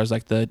as far as,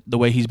 like, the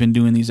way he's been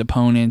doing these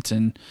opponents.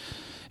 And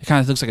it kind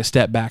of looks like a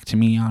step back to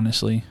me,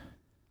 honestly.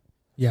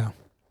 Yeah.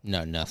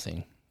 No,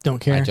 nothing. Don't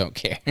care? I don't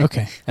care.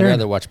 Okay. I'd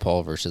rather watch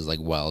Paul versus,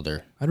 like,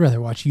 Wilder. I'd rather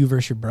watch you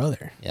versus your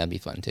brother. Yeah, that'd be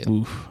fun, too.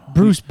 Oof.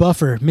 Bruce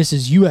Buffer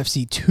misses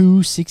UFC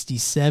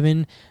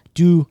 267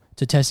 due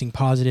to testing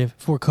positive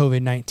for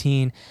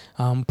COVID-19.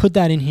 Put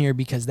that in here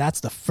because that's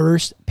the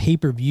first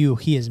pay-per-view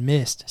he has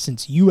missed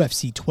since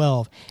UFC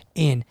 12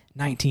 in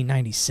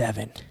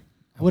 1997.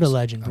 What a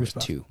legend, Bruce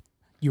Buffer. 2.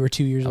 You were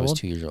 2 years old? I was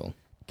 2 years old.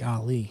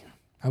 Golly.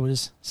 I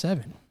was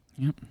 7.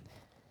 Yep.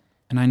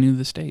 And I knew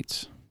the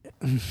states.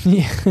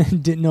 Yeah,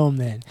 didn't know him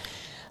then.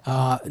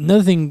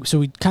 Another thing, so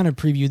we kind of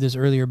previewed this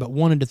earlier, but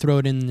wanted to throw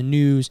it in the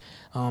news.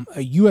 A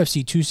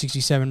UFC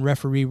 267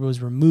 referee was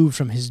removed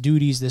from his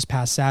duties this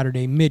past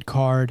Saturday,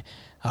 mid-card.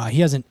 He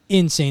has an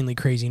insanely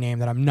crazy name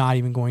that I'm not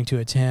even going to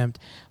attempt.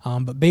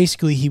 But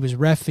basically, he was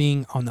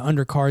reffing on the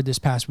undercard this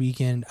past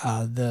weekend,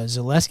 the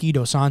Zaleski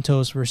Dos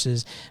Santos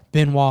versus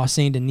Benoit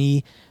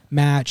Saint-Denis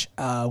match.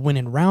 When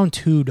in round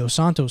 2, Dos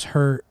Santos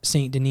hurt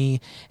Saint-Denis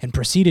and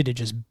proceeded to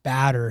just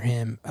batter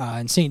him.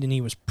 And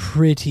Saint-Denis was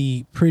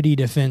pretty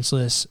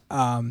defenseless.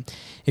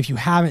 If you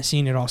haven't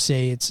seen it, I'll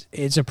say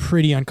it's a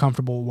pretty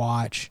uncomfortable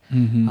watch.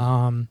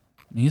 Mm-hmm.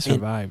 He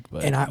survived,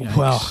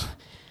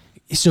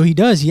 so he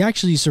does. He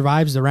actually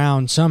survives the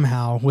round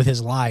somehow with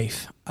his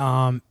life,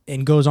 and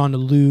goes on to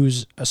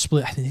lose a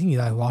split. I think he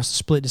lost a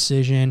split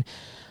decision.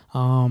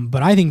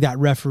 But I think that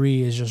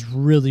referee is just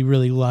really,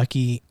 really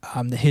lucky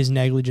that his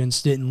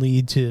negligence didn't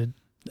lead to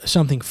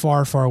something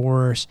far, far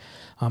worse.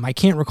 I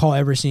can't recall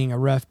ever seeing a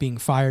ref being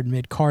fired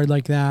mid-card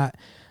like that.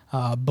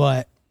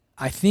 But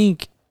I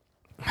think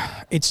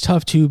it's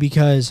tough too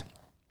because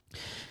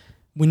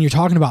when you're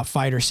talking about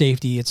fighter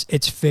safety,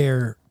 it's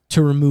fair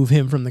to remove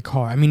him from the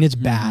car. I mean, it's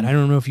bad. I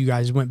don't know if you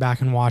guys went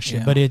back and watched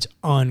it, but it's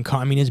I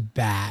mean, it's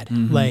bad.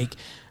 Like,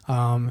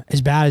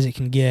 as bad as it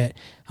can get.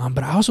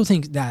 But I also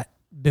think that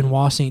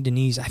Benoit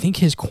Saint-Denis, I think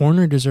his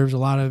corner deserves a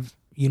lot of,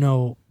 I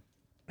don't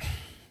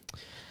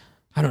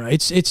know.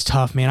 It's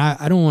tough, man.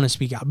 I don't want to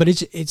speak out, but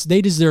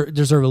they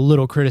deserve a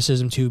little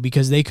criticism too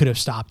because they could have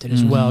stopped it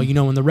as well.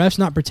 When the ref's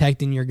not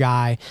protecting your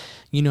guy,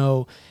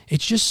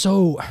 it's just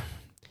so.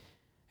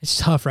 It's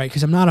tough, right?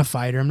 Because I'm not a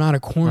fighter. I'm not a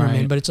cornerman.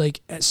 Right. But it's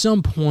like at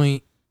some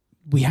point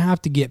we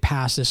have to get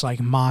past this like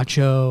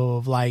macho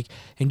of like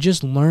and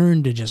just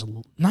learn to just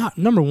not,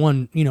 number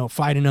one,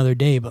 fight another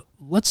day, but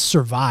let's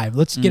survive.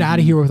 Let's get out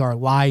of here with our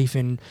life.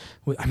 And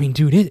I mean,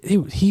 dude,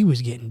 he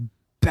was getting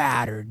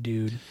battered,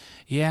 dude.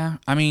 Yeah.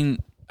 I mean,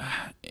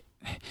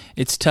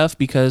 it's tough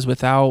because with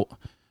some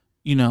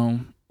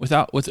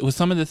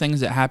of the things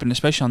that happen,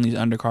 especially on these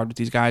undercard with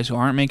these guys who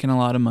aren't making a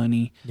lot of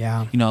money.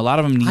 Yeah. A lot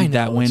of them need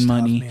that win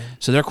money. Tough,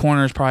 so their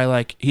corner is probably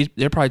like,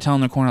 they're probably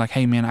telling their corner like,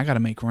 hey man, I got to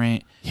make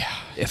rent. Yeah.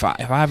 If I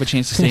have a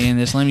chance to stay in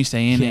this, let me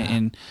stay in it.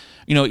 And,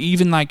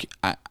 even like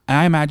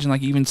I imagine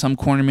like even some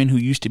cornermen who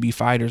used to be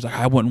fighters, like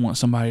I wouldn't want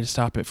somebody to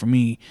stop it for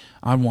me.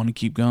 I'd want to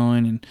keep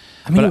going. And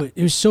I mean,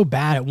 it was so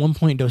bad at one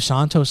point. Dos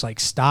Santos like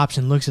stops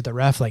and looks at the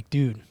ref like,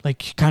 dude,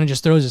 like kind of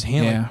just throws his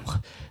hand.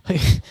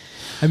 Like,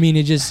 I mean,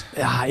 it just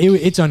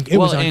it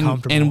was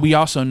uncomfortable. And we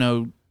also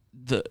know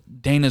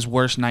Dana's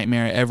worst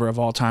nightmare ever of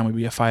all time would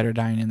be a fighter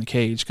dying in the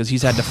cage, because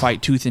he's had to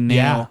fight tooth and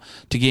nail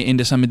to get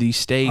into some of these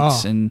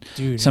states and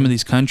some of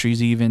these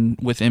countries, even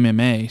with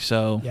MMA.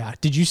 So yeah,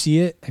 did you see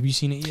it? Have you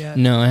seen it yet?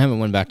 No, I haven't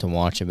went back to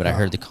watch it, but I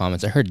heard the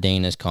comments. I heard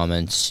Dana's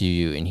comments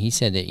too, and he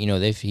said that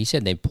he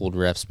said they pulled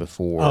refs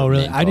before. Oh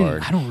really? I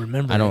don't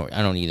remember. I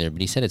don't either.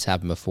 But he said it's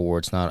happened before.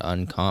 It's not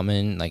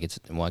uncommon. Like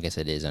I guess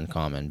it is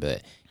uncommon,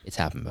 but it's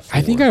happened before.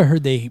 I think I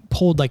heard they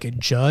pulled like a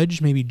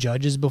judge, maybe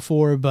judges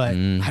before, but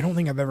I don't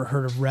think I've ever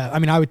heard of ref. I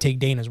mean, I would take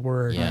Dana's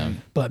word. Yeah.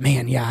 But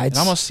man, it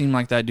almost seemed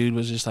like that dude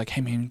was just like, hey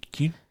man,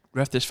 can you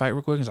ref this fight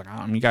real quick? He's like,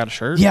 you got a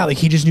shirt? Yeah, like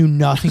he just knew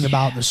nothing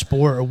about the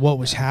sport or what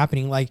was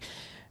happening. Like,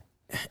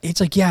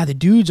 it's like, yeah, the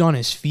dude's on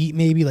his feet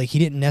maybe. Like, he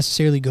didn't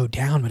necessarily go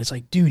down, but it's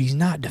like, dude, he's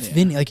not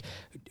defending. Like,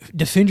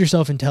 defend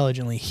yourself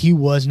intelligently. He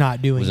was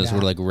not doing that. Was it sort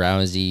of like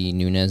Rousey,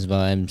 Nunes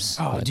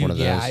vibes? Oh, like dude, one of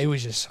yeah. those? It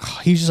was just,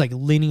 he was just like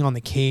leaning on the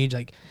cage,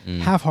 like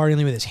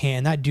half-heartedly with his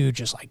hand. That dude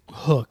just like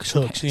hooks.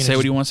 Say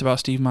what he wants about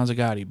Steve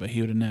Mazzagatti, but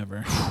he would have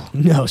never.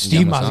 No,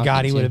 Steve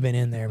Mazzagatti would have been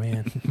in there,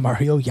 man.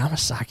 Mario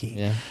Yamasaki.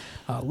 Yeah.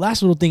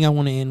 Last little thing I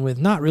want to end with,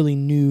 not really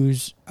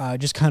news,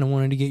 just kind of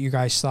wanted to get your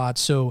guys'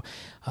 thoughts. So,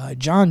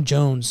 John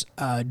Jones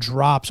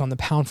drops on the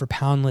pound for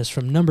pound list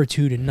from number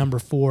 2 to number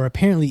 4.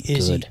 Apparently,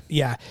 Izzy,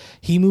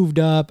 he moved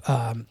up.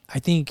 I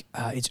think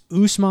it's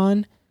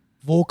Usman,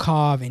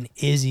 Volkov, and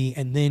Izzy,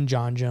 and then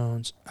John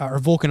Jones or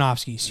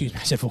Volkanovski. Excuse me,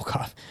 I said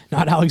Volkov,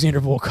 not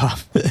Alexander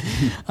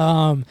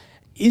Volkov.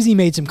 Izzy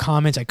made some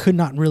comments. I could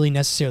not really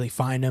necessarily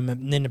find them,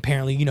 and then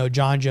apparently,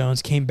 John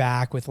Jones came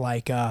back with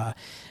like,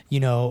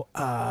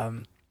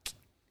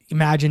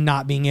 imagine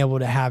not being able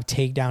to have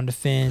takedown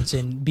defense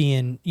and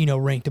being,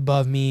 ranked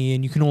above me,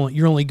 and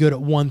you're only good at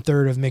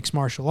 1/3 of mixed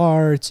martial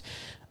arts,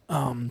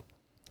 and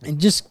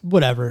just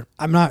whatever.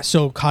 I'm not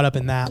so caught up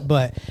in that,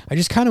 but I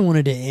just kind of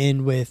wanted to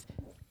end with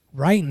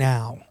right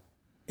now.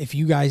 If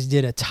you guys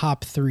did a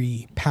top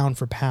 3 pound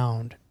for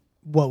pound,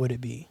 what would it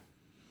be?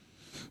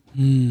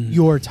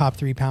 Your top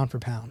 3 pound for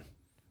pound.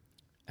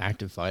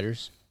 Active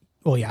fighters?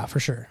 Oh yeah, for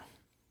sure.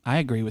 I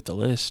agree with the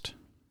list.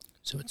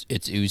 So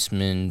it's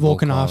Usman,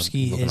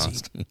 Volkanovski,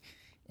 Izzy.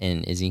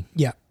 And Izzy.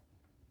 Yeah.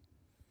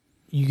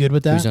 You good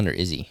with that? Who's under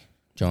Izzy?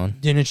 John?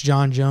 Then it's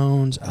John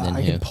Jones.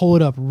 I can pull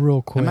it up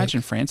real quick. I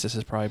imagine Francis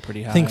is probably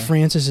pretty high. I think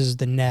Francis is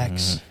the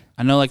next.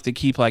 I know like they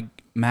keep like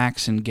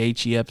Max and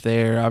Gaethje up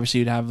there. Obviously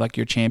you'd have like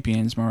your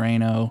champions,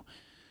 Moreno.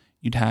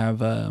 You'd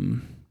have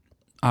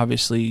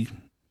obviously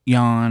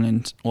Jan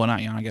and, well, not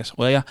Jan, I guess.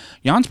 Well, yeah,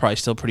 Jan's probably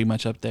still pretty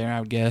much up there, I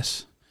would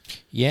guess.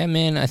 Yeah,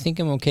 man, I think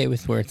I'm okay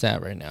with where it's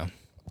at right now.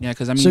 Yeah,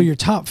 because I mean, so your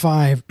top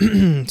 5,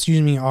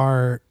 excuse me,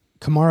 are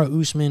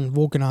Kamaru Usman,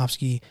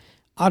 Volkanovski,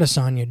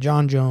 Adesanya,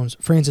 John Jones,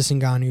 Francis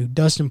Ngannou,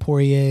 Dustin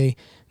Poirier,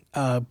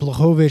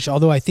 Blachowicz,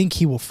 although I think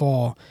he will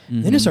fall.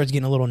 Then it starts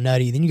getting a little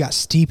nutty. Then you got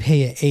Stipe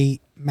at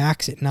 8,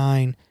 Max at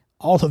 9,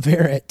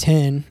 Oliveira at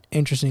 10,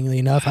 interestingly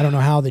enough. I don't know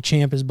how the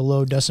champ is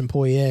below Dustin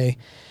Poirier.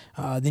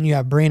 Then you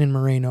have Brandon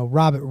Moreno,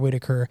 Robert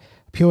Whitaker,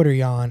 Petr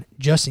Yan,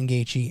 Justin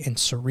Gaethje, and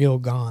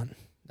Ciryl Gane.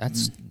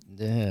 That's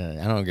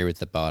I don't agree with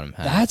the bottom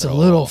half. That's a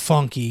little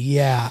funky.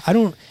 Yeah, I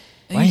don't.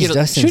 Why is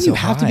Dustin shouldn't so you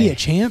have high? to be a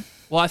champ?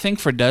 Well, I think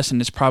for Dustin,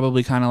 it's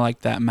probably kind of like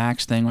that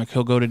Max thing. Like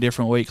he'll go to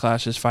different weight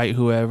classes, fight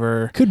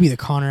whoever. Could be the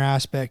Conor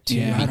aspect too.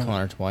 Yeah. Beat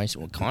Conor twice.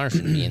 Well, Conor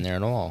shouldn't be in there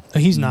at all.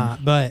 He's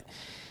not, but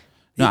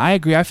No, I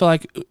agree. I feel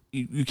like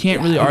you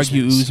can't really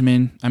argue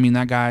Usman. I mean,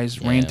 that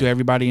guy's ran through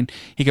everybody, and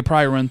he could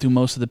probably run through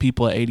most of the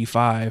people at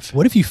 85.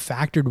 what if you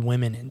factored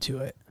women into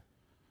it?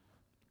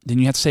 Then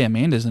you have to say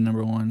Amanda's the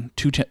number one.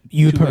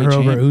 You would put her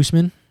over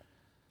Usman?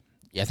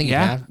 Yeah, I think you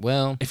have.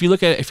 Well, if you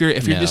look at if you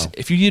do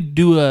if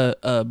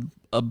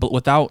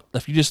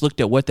you just looked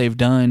at what they've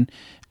done,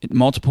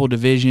 multiple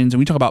divisions, and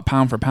we talk about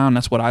pound for pound,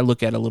 that's what I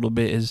look at a little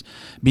bit, is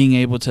being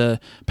able to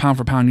pound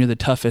for pound. You're the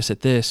toughest at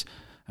this.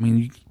 I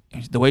mean,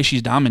 the way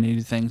she's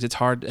dominated things, it's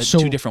hard at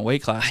 2 different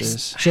weight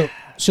classes.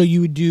 So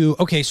you would do,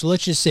 okay, so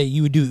let's just say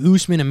you would do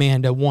Usman,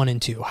 Amanda 1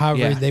 and 2.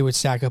 However, they would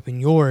stack up in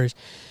yours.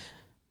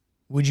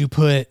 Would you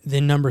put,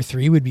 then number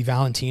 3 would be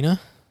Valentina?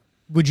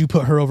 Would you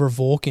put her over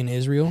Volk and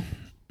Israel?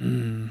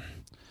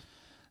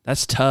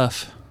 That's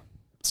tough.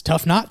 It's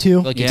tough not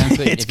to. look,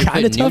 It's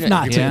kind of tough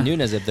not to. to. If you put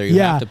Nunes up there, you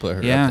have to put her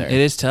up there. It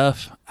is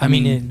tough. I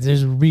mean,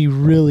 there's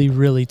really,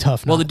 really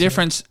tough. Well, not the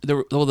difference,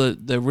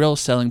 the real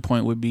selling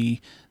point would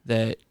be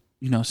that,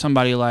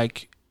 somebody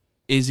like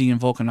Izzy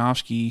and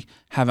Volkanovski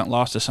haven't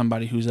lost to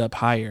somebody who's up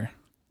higher.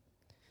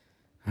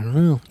 I don't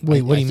know.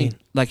 Wait, what do you mean?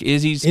 Like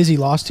Izzy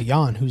lost to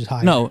Jan, who's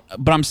higher. No,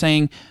 but I'm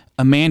saying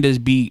Amanda's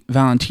beat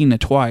Valentina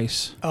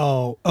twice.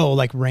 Oh,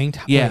 like ranked?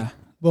 Yeah.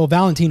 Well,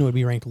 Valentina would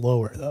be ranked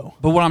lower though.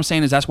 But what I'm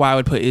saying is that's why I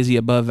would put Izzy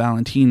above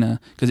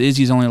Valentina, because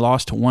Izzy's only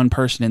lost to one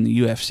person in the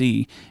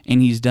UFC,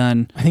 and he's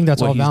done. I think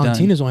that's what all he's done.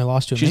 Valentina's only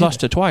lost to. She's Amanda. lost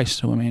to twice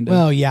to Amanda.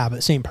 Well, yeah,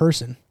 but same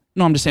person.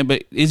 No, I'm just saying.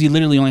 But Izzy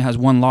literally only has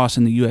one loss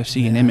in the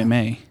UFC and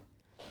MMA.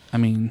 I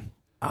mean,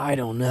 I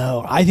don't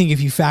know. I think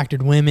if you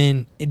factored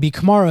women, it'd be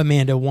Kamaru,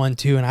 Amanda 1,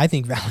 2, and I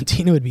think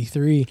Valentina would be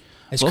 3.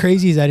 As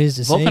crazy as that is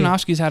to say.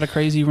 Volkanovski's had a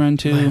crazy run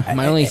too.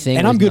 My only thing,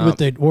 and I'm good not, with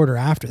the order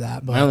after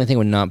that. But my only thing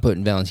with not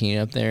putting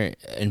Valentina up there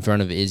in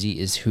front of Izzy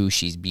is who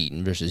she's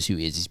beaten versus who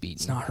Izzy's beaten.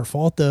 it's not her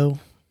fault though.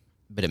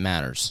 But it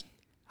matters.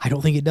 I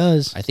don't think it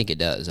does. I think it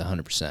does,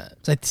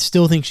 100%. I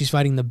still think she's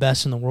fighting the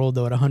best in the world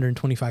though at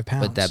 125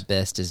 pounds. But that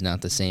best is not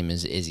the same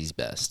as Izzy's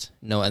best.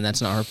 No, and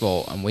that's not her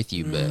fault. I'm with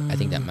you, but I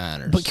think that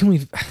matters. But can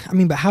we? I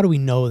mean, but how do we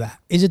know that?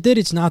 Is it that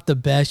it's not the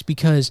best?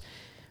 Because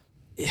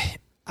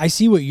I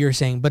see what you're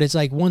saying, but it's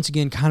like once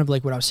again, kind of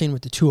like what I was saying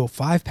with the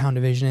 205 pound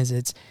division.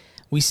 Is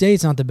we say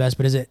it's not the best,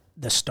 but is it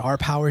the star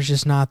power is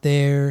just not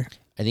there?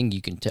 I think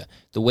you can tell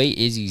the way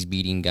Izzy's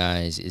beating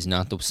guys is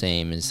not the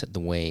same as the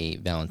way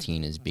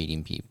Valentina is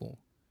beating people.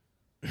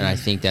 And I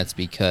think that's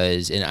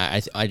because, and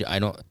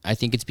I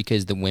think it's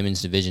because the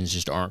women's divisions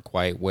just aren't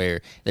quite where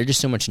they're just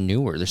so much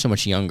newer. They're so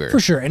much younger. For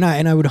sure. And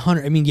I would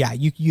 100. I mean, yeah,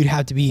 you'd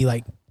have to be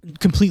like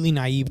completely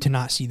naive to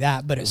not see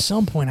that. But at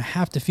some point, I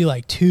have to feel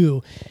like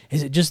too,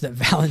 is it just that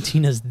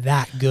Valentina's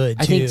that good?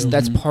 Too, I think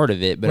that's part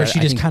of it. But where she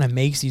I just think, kind of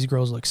makes these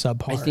girls look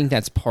subpar. I think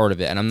that's part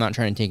of it, and I'm not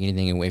trying to take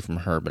anything away from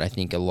her, but I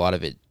think a lot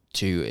of it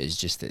too is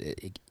just that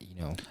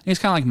It's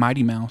kind of like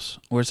Mighty Mouse,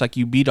 where it's like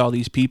you beat all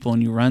these people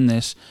and you run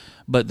this,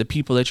 but the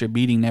people that you're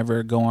beating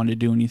never go on to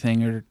do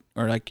anything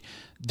or like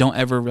don't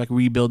ever like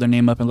rebuild their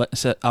name up and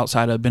set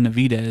outside of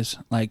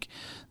Benavidez. Like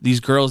these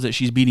girls that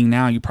she's beating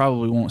now, you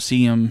probably won't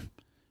see them,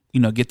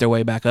 get their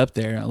way back up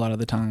there a lot of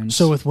the times.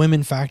 So with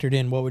women factored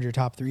in, what would your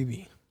top 3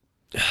 be?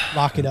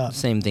 Lock it up.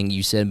 Same thing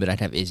you said, but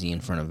I'd have Izzy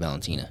in front of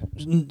Valentina.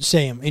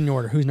 Say them in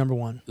order. Who's number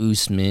 1?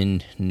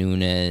 Usman,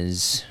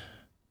 Nunes,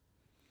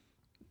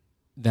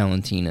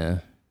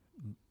 Valentina,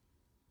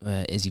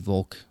 Izzy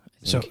Volk.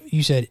 So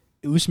you said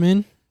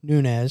Usman,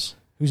 Nunes.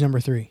 Who's number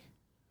 3?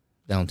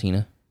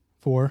 Valentina.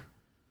 4.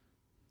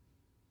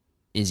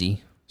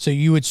 Izzy. So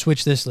you would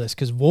switch this list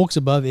because Volk's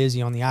above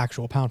Izzy on the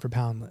actual pound for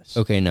pound list.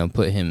 Okay, no,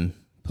 put him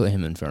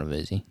in front of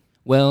Izzy.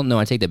 Well, no,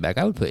 I take that back.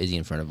 I would put Izzy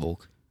in front of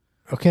Volk.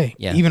 Okay.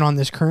 Yeah. Even on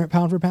this current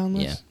pound for pound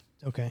list?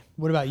 Yeah. Okay.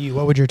 What about you?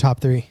 What would your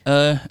top 3?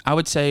 I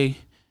would say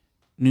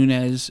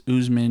Nunes,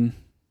 Usman,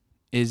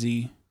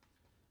 Izzy,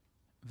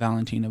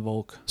 Valentina,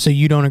 Volk. So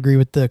you don't agree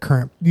with the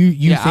current? You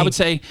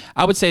think,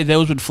 I would say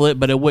those would flip,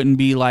 but it wouldn't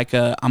be like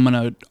I'm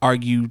gonna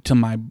argue to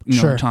my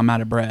Sure. till I'm out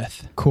of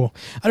breath. Cool.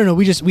 I don't know.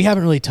 We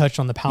haven't really touched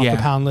on the pound for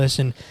pound list,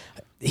 and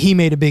he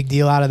made a big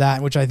deal out of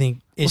that, which I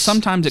think is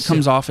sometimes it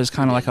comes off as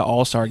kind of like an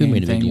all-star game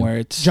made a big thing deal? where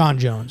it's John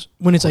Jones.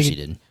 When it's like he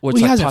did. Well, it's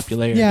he like hasn't-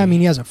 popularity. Yeah, I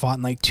mean he hasn't fought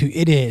in like 2.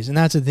 It is, and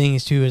that's the thing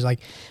is too is like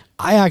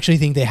I actually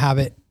think they have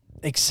it,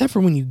 except for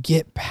when you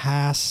get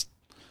past.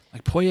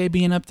 like Poirier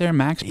being up there,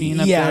 Max being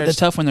up Yeah, there. It's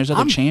tough when there's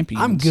other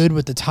champions. I'm good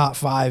with the top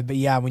 5, but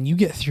yeah, when you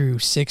get through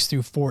 6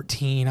 through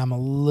 14, I'm a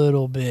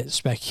little bit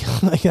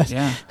speculative. Like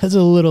that's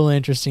a little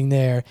interesting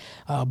there.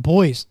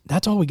 Boys,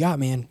 that's all we got,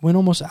 man. Went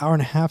almost an hour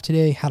and a half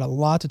today. Had a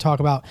lot to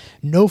talk about.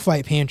 No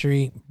fight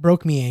pantry.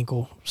 Broke me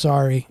ankle.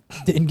 Sorry,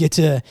 didn't get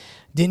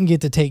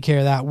to take care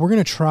of that. We're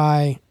gonna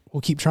try. We'll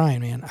keep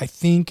trying, man. I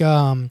think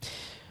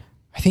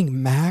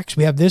Max.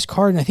 We have this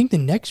card, and I think the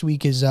next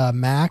week is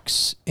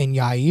Max and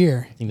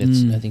Yair. I think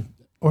that's.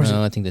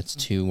 I think that's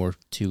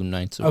 2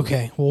 nights.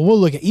 Okay, well, we'll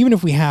look at even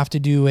if we have to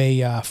do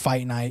a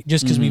fight night,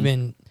 just because we've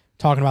been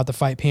talking about the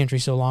fight pantry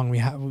so long. We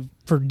have,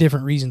 for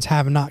different reasons,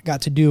 have not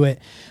got to do it.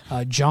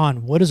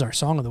 John, what is our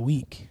song of the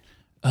week?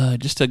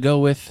 Just to go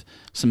with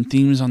some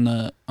themes on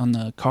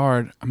the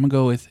card, I'm gonna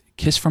go with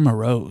 "Kiss from a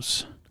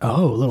Rose."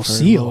 Oh, a little For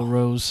seal. Little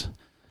Rose.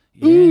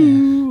 Yeah.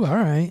 Ooh, all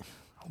right.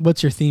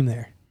 What's your theme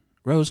there?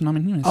 Rose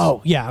Namajunas.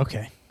 Oh, yeah,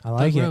 okay. I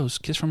like it. Rose.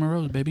 Kiss from a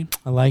Rose, baby.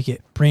 I like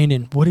it.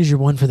 Brandon, what is your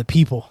one for the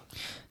people?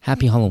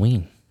 Happy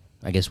Halloween.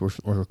 I guess we're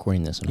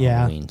recording this on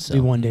Halloween. So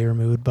be one day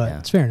removed, but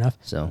it's fair enough.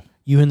 So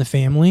you and the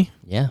family.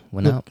 Yeah,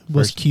 went out.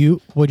 Was First,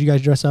 cute. What'd you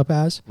guys dress up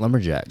as?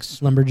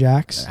 lumberjacks.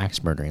 Lumberjacks.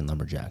 Axe murdering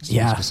lumberjacks.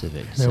 Yeah,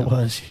 specific. There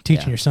was.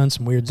 Teaching your son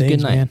some weird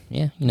things, good night.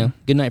 man. Yeah,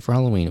 good night for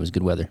Halloween. It was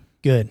good weather.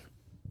 Good.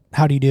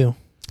 How'd he do?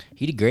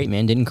 He did great,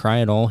 man. Didn't cry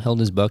at all. Held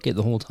his bucket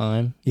the whole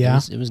time. Yeah.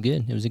 It was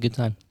good. It was a good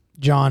time.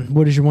 John,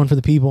 what is your one for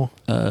the people?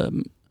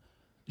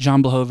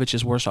 John Blachowicz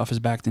is worse off his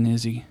back than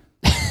Izzy.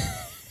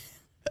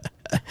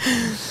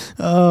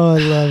 Oh, I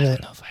love I it.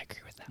 don't know if I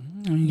agree with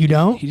that. You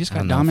don't? He just I got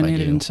don't know if I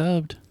dominated do. and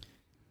subbed.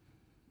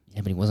 Yeah,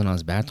 but he wasn't on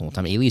his back the whole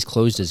time. He at least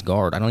closed his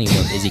guard. I don't even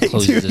know if Izzy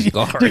closes his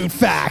guard. Dude,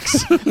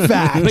 facts.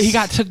 Facts. But he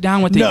got took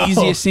down with the No.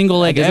 easiest single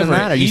leg It doesn't ever.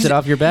 matter. You sit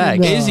off your back.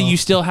 No. Izzy, you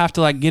still have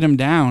to like get him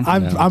down.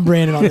 I'm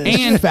Brandon on this.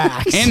 and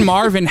facts. And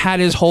Marvin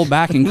had his whole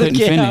back and couldn't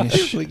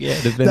finish.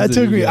 That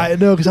took me. I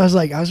know because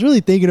I was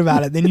really thinking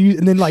about it.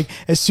 Then like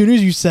as soon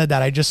as you said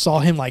that, I just saw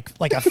him like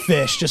a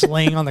fish just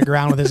laying on the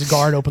ground with his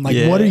guard open.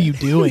 Like, what are you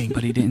doing?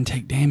 But he didn't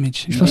take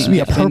damage. You're supposed to be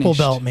a purple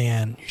belt,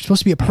 man. You're supposed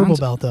to be a purple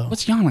belt, though.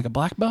 What's Jan, like a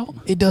black belt?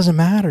 It doesn't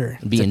matter.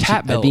 I'd be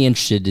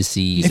interested to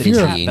see If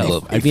you're a- Izzy and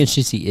Glover. I'd be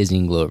interested to see Izzy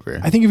and Glover.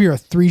 I think if you're a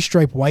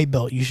 3-stripe white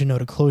belt, you should know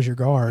to close your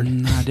guard.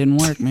 Nah, it didn't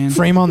work, man.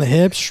 Frame on the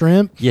hips,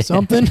 shrimp, Yeah.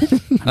 something.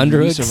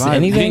 Underhooks, survived.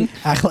 anything?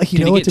 Act like you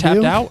Did know he what get to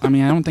tapped do. out? I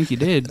mean, I don't think he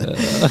did.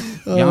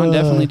 Jan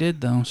definitely did,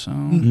 though. So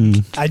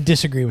I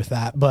disagree with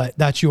that, but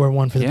that's your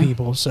one for the Yeah.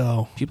 people.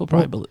 So people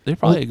they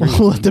probably agree.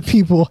 We'll with let the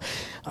people.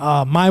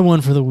 My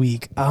one for the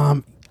week.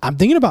 I'm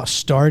thinking about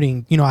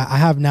starting. You know, I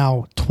have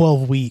now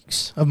 12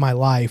 weeks of my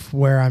life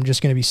where I'm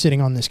just going to be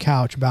sitting on this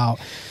couch.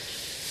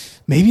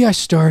 Maybe I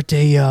start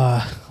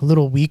a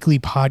little weekly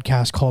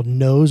podcast called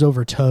Nose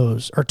Over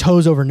Toes or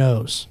Toes Over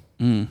Nose,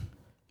 Boom.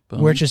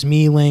 where it's just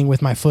me laying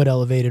with my foot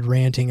elevated,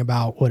 ranting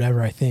about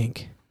whatever I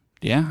think.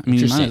 Yeah, I mean,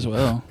 you might as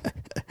well.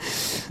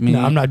 I mean,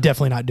 No, I'm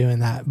definitely not doing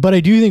that. But I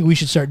do think we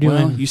should start doing.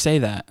 Well, you say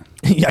that.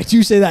 Yeah, I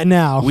do say that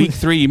now. Week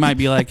 3, you might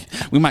be like,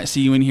 we might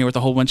see you in here with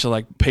a whole bunch of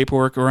like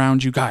paperwork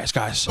around you, guys.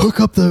 Hook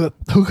up the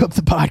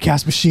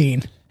podcast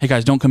machine. Hey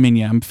guys, don't come in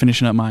yet. I'm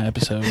finishing up my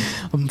episode.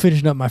 I'm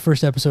finishing up my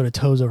first episode of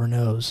Toes Over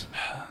Nose.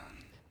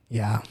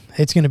 Yeah,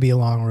 it's going to be a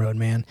long road,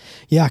 man.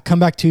 Yeah, come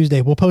back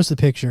Tuesday. We'll post the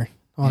picture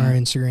on our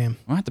Instagram.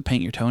 I'll have to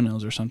paint your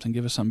toenails or something.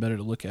 Give us something better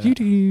to look at.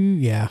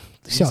 Yeah.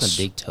 You got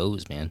some big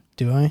toes, man.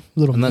 Do I?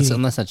 Little meaty.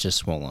 Unless that's just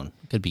swollen.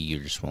 Could be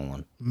you're just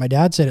swollen. My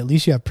dad said at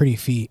least you have pretty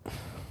feet.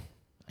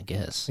 I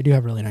guess. I do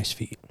have really nice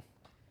feet.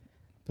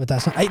 But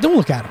that's not... Hey, don't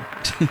look at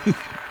them.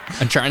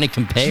 I'm trying to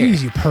compare.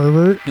 Jeez, you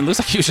pervert. It looks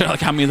like you should like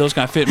how many of those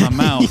kind of fit in my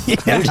mouth.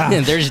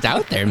 They're just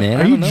out there,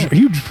 man. Are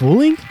you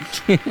drooling?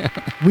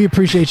 We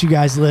appreciate you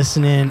guys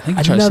listening. I think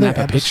I tried to snap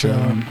a picture of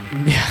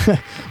them. Yeah.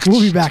 We'll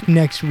be back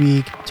next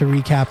week to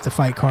recap the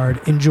fight card.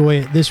 Enjoy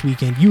it this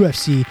weekend.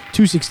 UFC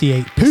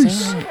 268.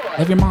 Peace.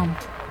 Love your mom.